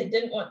decided they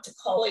didn't want to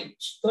go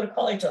to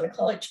college on a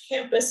college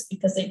campus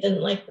because they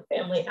didn't like the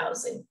family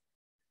housing.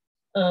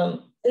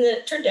 And then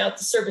it turned out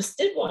the service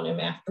did want him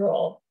after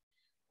all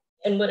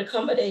and would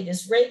accommodate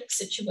his rake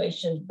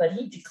situation, but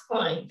he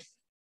declined.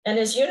 And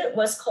his unit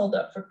was called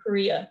up for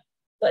Korea,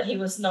 but he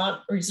was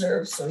not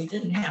reserved, so he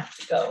didn't have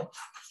to go.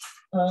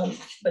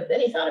 But then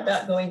he thought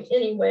about going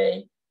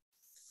anyway,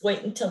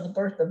 wait until the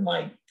birth of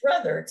my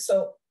brother.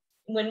 So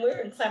when we were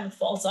in Klamath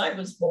Falls, I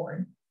was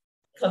born.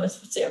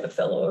 Klamath, see, I'm a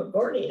fellow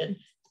Oregonian,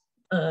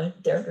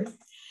 Derek.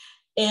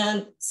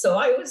 And so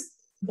I was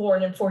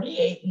born in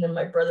 48, and then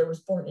my brother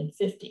was born in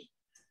 50.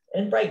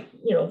 And right,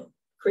 you know,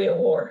 Korea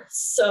War.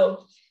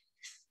 So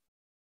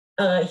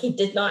he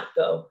did not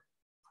go.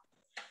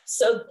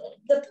 So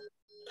the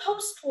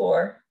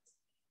post-war,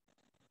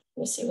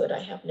 let me see what I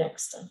have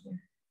next on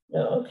here.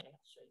 No, okay, I'll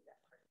show you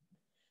that part.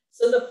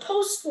 So the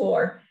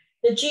post-war,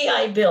 the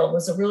GI Bill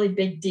was a really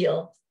big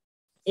deal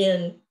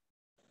in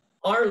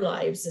our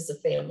lives as a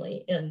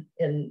family and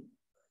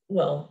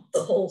well,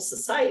 the whole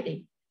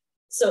society.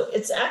 So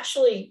it's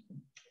actually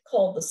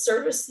called the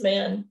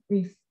Serviceman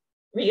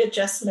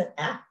Readjustment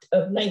Act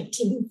of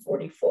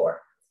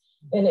 1944.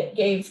 And it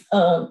gave,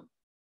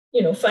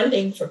 you know,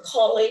 funding for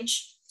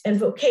college and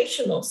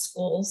vocational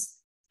schools,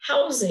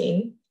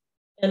 housing,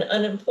 and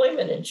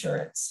unemployment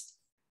insurance.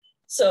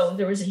 So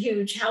there was a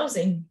huge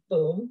housing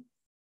boom,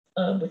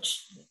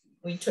 which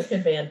we took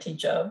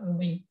advantage of, and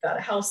we got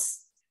a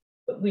house.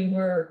 But we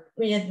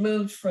had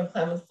moved from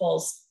Klamath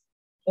Falls,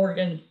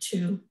 Oregon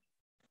to,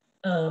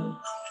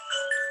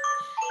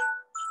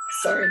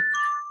 sorry.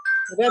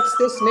 That's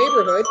this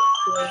neighborhood.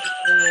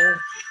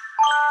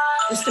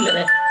 Just a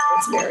minute,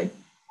 it's Mary.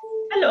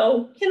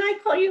 Hello, can I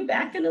call you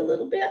back in a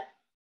little bit?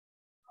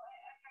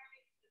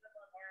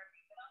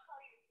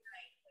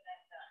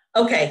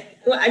 Okay,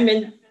 well, I'm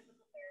in.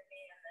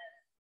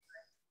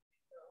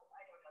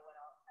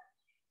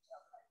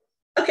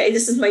 Okay,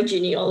 this is my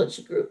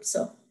genealogy group,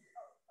 so.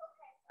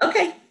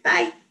 Okay,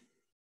 bye.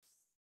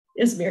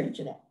 It's Mary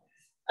Jeanette.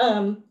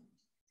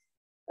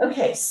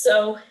 Okay,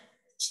 so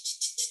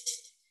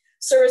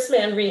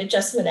Serviceman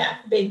Readjustment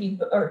Act,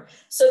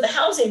 so the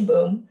housing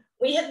boom,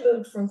 we had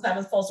moved from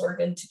Klamath Falls,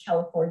 Oregon to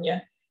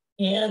California,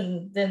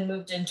 and then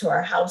moved into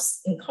our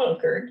house in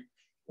Concord,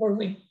 where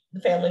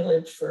the family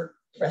lived for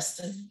the rest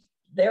of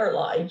their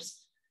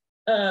lives.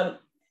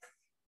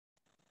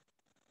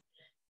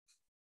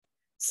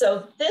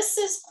 So this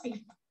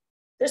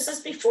is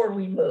before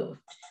we moved.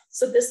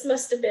 So this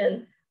must have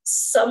been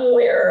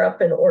somewhere up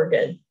in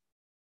Oregon.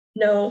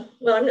 No,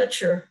 well, I'm not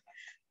sure.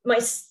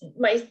 That's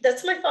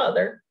my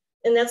father,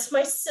 and that's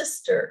my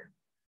sister,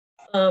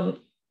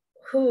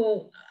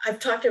 who I've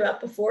talked about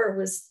before,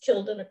 was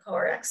killed in a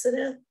car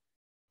accident.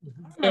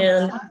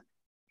 And,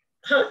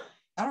 huh?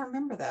 I don't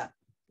remember that.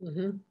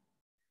 Mm-hmm.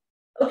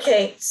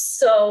 Okay,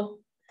 so,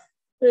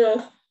 you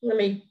know, let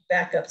me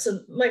back up.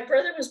 So my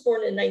brother was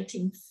born in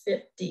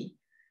 1950,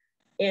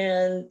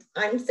 and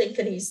I'm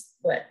thinking he's,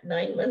 what,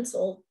 9 months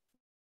old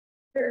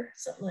or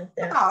something like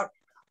that. About.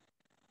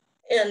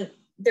 And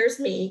there's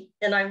me,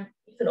 and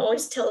you can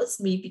always tell it's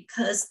me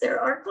because there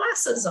are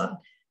glasses on,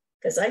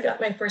 because I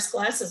got my first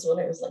glasses when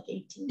I was like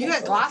 18. You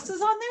got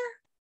glasses on there?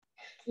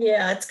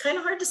 Yeah, it's kind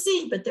of hard to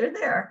see, but they're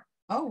there.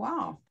 Oh,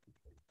 wow.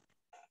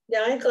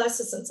 Yeah, I had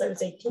glasses since I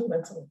was 18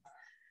 months old.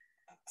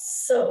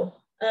 So,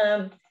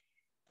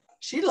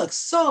 she looks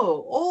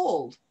so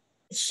old.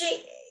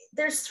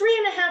 There's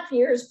 3.5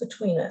 years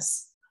between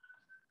us.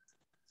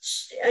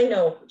 I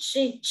know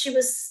she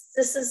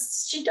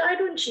died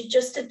when she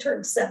just had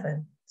turned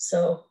 7.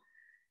 So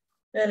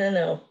I don't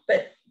know,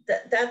 but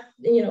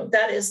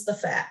that is the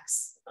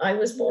facts. I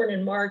was born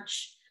in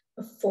March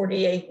of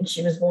 48 and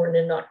she was born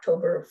in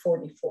October of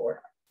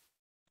 44.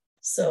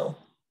 So,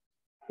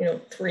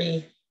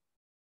 3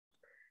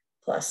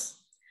 plus.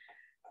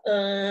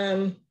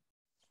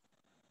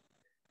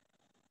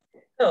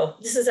 Oh,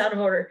 this is out of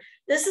order.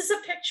 This is a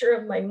picture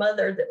of my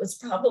mother that was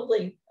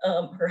probably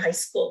her high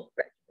school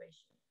graduation.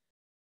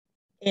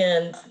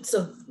 And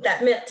so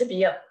that meant to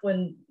be up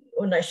when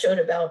I showed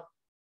about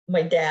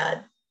my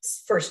dad's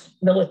first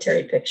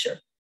military picture.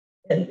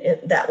 And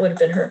that would have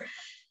been her.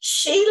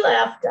 She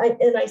left,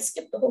 and I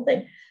skipped the whole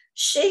thing.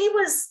 She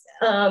was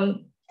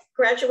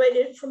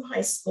graduated from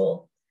high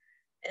school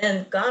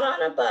and got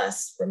on a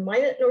bus from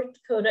Minot, North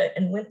Dakota,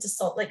 and went to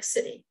Salt Lake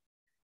City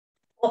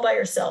all by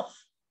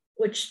herself,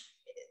 which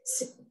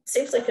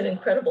seems like an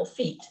incredible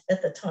feat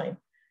at the time.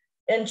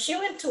 And she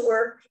went to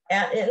work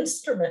at an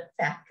instrument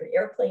factory,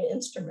 airplane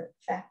instrument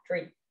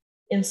factory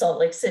in Salt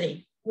Lake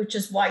City, which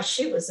is why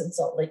she was in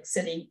Salt Lake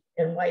City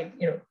and why,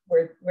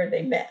 where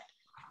they met.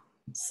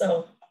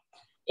 So,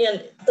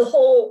 and the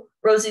whole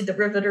Rosie the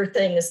Riveter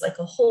thing is like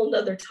a whole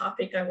nother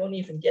topic I won't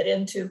even get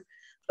into.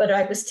 But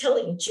I was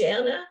telling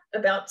Jana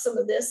about some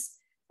of this,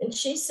 and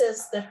she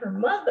says that her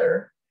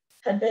mother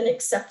had been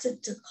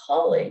accepted to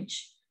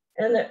college,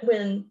 and that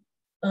when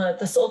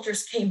the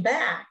soldiers came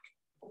back,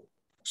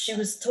 she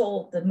was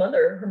told, her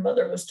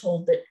mother was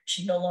told that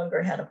she no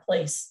longer had a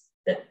place,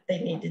 that they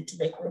needed to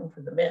make room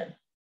for the men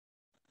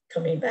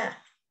coming back.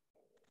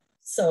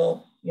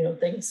 So,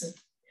 things have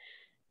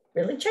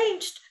really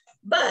changed.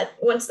 But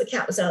once the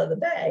cat was out of the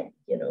bag,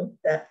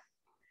 that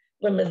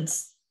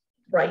women's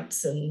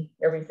rights and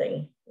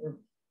everything were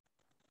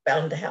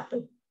bound to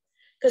happen.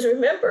 Because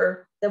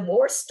remember, the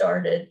war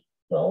started,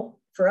 well,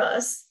 for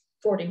us,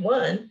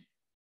 41,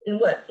 and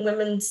what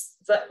women's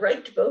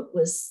right to vote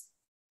was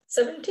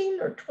 17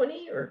 or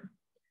 20 or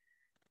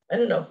I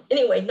don't know.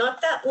 Anyway,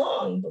 not that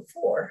long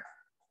before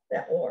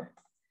that war.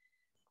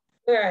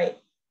 All right.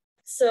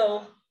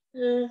 So,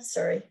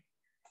 sorry.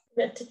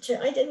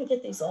 I didn't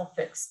get these all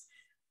fixed.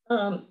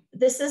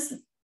 This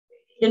is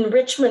in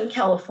Richmond,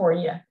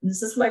 California.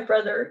 This is my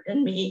brother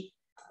and me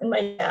and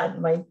my dad.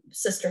 My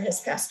sister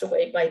has passed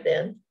away by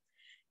then.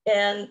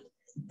 And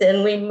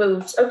then we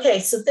moved. Okay,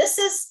 so this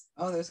is.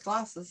 Oh, there's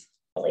glasses.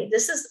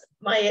 This is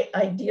my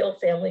ideal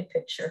family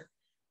picture.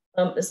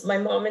 This is my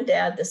mom and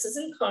dad. This is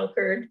in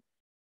Concord.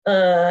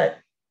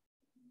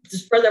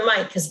 This brother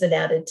Mike has been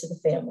added to the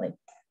family.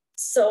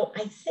 So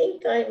I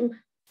think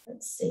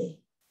let's see.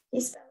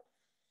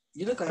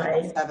 You look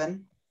like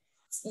 7.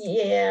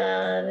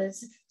 Yeah.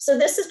 So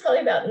this is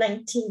probably about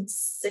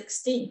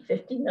 1960,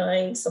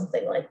 59,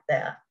 something like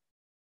that.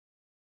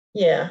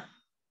 Yeah.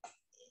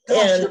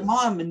 Gosh, your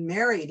mom and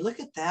married. Look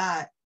at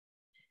that.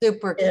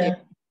 Super cute. Yeah.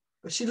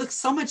 She looks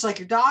so much like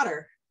your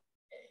daughter.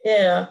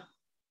 Yeah.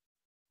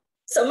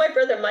 So my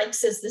brother Mike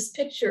says this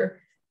picture,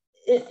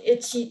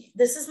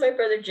 this is my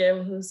brother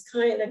Jim, who's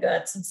kind of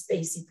got some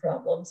spacey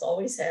problems,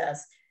 always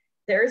has.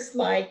 There's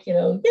Mike,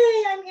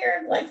 yay, I'm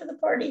here, life of the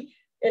party.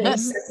 And he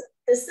says,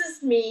 this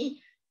is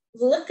me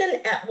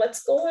looking at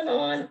what's going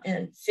on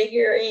and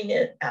figuring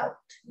it out,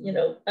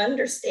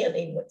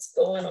 understanding what's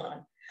going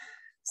on.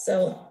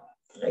 So,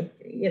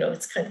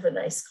 it's kind of a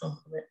nice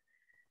compliment.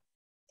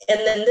 And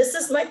then this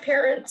is my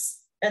parents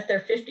at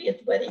their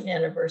 50th wedding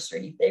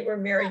anniversary. They were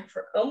married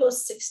for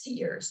almost 60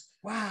 years.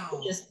 Wow.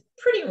 Which is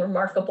pretty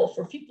remarkable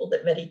for people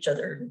that met each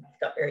other and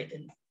got married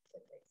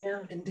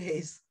in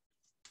days.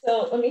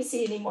 So let me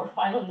see any more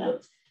final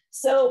notes.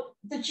 So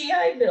the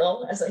GI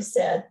Bill, as I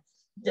said,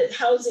 the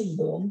housing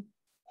boom,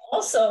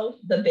 also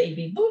the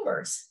baby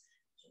boomers,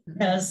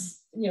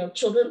 as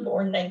children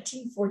born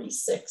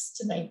 1946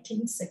 to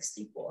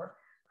 1964.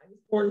 I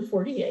was born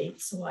 48,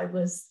 so I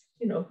was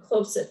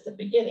close at the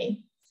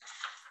beginning.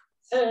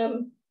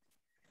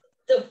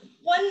 The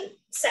one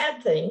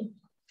sad thing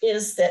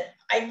is that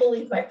I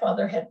believe my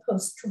father had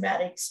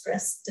post-traumatic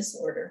stress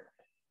disorder.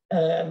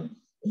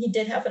 He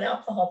did have an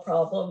alcohol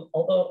problem,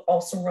 although it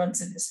also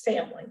runs in his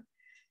family.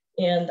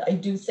 And I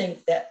do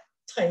think that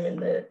time in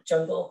the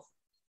jungle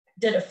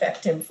did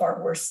affect him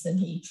far worse than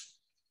he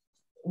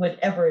would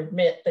ever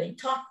admit, but he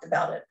talked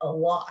about it a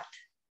lot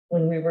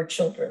when we were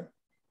children,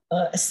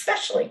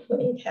 especially when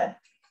he had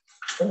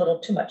a little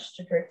too much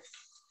to drink.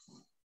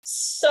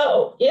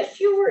 So if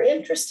you were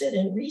interested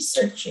in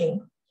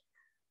researching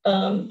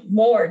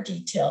more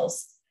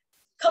details,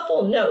 a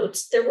couple of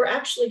notes, there were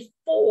actually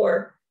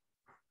 4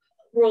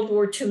 World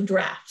War II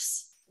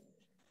drafts.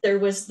 There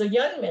was the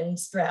young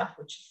men's draft,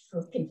 which is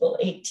for people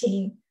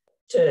 18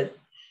 to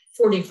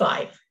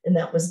 45, and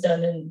that was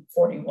done in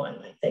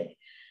 41, I think.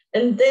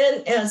 And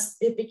then as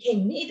it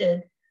became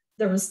needed,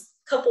 there was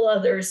a couple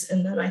others,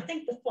 and then I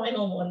think the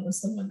final one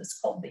was the one that's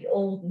called the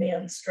old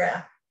man's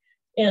draft.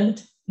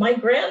 And my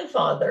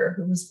grandfather,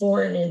 who was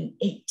born in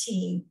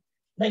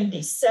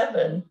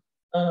 1897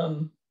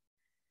 or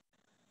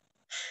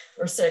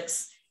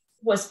 6,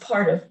 was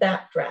part of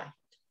that draft.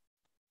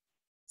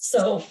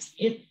 So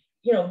it,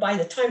 by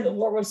the time the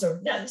war was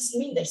over, now this doesn't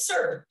mean they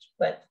served,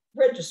 but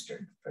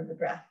registered for the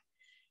draft.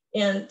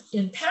 And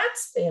in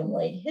Pat's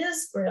family,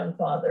 his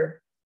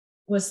grandfather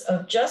was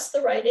of just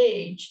the right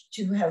age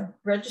to have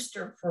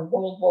registered for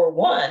World War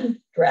I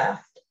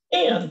draft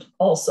and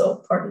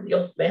also part of the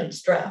old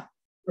man's draft,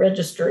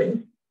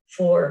 registering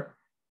for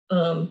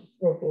World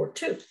War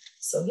II.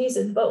 So he's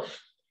in both.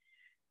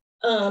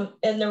 And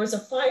there was a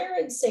fire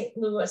in St.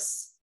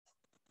 Louis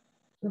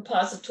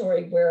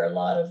repository where a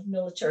lot of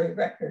military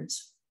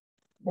records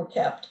were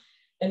kept,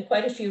 and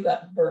quite a few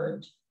got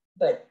burned,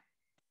 but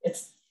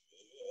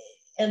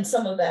and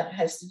some of that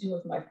has to do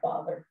with my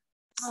father,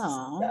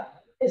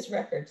 his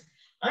records.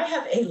 I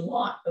have a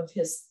lot of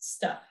his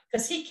stuff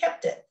because he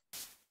kept it.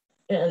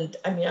 And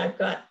I mean, I've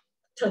got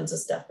tons of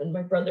stuff, and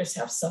my brothers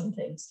have some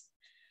things.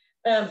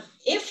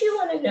 If you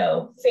want to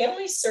know,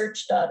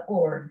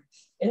 FamilySearch.org,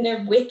 in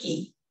their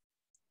wiki,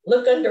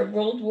 look under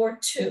World War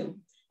II.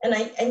 And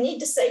I need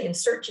to say, in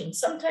searching,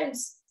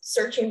 sometimes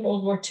searching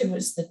World War II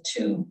is the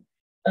 2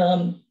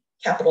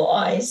 capital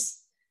I's,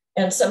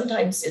 and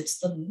sometimes it's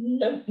the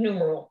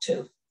numeral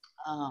 2.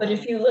 But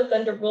if you look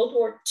under World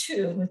War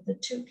II with the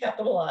 2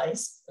 capital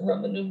I's, the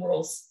Roman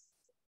numerals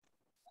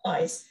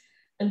I's,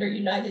 under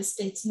United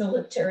States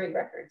military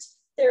records,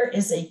 there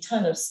is a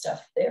ton of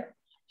stuff there,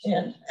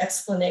 and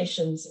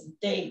explanations and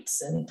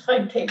dates and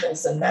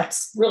timetables, and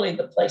that's really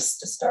the place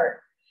to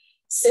start.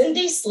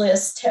 Cindy's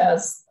list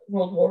has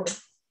World War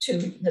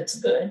II that's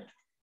good,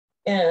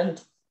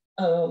 and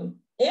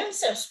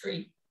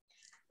Ancestry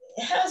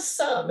has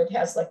some. It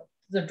has like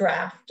the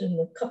draft and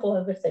a couple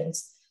other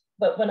things.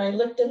 But when I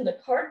looked in the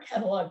card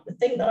catalog, the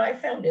thing that I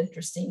found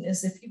interesting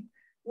is if you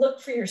look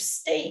for your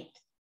state.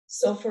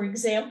 So for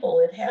example,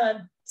 it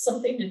had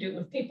something to do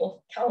with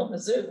people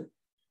Kalamazoo.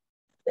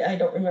 I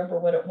don't remember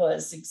what it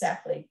was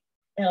exactly.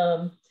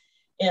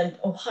 And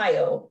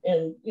Ohio,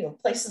 and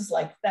places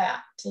like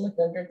that to look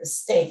under the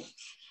state.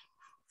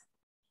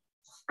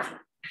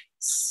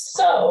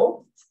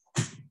 So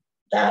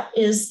that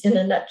is, in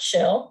a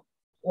nutshell,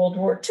 World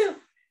War II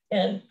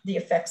and the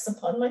effects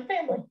upon my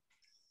family.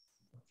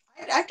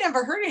 I've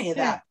never heard any of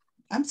that.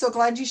 I'm so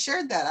glad you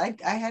shared that.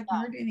 I hadn't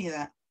heard any of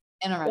that.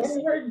 Interesting.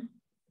 You heard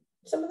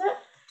some of that?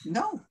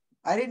 No,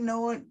 I didn't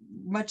know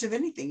much of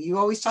anything. You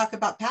always talk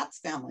about Pat's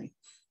family.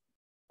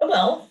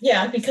 Well,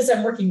 yeah, because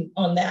I'm working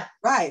on that.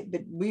 Right,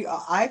 but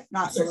I've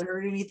not really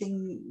heard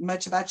anything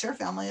much about your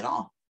family at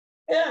all.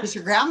 Yeah. It's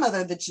your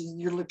grandmother that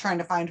you're trying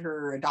to find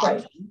her adoption.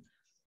 Right.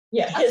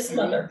 Yeah, That's his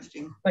mother,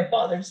 my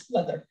father's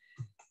mother,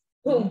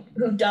 who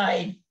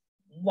died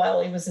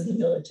while he was in the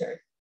military.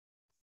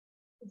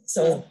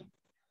 So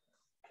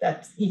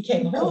that he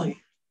came home. Really?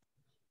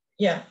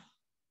 Yeah.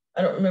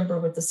 I don't remember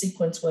what the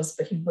sequence was,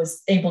 but he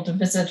was able to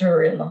visit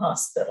her in the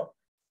hospital.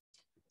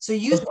 So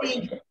you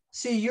think,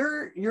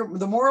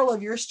 the moral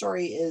of your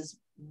story is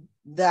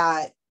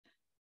that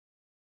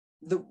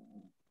the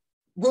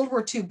World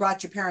War II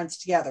brought your parents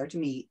together to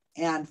meet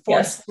and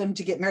forced them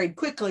to get married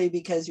quickly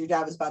because your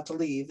dad was about to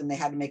leave and they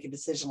had to make a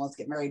decision, let's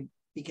get married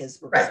because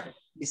we're going to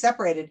be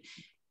separated.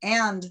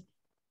 And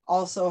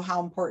also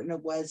how important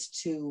it was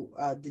to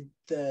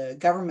the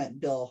government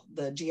bill,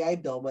 the GI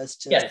Bill was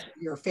to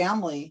your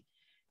family.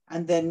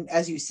 And then,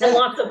 as you said, and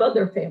lots of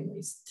other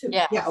families too.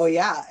 Yeah. Oh,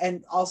 yeah.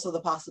 And also the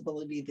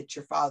possibility that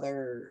your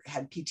father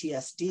had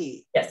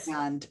PTSD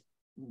and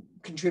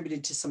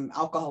contributed to some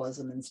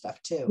alcoholism and stuff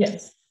too.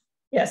 Yes.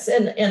 Yes.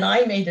 And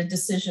I made a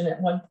decision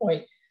at one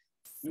point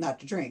not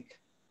to drink.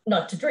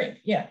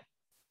 Yeah.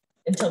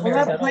 Until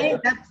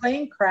that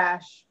plane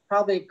crash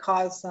probably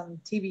caused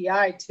some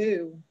TBI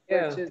too.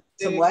 Yeah. Which is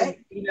some what?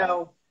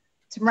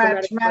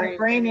 Traumatic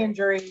brain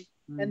injury.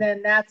 And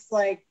then that's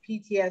like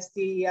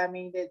PTSD. I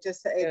mean, it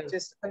just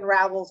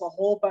unravels a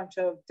whole bunch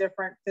of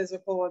different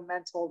physical and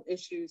mental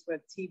issues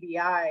with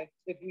TBI.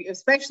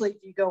 Especially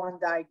if you go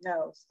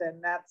undiagnosed,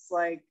 and that's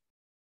like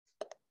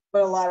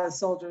what a lot of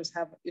soldiers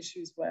have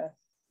issues with.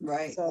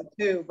 Right. So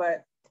too,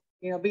 but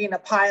being a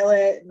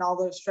pilot and all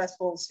those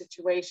stressful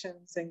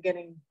situations and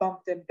getting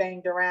bumped and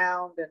banged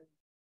around and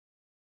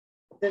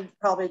then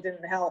probably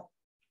didn't help.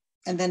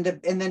 And then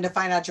to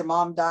find out your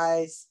mom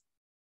dies.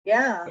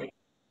 Yeah.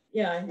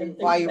 Yeah, I didn't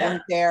think why you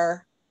weren't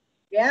there.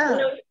 Yeah.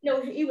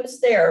 No, he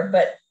was there,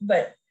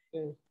 but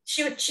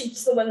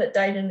she's the one that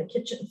died in the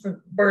kitchen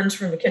from burns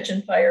from the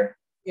kitchen fire.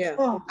 Yeah.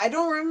 Oh. I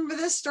don't remember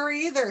this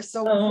story either.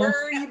 So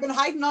where have you been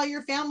hiding all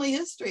your family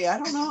history? I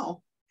don't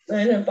know.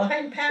 I know,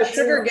 behind Pat. The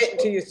sugar getting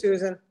to you,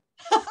 Susan.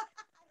 I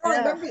don't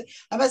remember.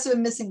 I must have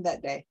been missing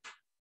that day.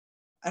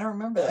 I don't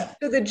remember that.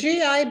 So the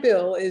GI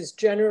Bill is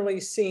generally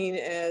seen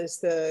as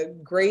the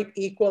great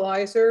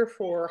equalizer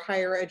for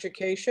higher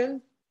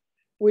education,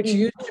 which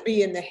used to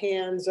be in the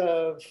hands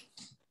of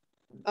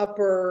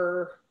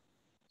upper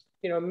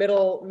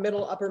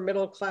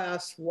middle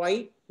class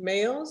white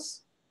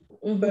males.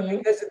 But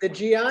because of the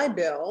GI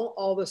Bill,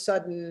 all of a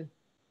sudden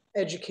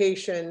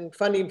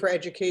funding for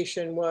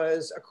education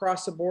was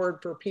across the board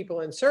for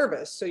people in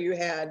service. So you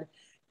had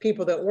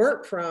people that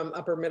weren't from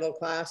upper middle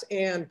class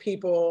and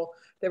people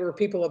that were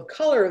people of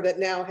color that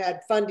now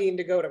had funding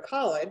to go to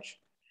college.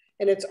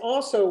 And it's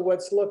also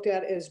what's looked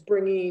at as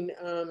bringing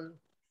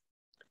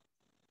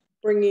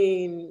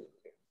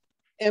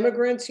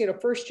immigrants,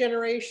 first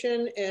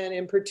generation, and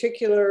in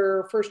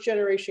particular, first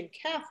generation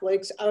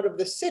Catholics out of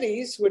the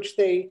cities, which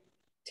they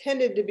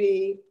tended to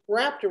be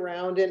wrapped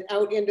around and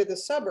out into the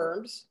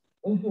suburbs.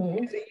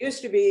 Mm-hmm. It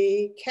used to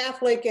be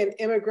Catholic and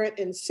immigrant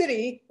and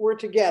city were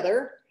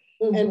together,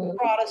 Mm-hmm. and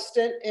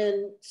Protestant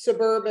and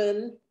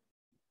suburban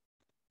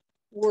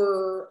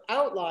were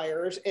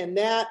outliers, and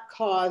that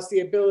caused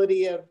the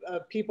ability of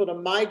people to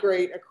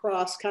migrate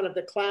across kind of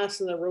the class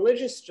and the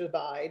religious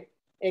divide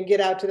and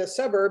get out to the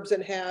suburbs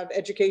and have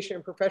education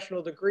and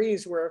professional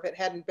degrees, where if it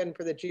hadn't been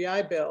for the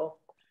GI Bill,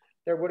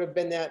 there would have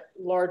been that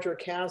larger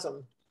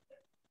chasm.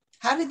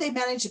 How did they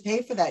manage to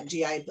pay for that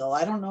GI Bill?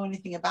 I don't know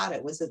anything about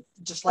it. Was it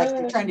just like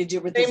they're trying to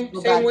do with this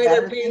same way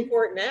they're paying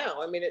for it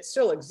now? I mean, it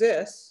still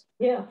exists.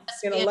 Yeah.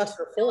 In a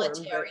lesser form.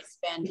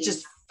 It's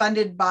just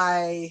funded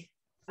by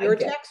your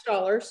tax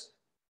dollars.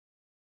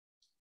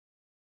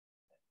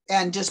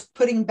 And just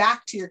putting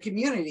back to your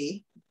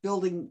community,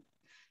 building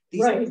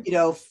these, right. you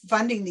know,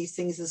 funding these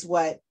things is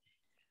what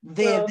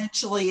they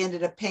eventually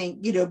ended up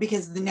paying, you know,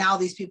 because now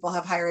these people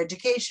have higher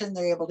education,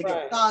 they're able to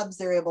get jobs,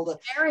 they're able to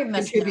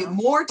contribute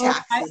more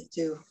taxes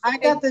to. I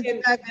got the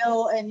GI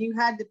Bill, and you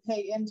had to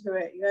pay into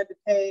it. You had to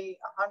pay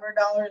 $100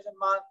 a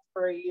month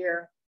for a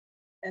year,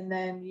 and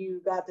then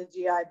you got the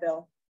GI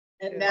Bill.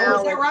 And now,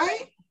 is that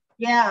right?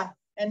 Yeah.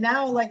 And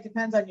now, like,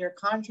 depends on your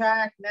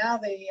contract. Now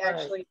they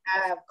actually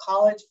have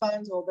college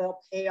funds where they'll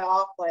pay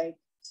off like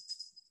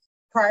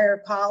prior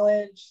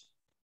college.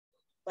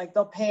 Like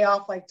they'll pay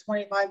off like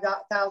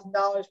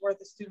 $25,000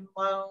 worth of student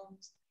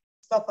loans,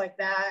 stuff like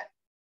that.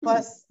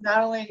 Plus,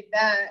 not only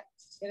that,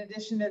 in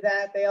addition to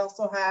that, they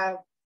also have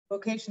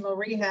vocational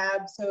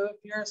rehab. So if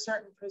you're a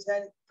certain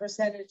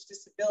percentage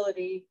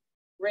disability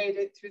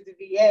rated through the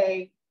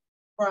VA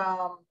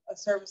from a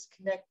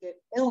service-connected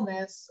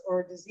illness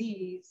or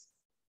disease,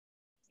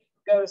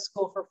 go to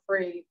school for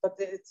free. But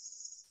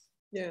it's,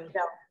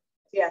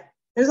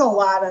 there's a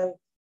lot of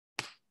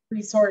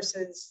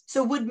resources.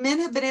 So would men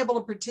have been able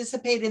to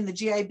participate in the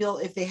GI Bill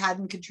if they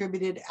hadn't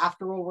contributed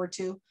after World War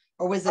II?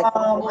 Or was it?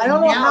 I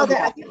don't know how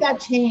that, I think that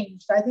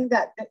changed. I think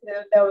that it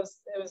was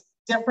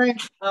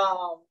different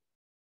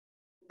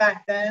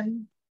back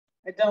then.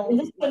 I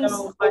don't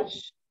know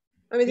much.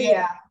 I mean,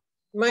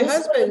 my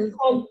husband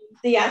called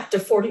the Act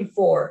of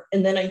 44.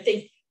 And then I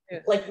think,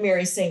 like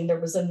Mary's saying, there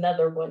was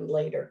another one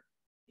later.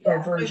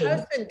 Version. My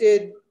husband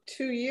did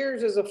 2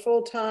 years as a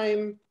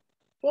full-time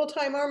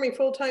Army,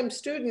 full-time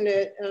student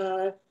at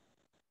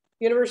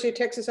University of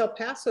Texas, El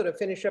Paso to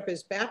finish up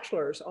his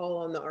bachelor's, all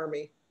on the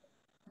Army.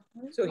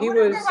 So he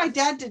was. My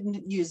dad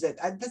didn't use it.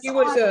 He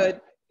was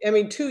I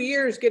mean, 2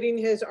 years getting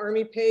his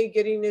Army pay,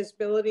 getting his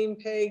billeting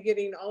pay,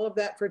 getting all of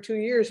that for 2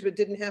 years, but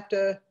didn't have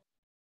to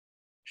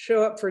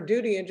show up for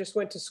duty and just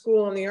went to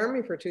school in the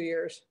Army for 2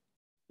 years.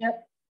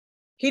 Yep.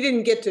 He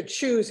didn't get to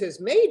choose his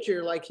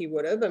major like he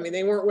would have. I mean,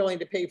 they weren't willing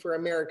to pay for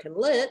American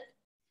Lit,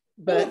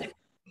 but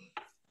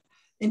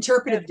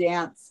interpretive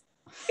dance.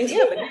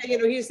 Yeah, but you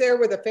know, he's there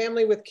with a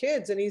family with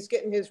kids, and he's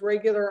getting his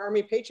regular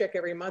Army paycheck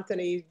every month, and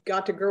he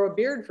got to grow a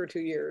beard for 2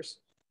 years.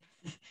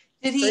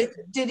 Did he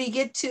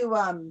get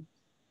to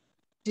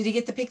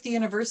pick the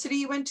university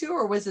he went to,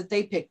 or was it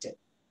they picked it?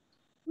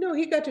 No,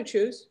 he got to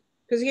choose,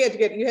 because you had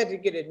to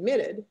get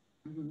admitted.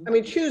 Mm-hmm. I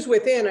mean, choose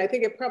within. I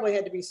think it probably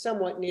had to be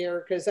somewhat near,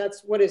 because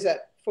that's, what is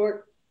that,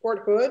 Fort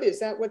Hood? Is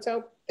that what's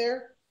out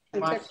there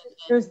in Texas?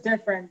 There's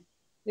different.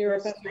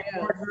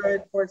 Fort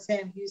Hood, Fort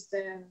Sam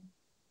Houston.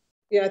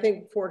 Yeah, I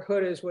think Fort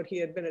Hood is what he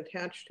had been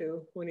attached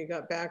to when he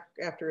got back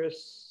after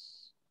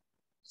his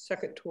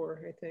second tour,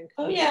 I think.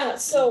 Oh yeah,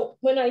 so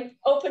when I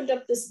opened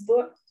up this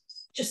book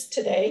just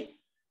today,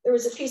 there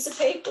was a piece of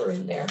paper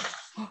in there.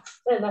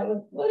 And I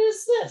went, what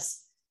is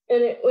this?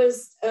 And it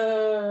was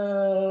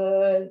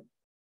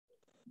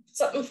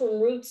something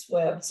from Roots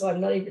Web, so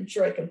I'm not even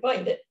sure I can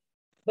find it.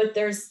 But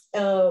there's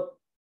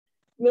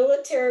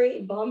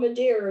military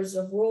bombardiers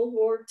of World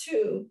War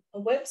II, a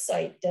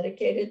website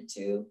dedicated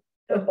to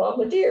the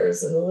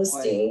bombardiers and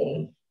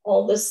listing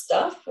all this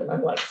stuff. And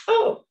I'm like,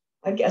 oh,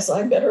 I guess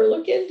I better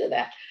look into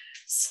that.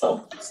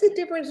 So what's the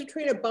difference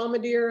between a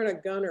bombardier and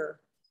a gunner?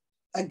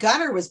 A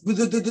gunner was, and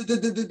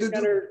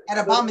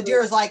a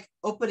bombardier is like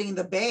opening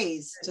the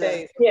bays.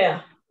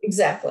 Yeah,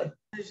 exactly.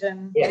 Yeah.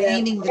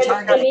 Aiming the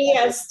target. And he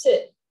has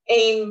to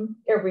aim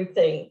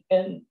everything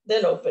and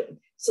then open.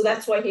 So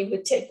that's why he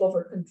would take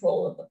over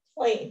control of the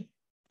plane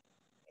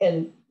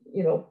and,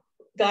 you know,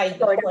 guide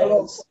the like plane. A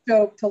little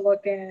scope to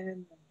look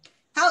in.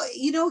 How,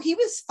 you know, he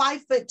was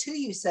 5'2",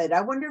 you said.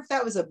 I wonder if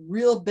that was a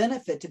real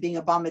benefit to being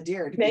a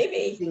bombardier.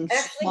 Maybe. Being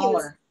actually,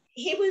 smaller.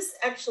 He was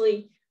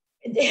actually,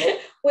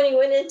 when he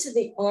went into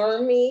the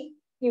Army,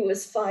 he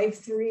was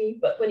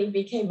 5'3", but when he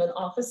became an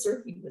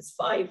officer, he was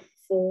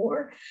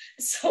 5'4".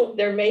 So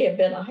there may have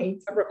been a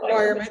height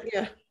requirement.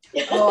 Yeah.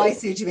 Oh, I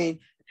see what you mean.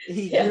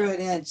 He grew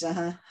an inch.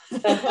 Well,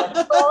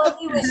 if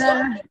he was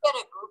young,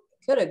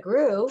 he could have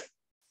grew.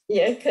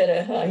 Yeah, could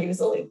have. He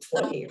was only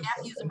 20.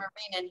 Nephew's a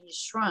Marine and he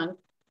shrunk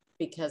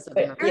because of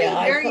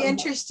very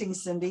interesting,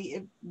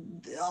 Cindy.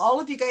 All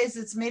of you guys,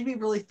 it's made me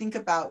really think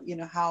about, you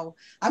know, how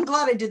I'm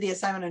glad I did the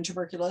assignment on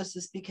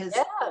tuberculosis, because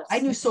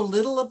I knew so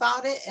little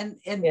about it, and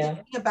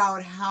thinking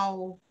about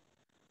how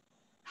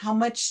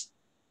much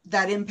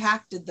that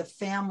impacted the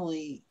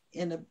family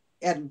and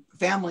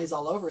families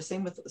all over.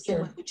 Same with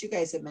what you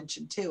guys have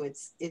mentioned too.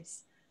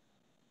 It's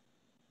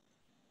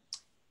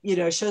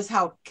it shows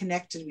how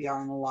connected we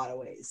are in a lot of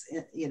ways.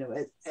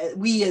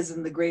 We as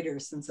in the greater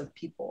sense of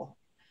people.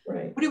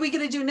 Right. What are we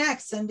going to do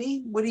next,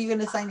 Cindy? What are you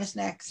going to sign us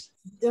next?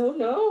 Don't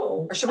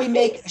know. Or should we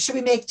make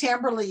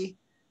Tamberly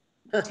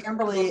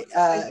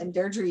and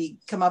Deirdre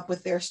come up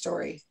with their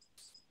story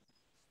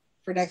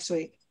for next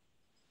week?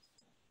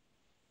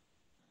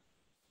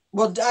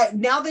 Well,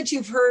 now that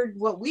you've heard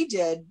what we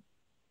did.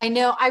 I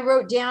know I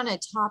wrote down a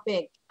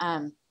topic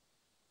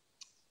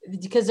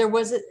because there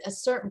was a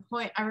certain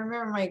point. I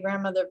remember my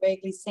grandmother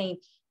vaguely saying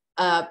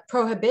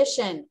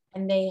prohibition,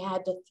 and they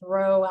had to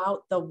throw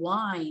out the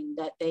wine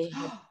that they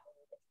had.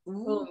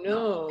 Oh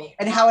no.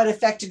 And how it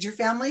affected your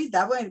family?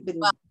 That would have been.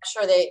 Well, I'm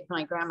sure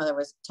my grandmother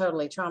was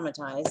totally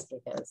traumatized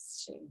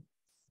because she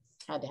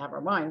had to have her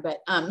wine,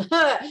 but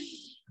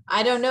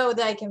I don't know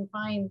that I can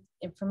find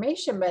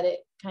information, but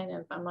it kind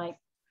of, I'm like,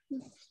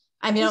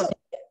 I mean, I don't think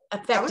it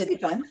affected that would be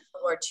fun.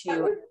 Or to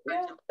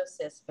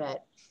tuberculosis,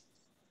 but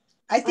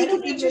I think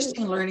it's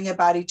interesting learning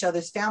about each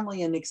other's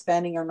family and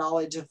expanding our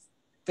knowledge of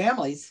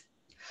families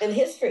and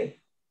history.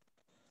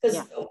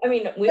 Because I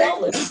mean, our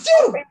families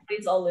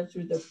all lived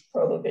through the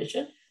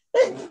prohibition.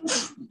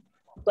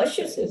 Bless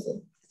you,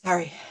 Susan.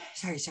 Sorry.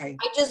 I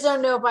just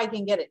don't know if I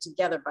can get it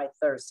together by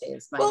Thursday.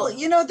 Well,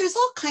 there's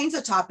all kinds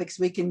of topics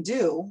we can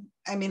do.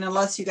 I mean,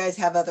 unless you guys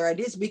have other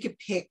ideas, we could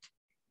pick.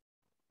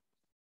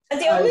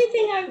 And the only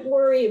thing I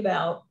worry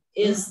about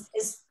is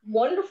as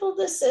wonderful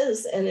this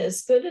is, and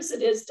as good as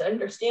it is to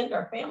understand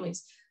our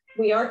families,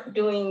 we aren't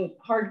doing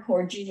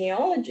hardcore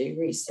genealogy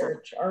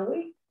research, are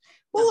we?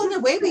 Well, in the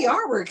way we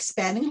are, we're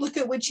expanding. Look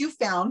at what you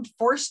found.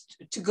 Forced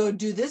to go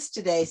do this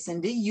today,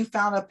 Cindy. You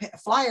found a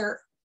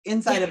flyer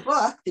inside a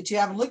book that you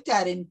haven't looked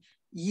at in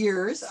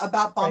years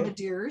about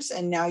bombardiers,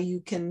 and now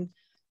you can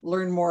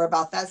learn more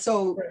about that.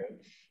 So,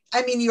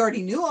 I mean, you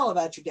already knew all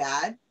about your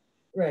dad,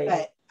 right?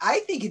 But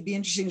I think it'd be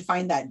interesting to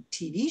find that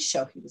TV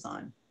show he was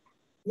on.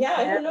 Yeah,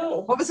 I don't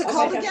know. What was it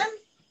called again?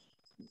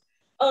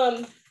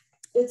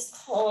 It's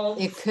called.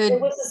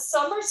 It was a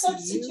summer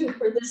substitute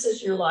for This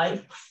Is Your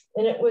Life.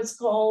 And it was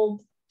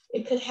called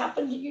It Could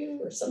Happen to You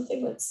or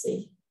something. Let's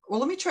see. Well,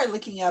 let me try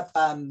looking up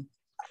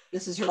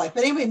This Is Your Life.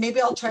 But anyway,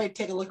 maybe I'll try to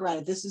take a look around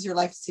at This Is Your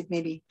Life to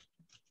see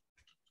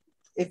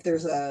if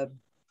there's a.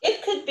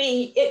 It Could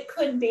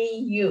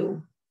Be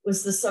You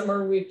was the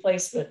summer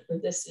replacement for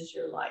This Is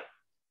Your Life.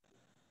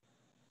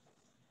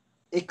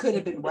 It could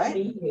have been what?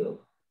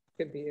 You.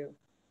 Could be you.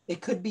 It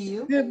could be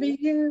you. Could be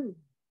you.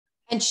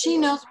 And she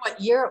knows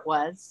what year it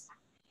was.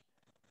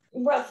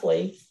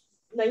 Roughly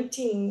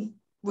 19.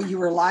 Well, you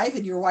were alive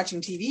and you were watching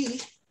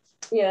TV.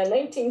 Yeah,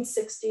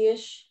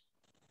 1960-ish.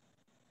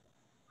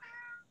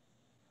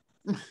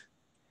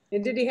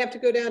 And did he have to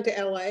go down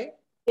to LA?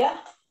 Yeah.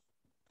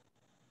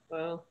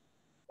 Wow.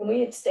 And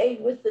we had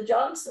stayed with the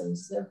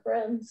Johnsons, their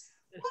friends.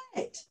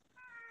 What?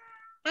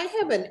 I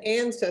have an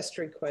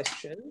ancestry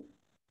question.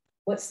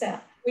 What's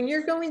that? When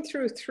you're going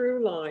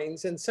through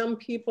lines and some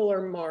people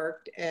are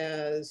marked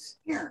as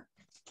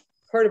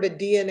part of a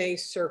DNA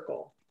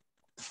circle,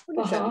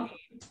 what does that mean?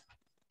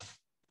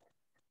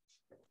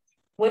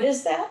 What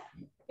is that?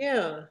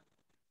 Yeah.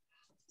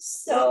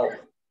 So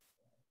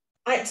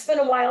it's been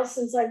a while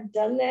since I've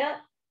done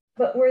that,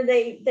 but where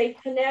they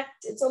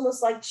connect, it's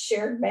almost like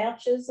shared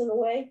matches in a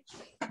way,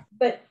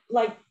 but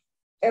like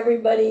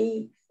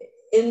everybody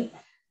in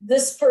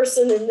this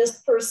person and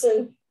this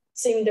person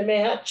seem to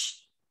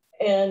match,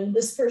 and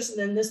this person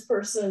and this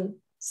person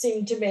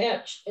seem to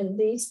match, and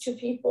these two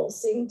people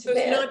seem to match.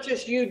 So it's not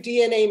just you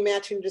DNA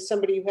matching to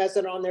somebody who has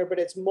it on there, but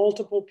it's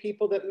multiple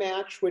people that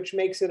match, which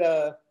makes it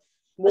a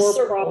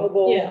more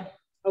probable. Yeah.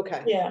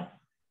 Okay. Yeah.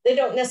 They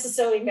don't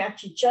necessarily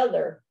match each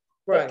other,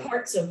 right? But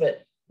parts of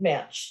it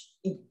match.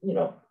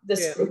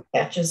 This group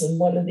matches and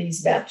one of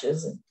these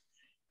matches. And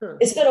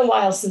it's been a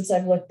while since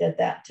I've looked at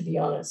that, to be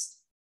honest.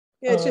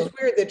 Yeah, it's just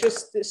weird that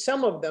just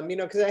some of them,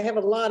 because I have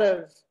a lot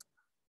of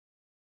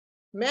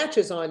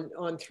matches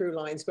on through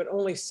lines, but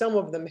only some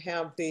of them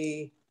have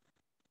that.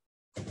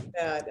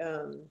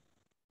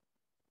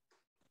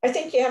 I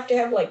think you have to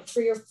have like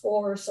 3 or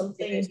 4 or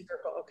something.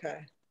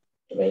 Okay.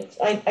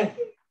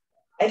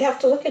 I'd have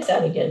to look at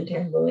that again,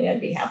 Timberly. I'd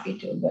be happy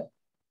to, but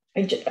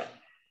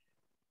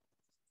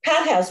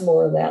Pat has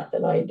more of that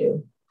than I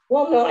do.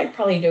 Well, no, I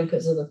probably do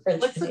because of the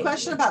French. What's the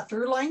question about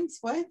through lines?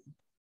 What?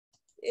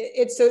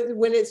 It's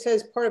when it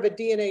says part of a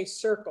DNA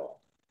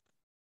circle.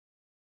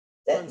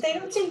 They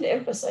don't seem to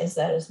emphasize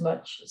that as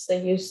much as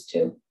they used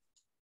to.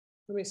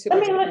 Let me see.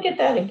 Let me look at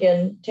that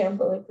again,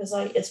 Timberly, because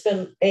it's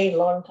been a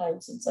long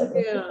time since I've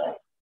looked at that.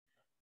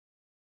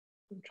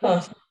 I'm trying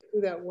to see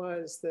who that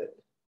was. That.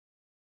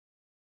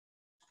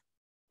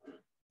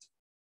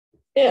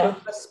 Yeah. It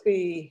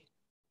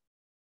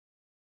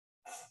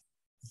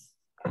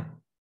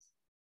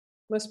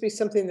must be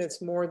something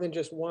that's more than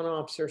just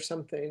one-offs or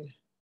something.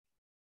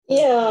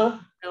 Yeah.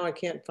 Now I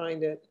can't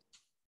find it.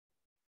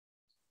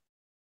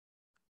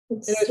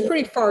 And it was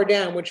pretty far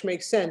down, which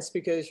makes sense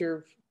because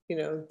you're, you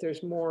know,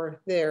 there's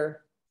more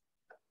there.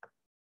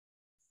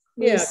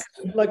 Yeah,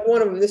 like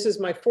one of them, this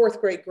is my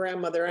 4th great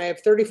grandmother. I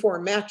have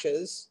 34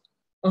 matches,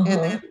 and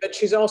then, but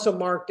she's also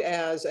marked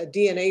as a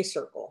DNA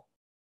circle.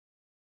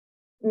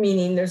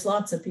 Meaning there's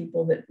lots of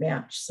people that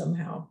match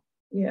somehow.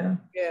 Yeah.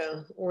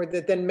 Yeah, or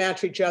that then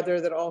match each other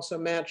that also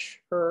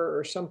match her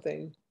or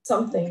something.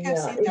 Something, I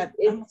yeah.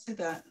 don't see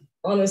that.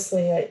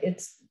 Honestly,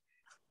 it's,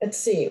 let's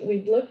see,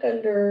 we'd look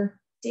under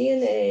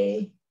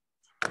DNA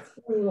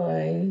through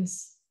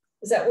lines.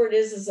 Is that where it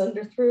is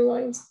under through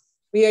lines?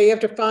 Yeah, you have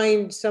to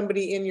find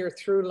somebody in your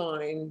through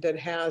line that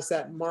has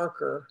that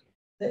marker.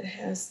 That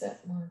has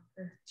that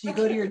marker. So you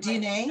go to your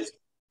DNA?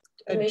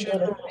 A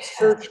general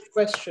search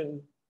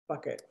question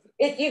bucket.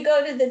 You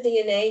go to the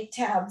DNA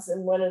tabs,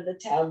 and one of the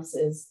tabs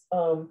is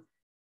through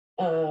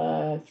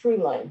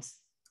lines.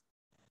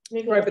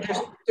 Right, but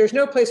there's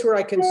no place where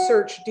I can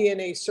search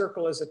DNA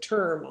circle as a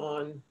term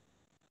on.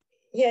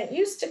 Yeah, it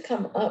used to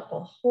come up a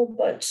whole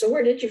bunch. So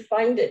where did you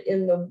find it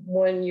in the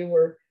one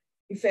you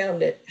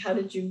found it? How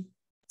did you?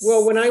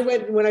 Well, when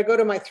I go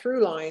to my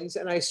through lines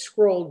and I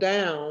scroll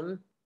down,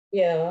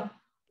 yeah,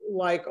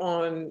 like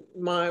on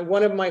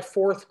one of my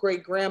 4th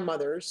great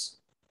grandmothers,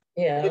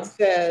 yeah, it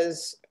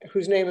says,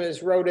 whose name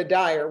is Rhoda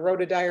Dyer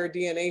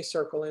DNA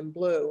circle in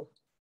blue.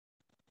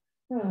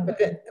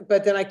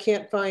 But then I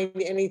can't find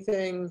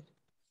anything.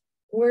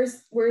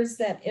 Where's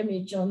that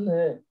image on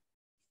the?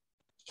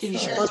 Can you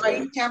share the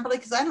screen, Kimberly?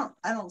 Because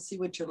I don't see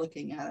what you're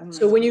looking at.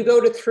 So when you go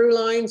to through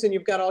lines and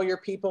you've got all your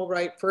people,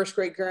 right? 1st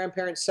great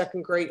grandparents,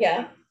 2nd great.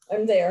 Yeah,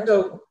 I'm there.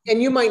 So,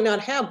 and you might not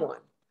have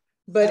one,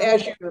 but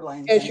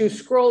as you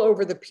scroll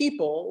over the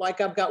people, like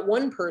I've got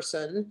one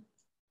person,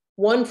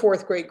 one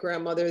 4th great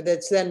grandmother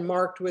that's then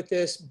marked with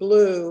this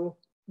blue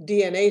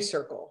DNA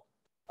circle.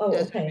 Oh,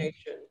 okay.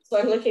 So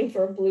I'm looking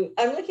for a blue.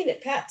 I'm looking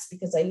at Pat's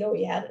because I know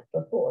he had it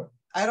before.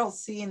 I don't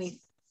see any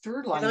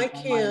through lines.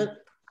 And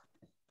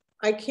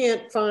I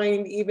can't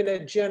find even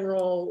a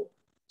general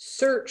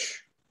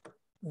search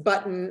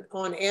button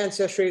on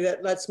Ancestry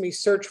that lets me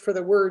search for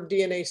the word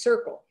DNA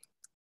circle.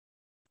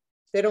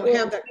 They don't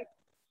have that.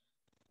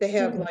 They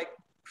have like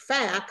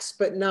facts,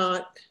 but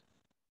not.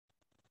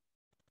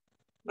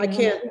 I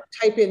can't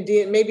type in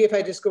DNA. Maybe if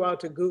I just go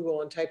out to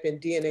Google and type in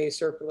DNA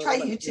circle.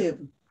 Try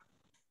YouTube.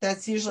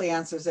 That's usually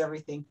answers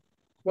everything.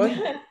 What?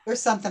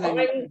 There's something I'm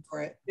looking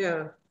for it.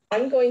 Yeah.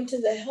 I'm going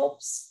to the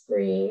help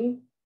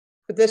screen.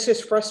 But that's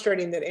just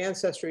frustrating that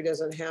Ancestry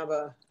doesn't have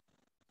a.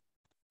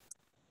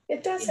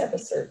 It does have a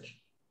search.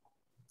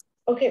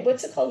 Okay,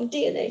 what's it called?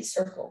 DNA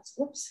circles.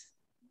 Whoops.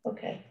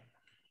 Okay.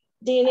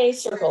 DNA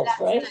circles,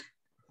 right?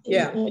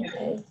 Yeah.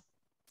 DNA.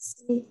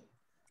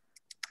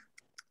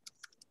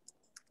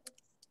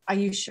 Are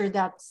you sure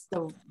that's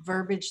the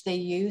verbiage they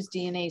use,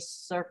 DNA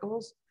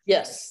circles?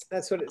 Yes,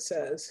 that's what it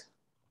says.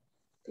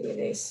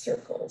 DNA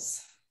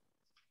circles.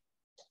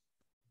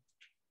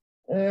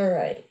 All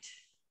right.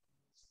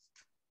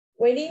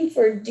 Waiting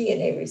for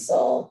DNA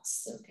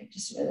results. Okay,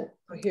 just a minute.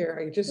 Here,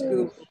 I just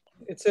Googled.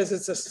 It says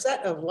it's a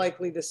set of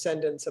likely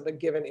descendants of a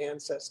given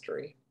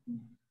ancestor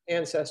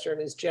and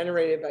is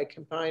generated by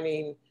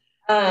combining.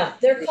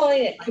 They're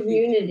calling it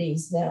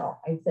communities now,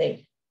 I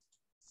think.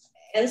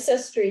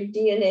 Ancestry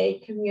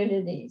DNA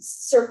communities.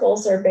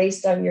 Circles are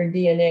based on your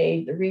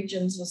DNA. The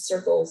regions with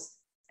circles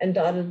and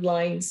dotted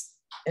lines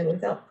and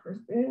without.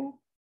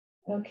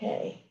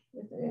 Okay.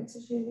 With an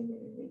ancestry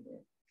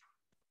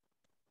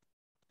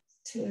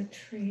to a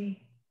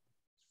tree.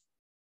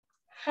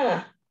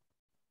 Huh.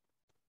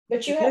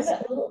 But you have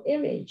that little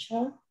image,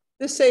 huh?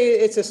 This say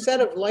it's a set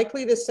of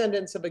likely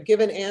descendants of a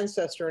given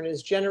ancestor and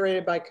is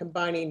generated by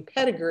combining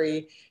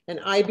pedigree and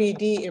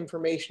IBD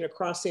information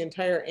across the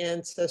entire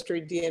Ancestry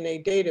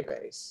DNA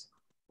database.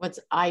 What's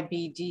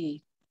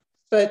IBD?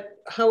 But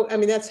how, I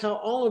mean, that's how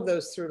all of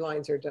those through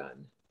lines are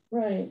done.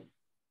 Right.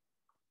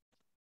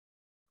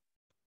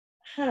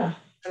 Huh.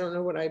 I don't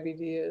know what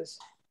IBD is.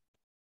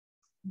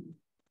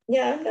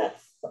 Yeah, I'm not,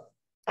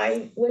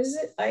 what is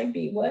it?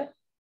 IB what?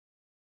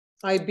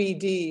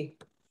 IBD.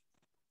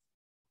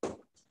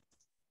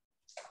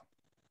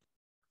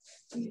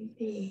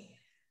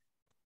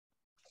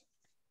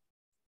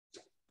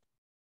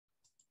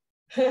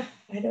 Huh,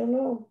 I don't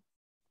know.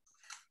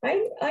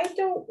 I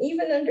don't,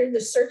 even under the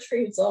search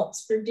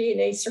results for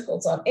DNA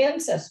circles on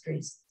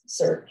Ancestry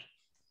search,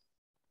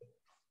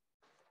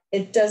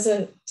 it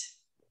doesn't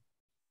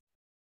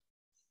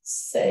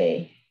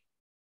say,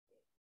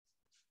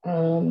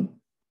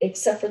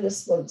 except for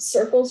this one,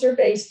 circles are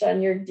based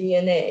on your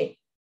DNA.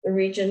 The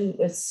region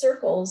with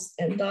circles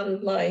and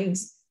dotted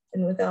lines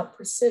and without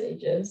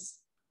percentages,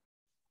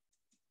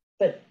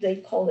 but they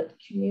call it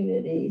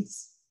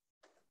communities.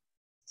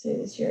 So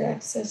it's your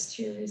access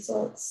to your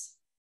results.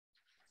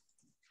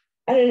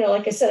 I don't know,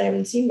 like I said, I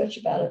haven't seen much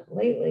about it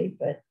lately,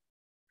 but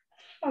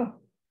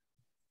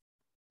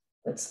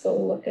let's go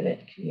looking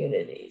at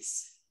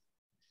communities.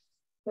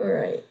 All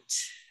right,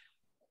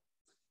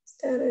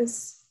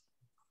 status.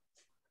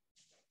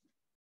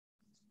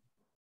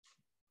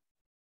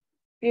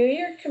 View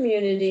your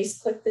communities,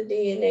 click the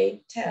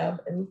DNA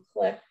tab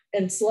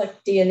and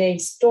select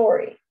DNA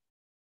story.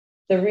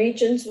 The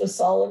regions with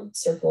solid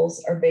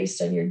circles are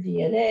based on your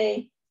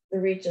DNA. The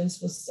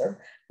regions with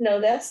circles. No,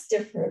 that's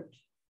different.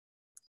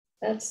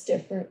 That's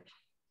different.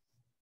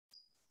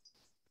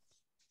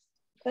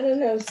 I don't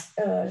know,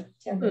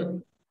 Tamara.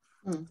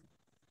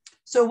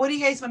 So what do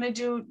you guys want to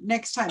do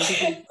next time?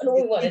 What do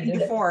we want to do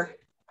before?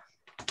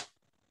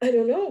 I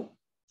don't know.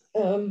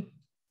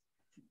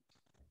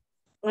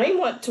 I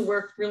want to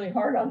work really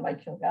hard on my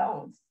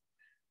kilgallons.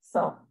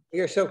 So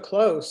You're so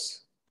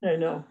close. I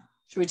know.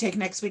 Should we take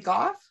next week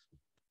off?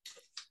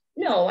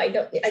 No, I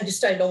don't. I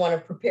don't want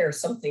to prepare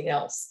something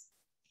else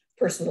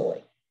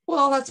personally.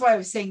 Well, that's why I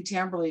was saying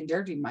Tamberly and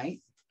Deirdre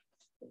might.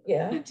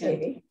 Yeah,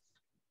 maybe.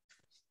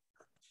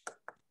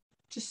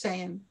 Just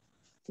saying.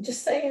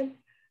 Just saying.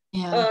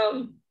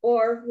 Yeah.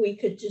 Or we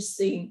could just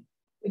see,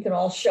 we could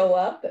all show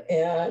up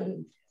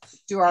and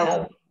do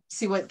our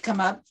see what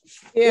come up.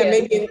 Yeah,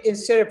 maybe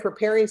instead of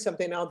preparing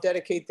something, I'll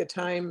dedicate the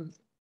time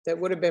that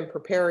would have been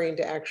preparing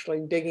to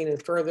actually digging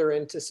it further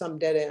into some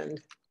dead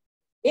end.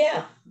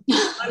 Yeah.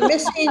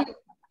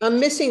 I'm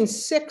missing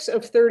 6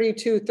 of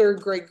 32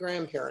 third grade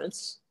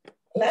grandparents.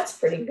 That's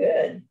pretty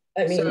good.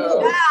 I mean,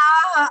 so,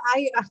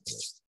 yeah,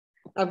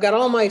 I've got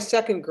all my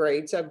second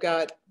grades. I've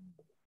got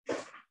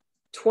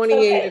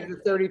 28 of the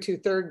 32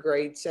 third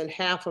grades and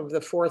half of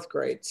the fourth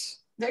grades.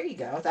 There you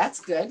go.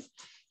 That's good.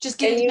 Just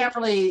getting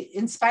Tamberly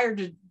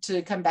inspired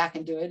to come back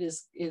and do it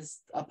is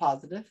a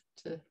positive.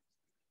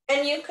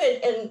 And you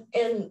could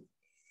and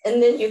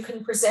then you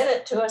can present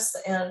it to us,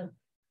 and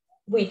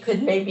we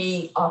could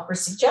maybe offer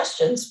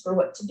suggestions for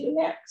what to do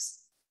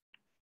next.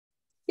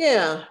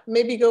 Yeah,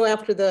 maybe go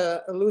after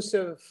the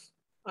elusive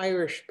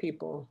Irish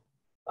people.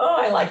 Oh,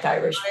 I like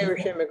Irish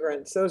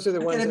immigrants. Those are the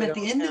ones at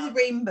the end of the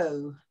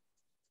rainbow.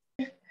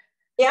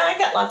 Yeah, I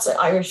got lots of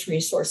Irish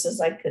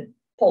resources I could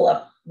pull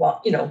up,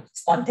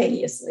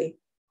 spontaneously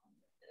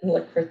and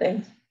look for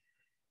things.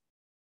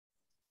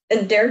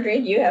 And Deirdre,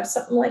 do you have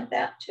something like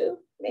that too,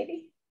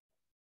 maybe?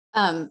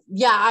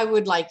 Yeah, I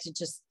would like to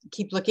just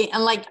keep looking.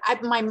 And like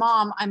my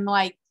mom, I'm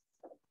like,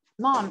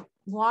 Mom,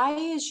 why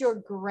is your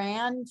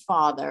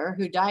grandfather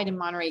who died in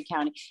Monterey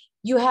County,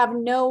 you have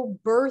no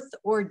birth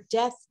or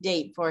death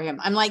date for him?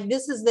 I'm like,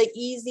 this is the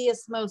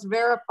easiest, most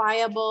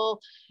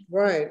verifiable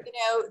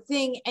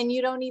thing, and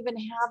you don't even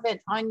have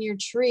it on your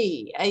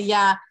tree.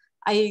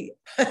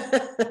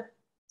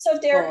 So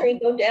Deirdre,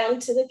 go down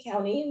to the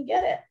county and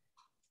get it.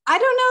 I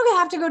don't know. I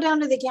have to go down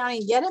to the county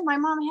and get it. My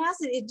mom has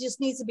it. It just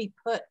needs to be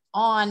put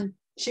on.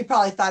 She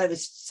probably thought it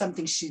was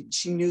something she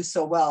knew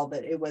so well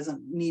that it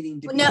wasn't needing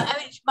to be. No, I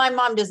mean, my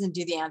mom doesn't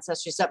do the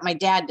ancestry stuff. My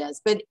dad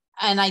does.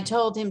 And I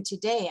told him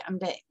today,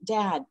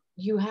 Dad,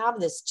 you have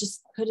this,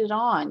 just put it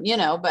on,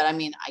 but I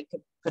mean, I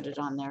could put it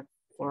on there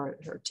for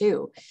her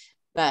too.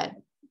 But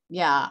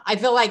yeah, I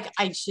feel like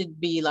I should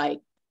be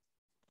like,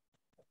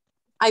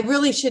 I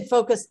really should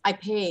focus. I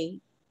pay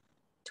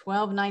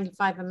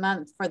 $12.95 a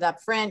month for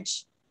that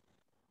French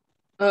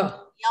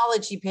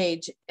genealogy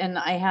page, and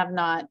I have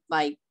not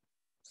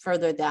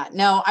furthered that.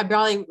 No, I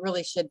probably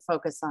really should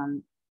focus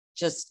on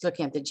just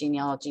looking at the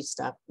genealogy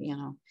stuff,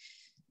 Yeah,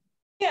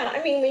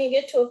 I mean, when you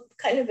get to a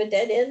kind of a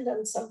dead end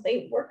on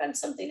something, work on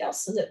something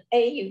else so that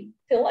A, you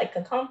feel like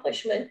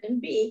accomplishment,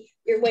 and B,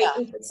 you're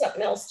waiting for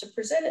something else to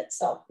present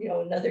itself,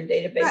 another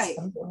database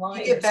comes along.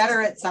 You get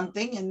better at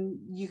something and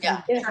you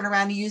can turn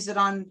around and use it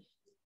on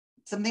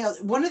something else.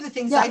 One of the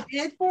things I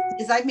did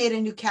is I made a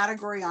new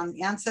category on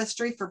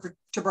ancestry for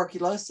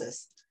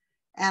tuberculosis.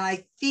 And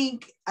I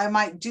think I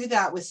might do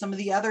that with some of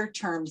the other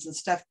terms and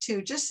stuff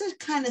too, just to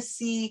kind of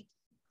see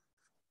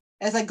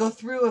as I go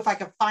through, if I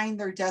can find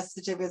their death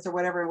certificates or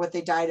whatever, what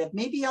they died of.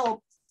 Maybe I'm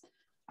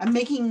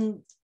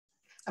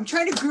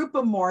trying to group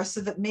them more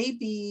so that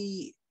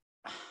maybe,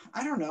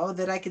 I don't know,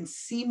 that I can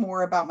see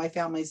more about my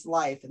family's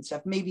life and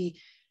stuff. Maybe,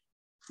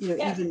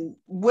 even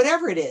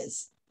whatever it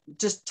is,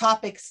 just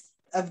topics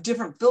of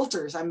different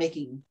filters I'm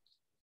making.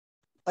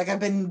 Like I've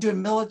been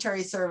doing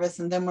military service,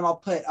 and then when I'll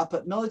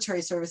put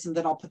military service, and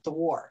then I'll put the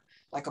war,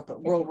 like I'll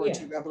put World War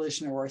II,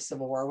 Revolutionary War,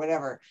 Civil War,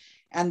 whatever,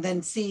 and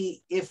then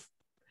see if,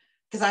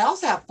 because I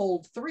also have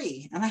fold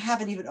 3 and I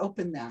haven't even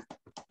opened that.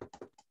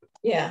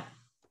 Yeah.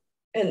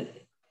 And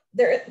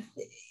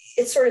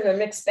it's sort of a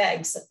mixed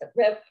bag. So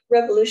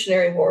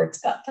Revolutionary War, it's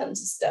got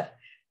tons of stuff,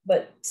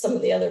 but some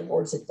of the other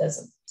wars it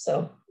doesn't.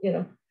 So,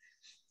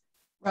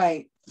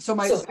 Right. So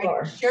I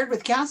shared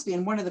with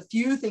Caspian, one of the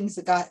few things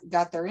that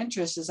got their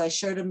interest is I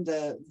showed him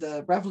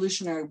the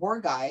Revolutionary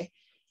War guy.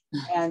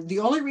 And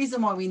the only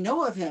reason why we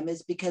know of him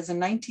is because in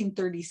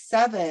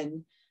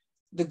 1937,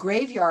 the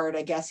graveyard,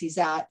 I guess he's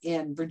at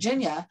in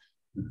Virginia,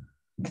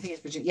 I think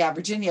it's Virginia. Yeah,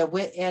 Virginia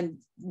went and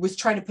was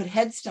trying to put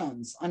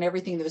headstones on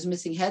everything that was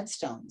missing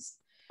headstones.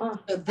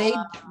 So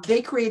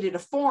they created a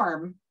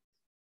form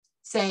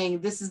saying,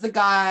 this is the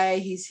guy,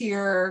 he's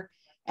here.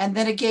 And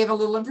then it gave a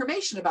little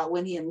information about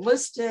when he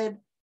enlisted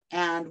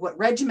and what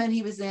regiment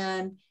he was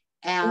in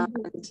and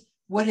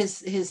what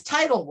his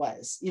title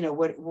was,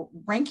 what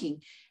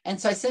ranking. And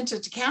so I sent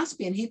it to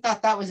Caspian. He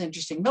thought that was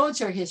interesting.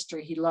 Military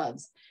history he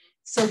loves.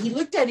 So he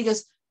looked at it, he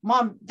goes,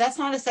 Mom, that's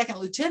not a second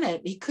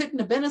lieutenant. He couldn't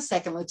have been a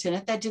second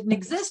lieutenant. That didn't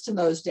exist in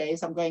those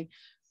days. I'm going,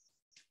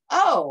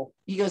 oh,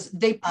 he goes,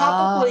 they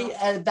probably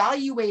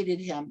evaluated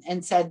him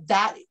and said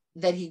that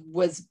he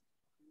was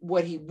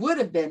what he would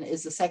have been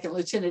is a second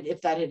lieutenant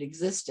if that had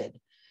existed.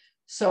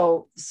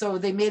 So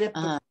they made it,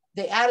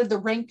 they added the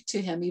rank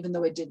to him, even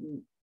though it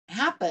didn't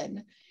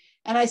happen.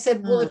 And I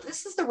said, well, if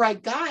this is the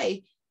right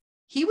guy,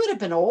 he would have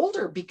been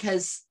older,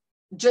 because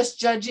just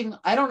judging,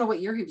 I don't know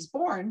what year he was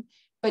born,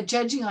 but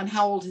judging on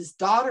how old his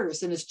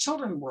daughters and his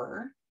children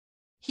were,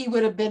 he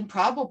would have been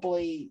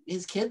probably,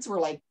 his kids were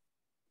like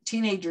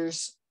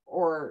teenagers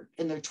or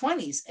in their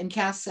 20s. And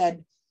Cass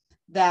said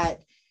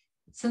that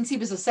since he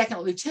was a second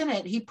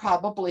lieutenant, he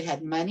probably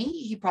had money.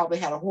 He probably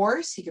had a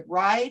horse, he could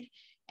ride,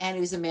 and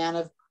he was a man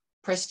of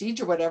prestige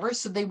or whatever.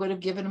 So they would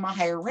have given him a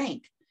higher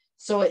rank.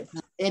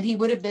 And he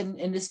would have been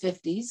in his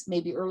 50s,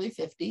 maybe early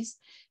 50s.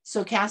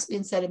 So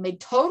Caspian said it made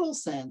total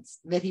sense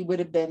that he would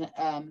have been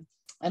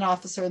an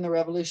officer in the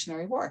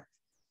Revolutionary War.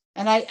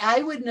 And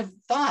I wouldn't have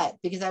thought,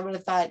 because I would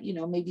have thought,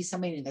 maybe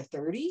somebody in their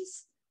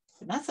 30s,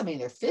 but not somebody in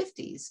their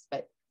 50s.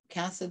 But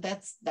Cass said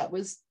that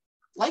was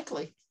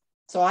likely.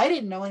 So I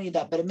didn't know any of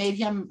that, but it made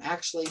him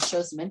actually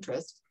show some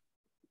interest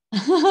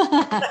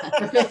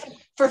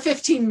for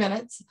 15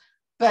 minutes.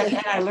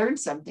 And I learned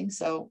something.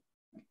 So.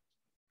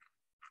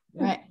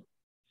 Right.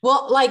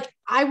 Well, like,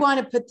 I want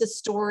to put the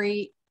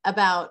story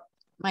about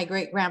my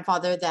great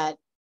grandfather that,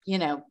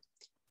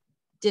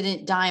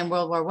 didn't die in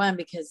World War I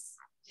because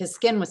his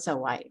skin was so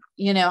white.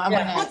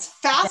 That's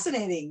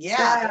fascinating.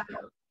 Yeah.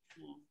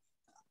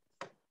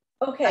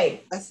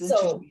 Okay. That's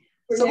interesting.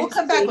 So we'll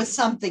come back with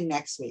something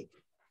next week.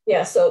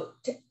 Yeah. So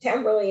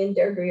Tamberly and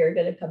Deirdre are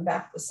going to come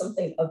back with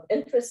something of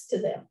interest to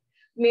them.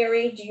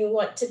 Mary, do you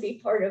want to be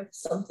part of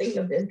something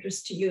of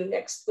interest to you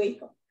next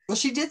week? Well,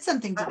 she did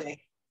something today.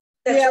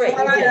 That's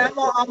right.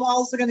 I'm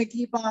also going to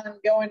keep on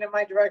going in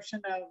my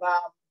direction of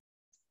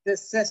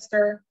this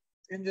sister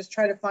and just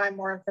try to find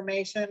more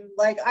information.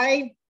 Like,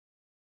 I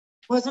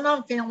wasn't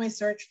on Family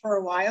Search for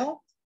a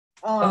while,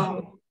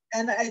 and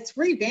it's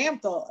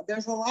revamped.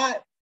 There's a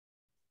lot.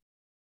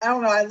 I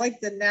don't know. I like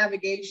the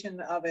navigation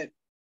of it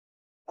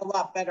a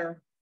lot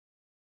better,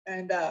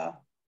 and I'm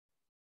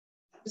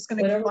just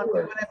going to keep on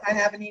doing. If I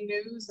have any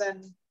news,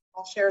 then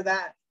I'll share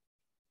that.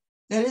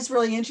 That is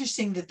really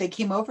interesting that they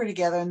came over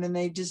together and then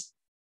they just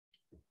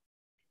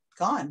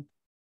gone.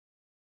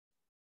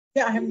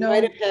 Yeah, I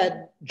might have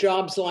had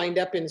jobs lined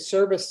up in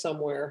service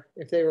somewhere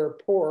if they were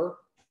poor.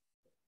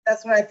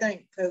 That's what I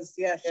think, because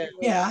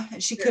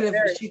she could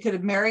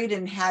have married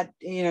and had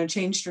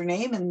changed her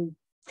name and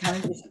kind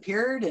of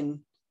disappeared. And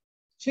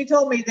she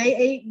told me they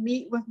ate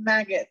meat with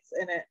maggots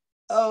in it.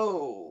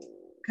 Oh,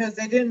 because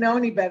they didn't know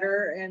any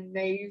better, and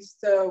they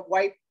used to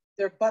wipe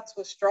their butts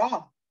with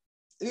straw.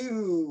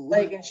 Ooh.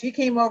 Like, and she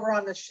came over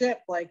on the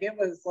ship, like, it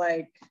was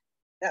like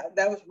that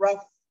was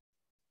rough.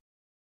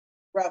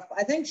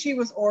 I think she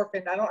was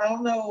orphaned. I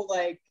don't know,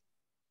 like,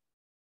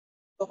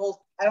 the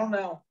whole, I don't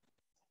know.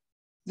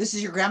 This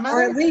is your grandmother?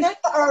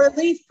 Or at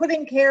least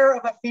putting care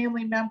of a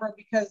family member,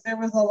 because there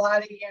was a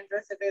lot of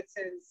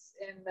Androsovitses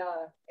in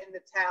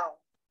the town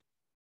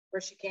where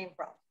she came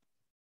from.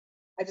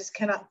 I just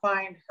cannot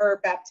find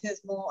her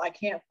baptismal. I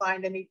can't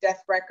find any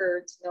death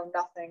records, no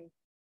nothing.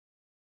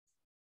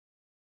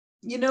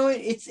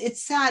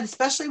 It's sad,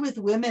 especially with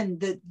women,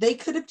 that they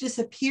could have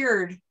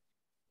disappeared.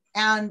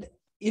 And,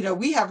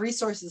 we have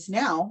resources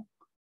now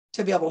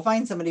to be able to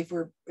find somebody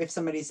if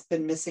somebody's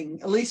been missing.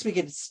 At least we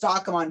could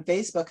stalk them on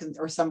Facebook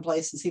or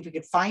someplace and see if we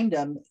could find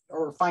them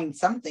or find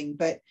something.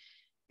 But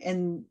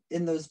in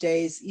those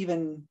days,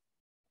 even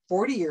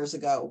 40 years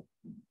ago.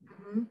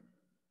 Mm-hmm.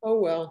 Oh,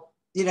 well.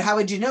 How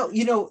would you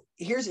know?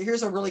 Here's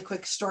a really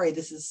quick story.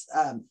 This is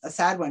a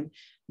sad one.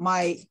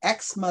 My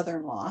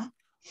ex-mother-in-law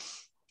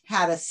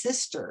had a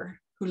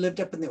sister who lived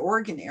up in the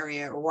Oregon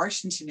area or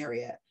Washington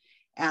area,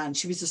 and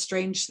she was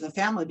estranged from the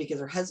family because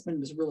her husband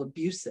was real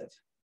abusive,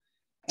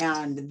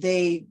 and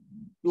they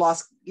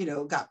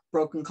got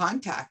broken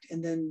contact.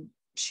 And then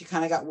she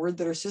kind of got word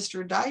that her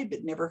sister died,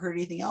 but never heard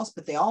anything else.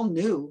 But they all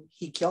knew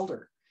he killed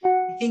her.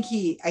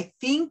 I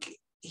think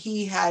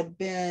he had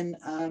been,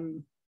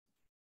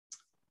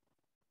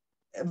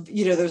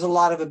 there's a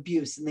lot of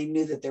abuse, and they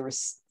knew that there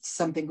was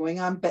something going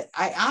on. But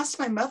I asked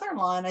my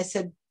mother-in-law, and I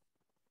said,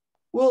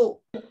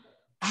 well,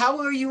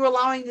 how are you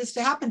allowing this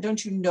to happen?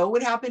 Don't you know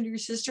what happened to your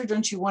sister?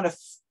 Don't you want to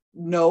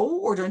know,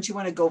 or don't you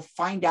want to go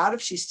find out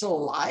if she's still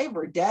alive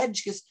or dead?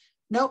 She goes,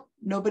 nope,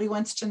 nobody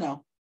wants to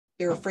know.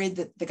 They're afraid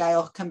that the guy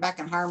will come back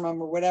and harm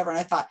them or whatever. And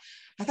I thought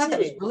that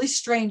was really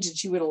strange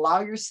that you would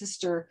allow your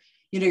sister,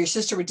 your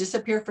sister would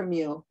disappear from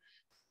you,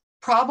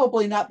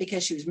 probably not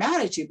because she was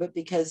mad at you, but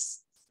because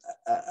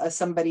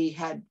somebody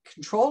had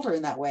controlled her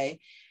in that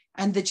way,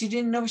 and that you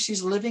didn't know if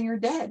she's living or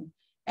dead.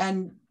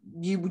 And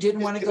you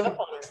didn't want to go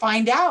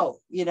find out.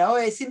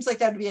 It seems like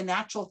that would be a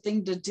natural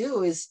thing to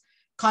do, is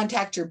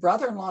contact your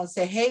brother-in-law and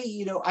say,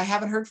 hey, I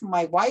haven't heard from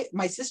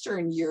my sister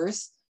in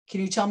years.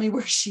 Can you tell me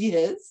where she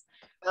is?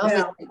 Well,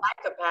 Yeah.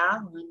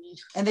 psychopath.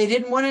 And they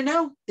didn't want to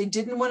know. They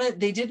didn't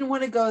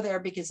want to go there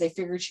because they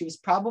figured she was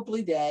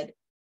probably dead.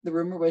 The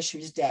rumor was she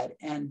was dead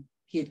and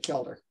he had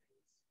killed her.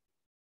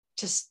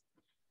 Just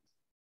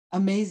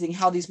amazing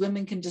how these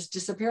women can just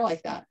disappear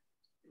like that.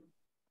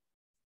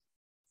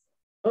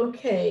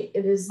 Okay,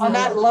 it is On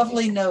now- that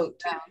lovely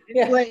note,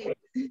 Yeah. Like,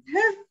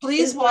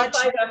 please it's watch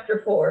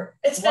 4:05.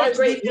 It's been a watch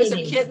great videos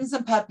meeting. of kittens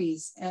and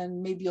puppies,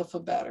 and maybe you'll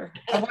feel better.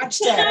 I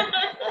watched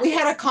we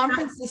had a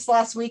conference this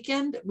last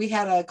weekend. We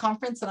had a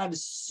conference and I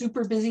was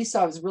super busy.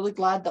 So I was really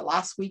glad that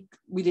last week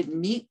we didn't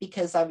meet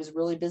because I was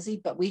really busy,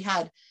 but we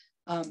had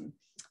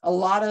a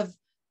lot of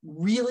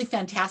really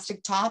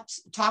fantastic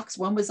talks.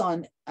 One was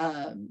on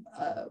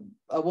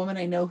a woman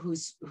I know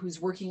who's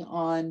working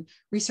on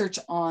research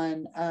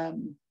on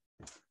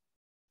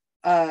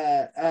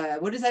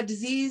what is that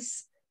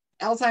disease?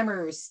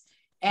 Alzheimer's.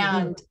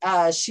 And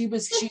she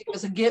was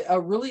a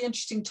really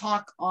interesting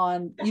talk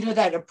on,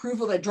 that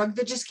approval, that drug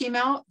that just came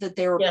out that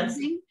they were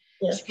approving.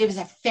 Yes. She gave us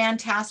a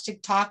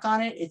fantastic talk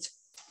on it. It's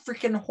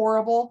freaking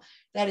horrible.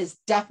 That is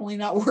definitely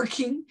not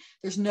working.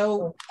 There's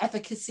no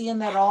efficacy in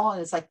that at all.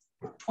 And it's like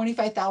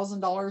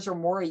 $25,000 or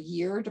more a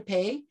year to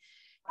pay.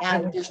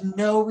 And there's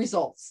no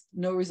results.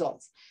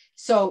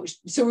 So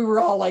we were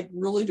all like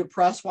really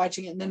depressed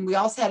watching it. And then we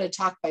also had a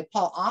talk by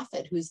Paul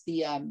Offit, who's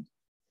the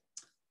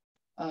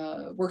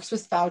works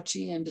with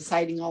Fauci and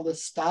deciding all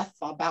this stuff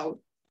about,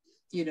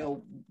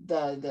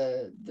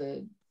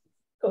 the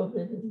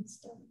COVID and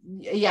stuff.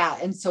 Yeah.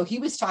 And so he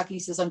was talking, he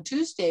says, on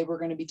Tuesday, we're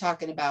going to be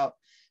talking about,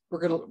 we're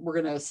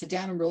going to sit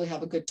down and really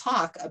have a good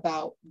talk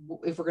about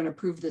if we're going to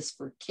approve this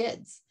for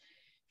kids.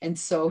 And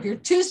so here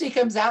Tuesday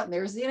comes out and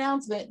there's the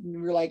announcement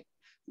and we're like,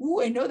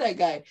 ooh, I know that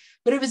guy.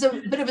 But it was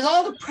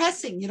all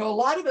depressing, a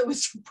lot of it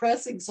was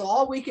depressing. So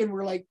all weekend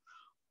we're like,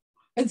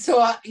 and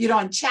so,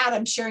 on chat,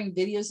 I'm sharing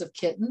videos of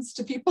kittens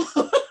to people.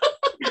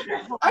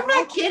 I'm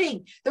not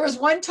kidding. There was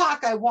one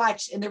talk I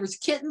watched and there was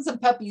kittens and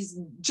puppies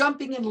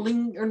jumping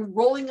and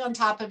rolling on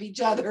top of each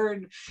other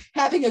and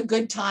having a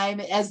good time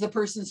as the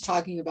person's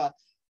talking about,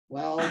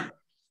 well,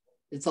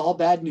 it's all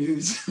bad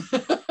news.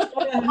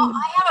 Well,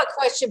 I have a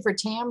question for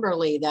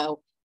Tamberly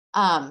though.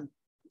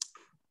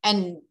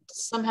 And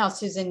somehow,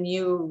 Susan,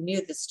 you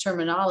knew this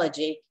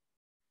terminology.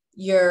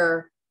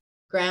 Your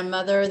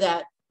grandmother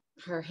that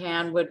her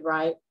hand would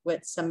write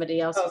what somebody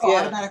else was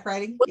Automatic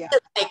writing. Yeah.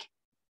 like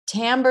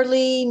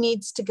Tamberly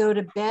needs to go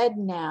to bed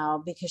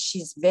now because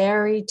she's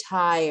very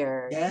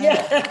tired.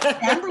 Yeah.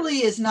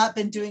 Tamberly has not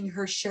been doing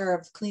her share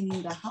of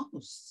cleaning the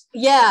house.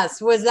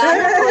 Yes, was that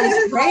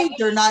It's great.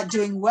 They're not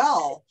doing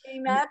well.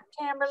 came up,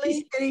 Tamberly?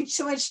 She's spending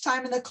too much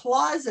time in the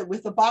closet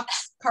with the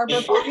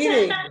cardboard box.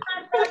 Eating.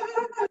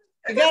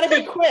 You got to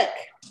be quick.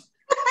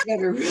 You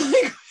gotta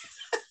really.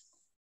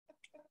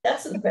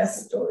 That's the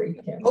best story.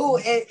 Kim. Oh,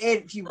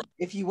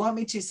 if you want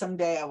me to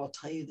someday, I will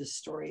tell you the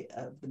story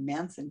of the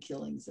Manson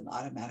killings and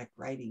automatic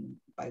writing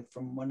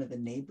from one of the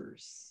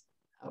neighbors.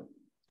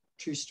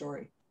 True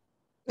story.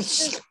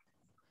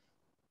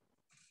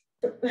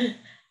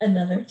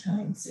 Another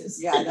time,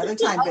 Susan. Yeah, another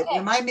time. But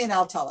remind me and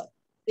I'll tell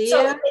it.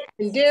 So,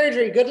 And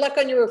Deirdre, good luck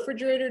on your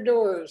refrigerator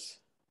doors.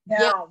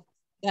 yeah.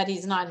 That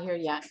he's not here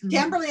yet.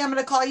 Kimberly, I'm going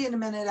to call you in a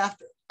minute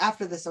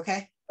after this.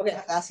 Okay. Okay. I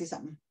have to ask you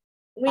something.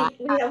 we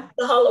have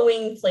the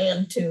Halloween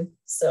plan too.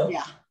 So,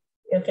 Yeah.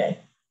 okay.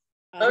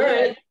 All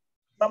right.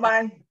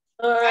 Bye-bye.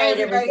 All right,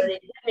 everybody. everybody.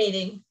 Good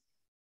meeting.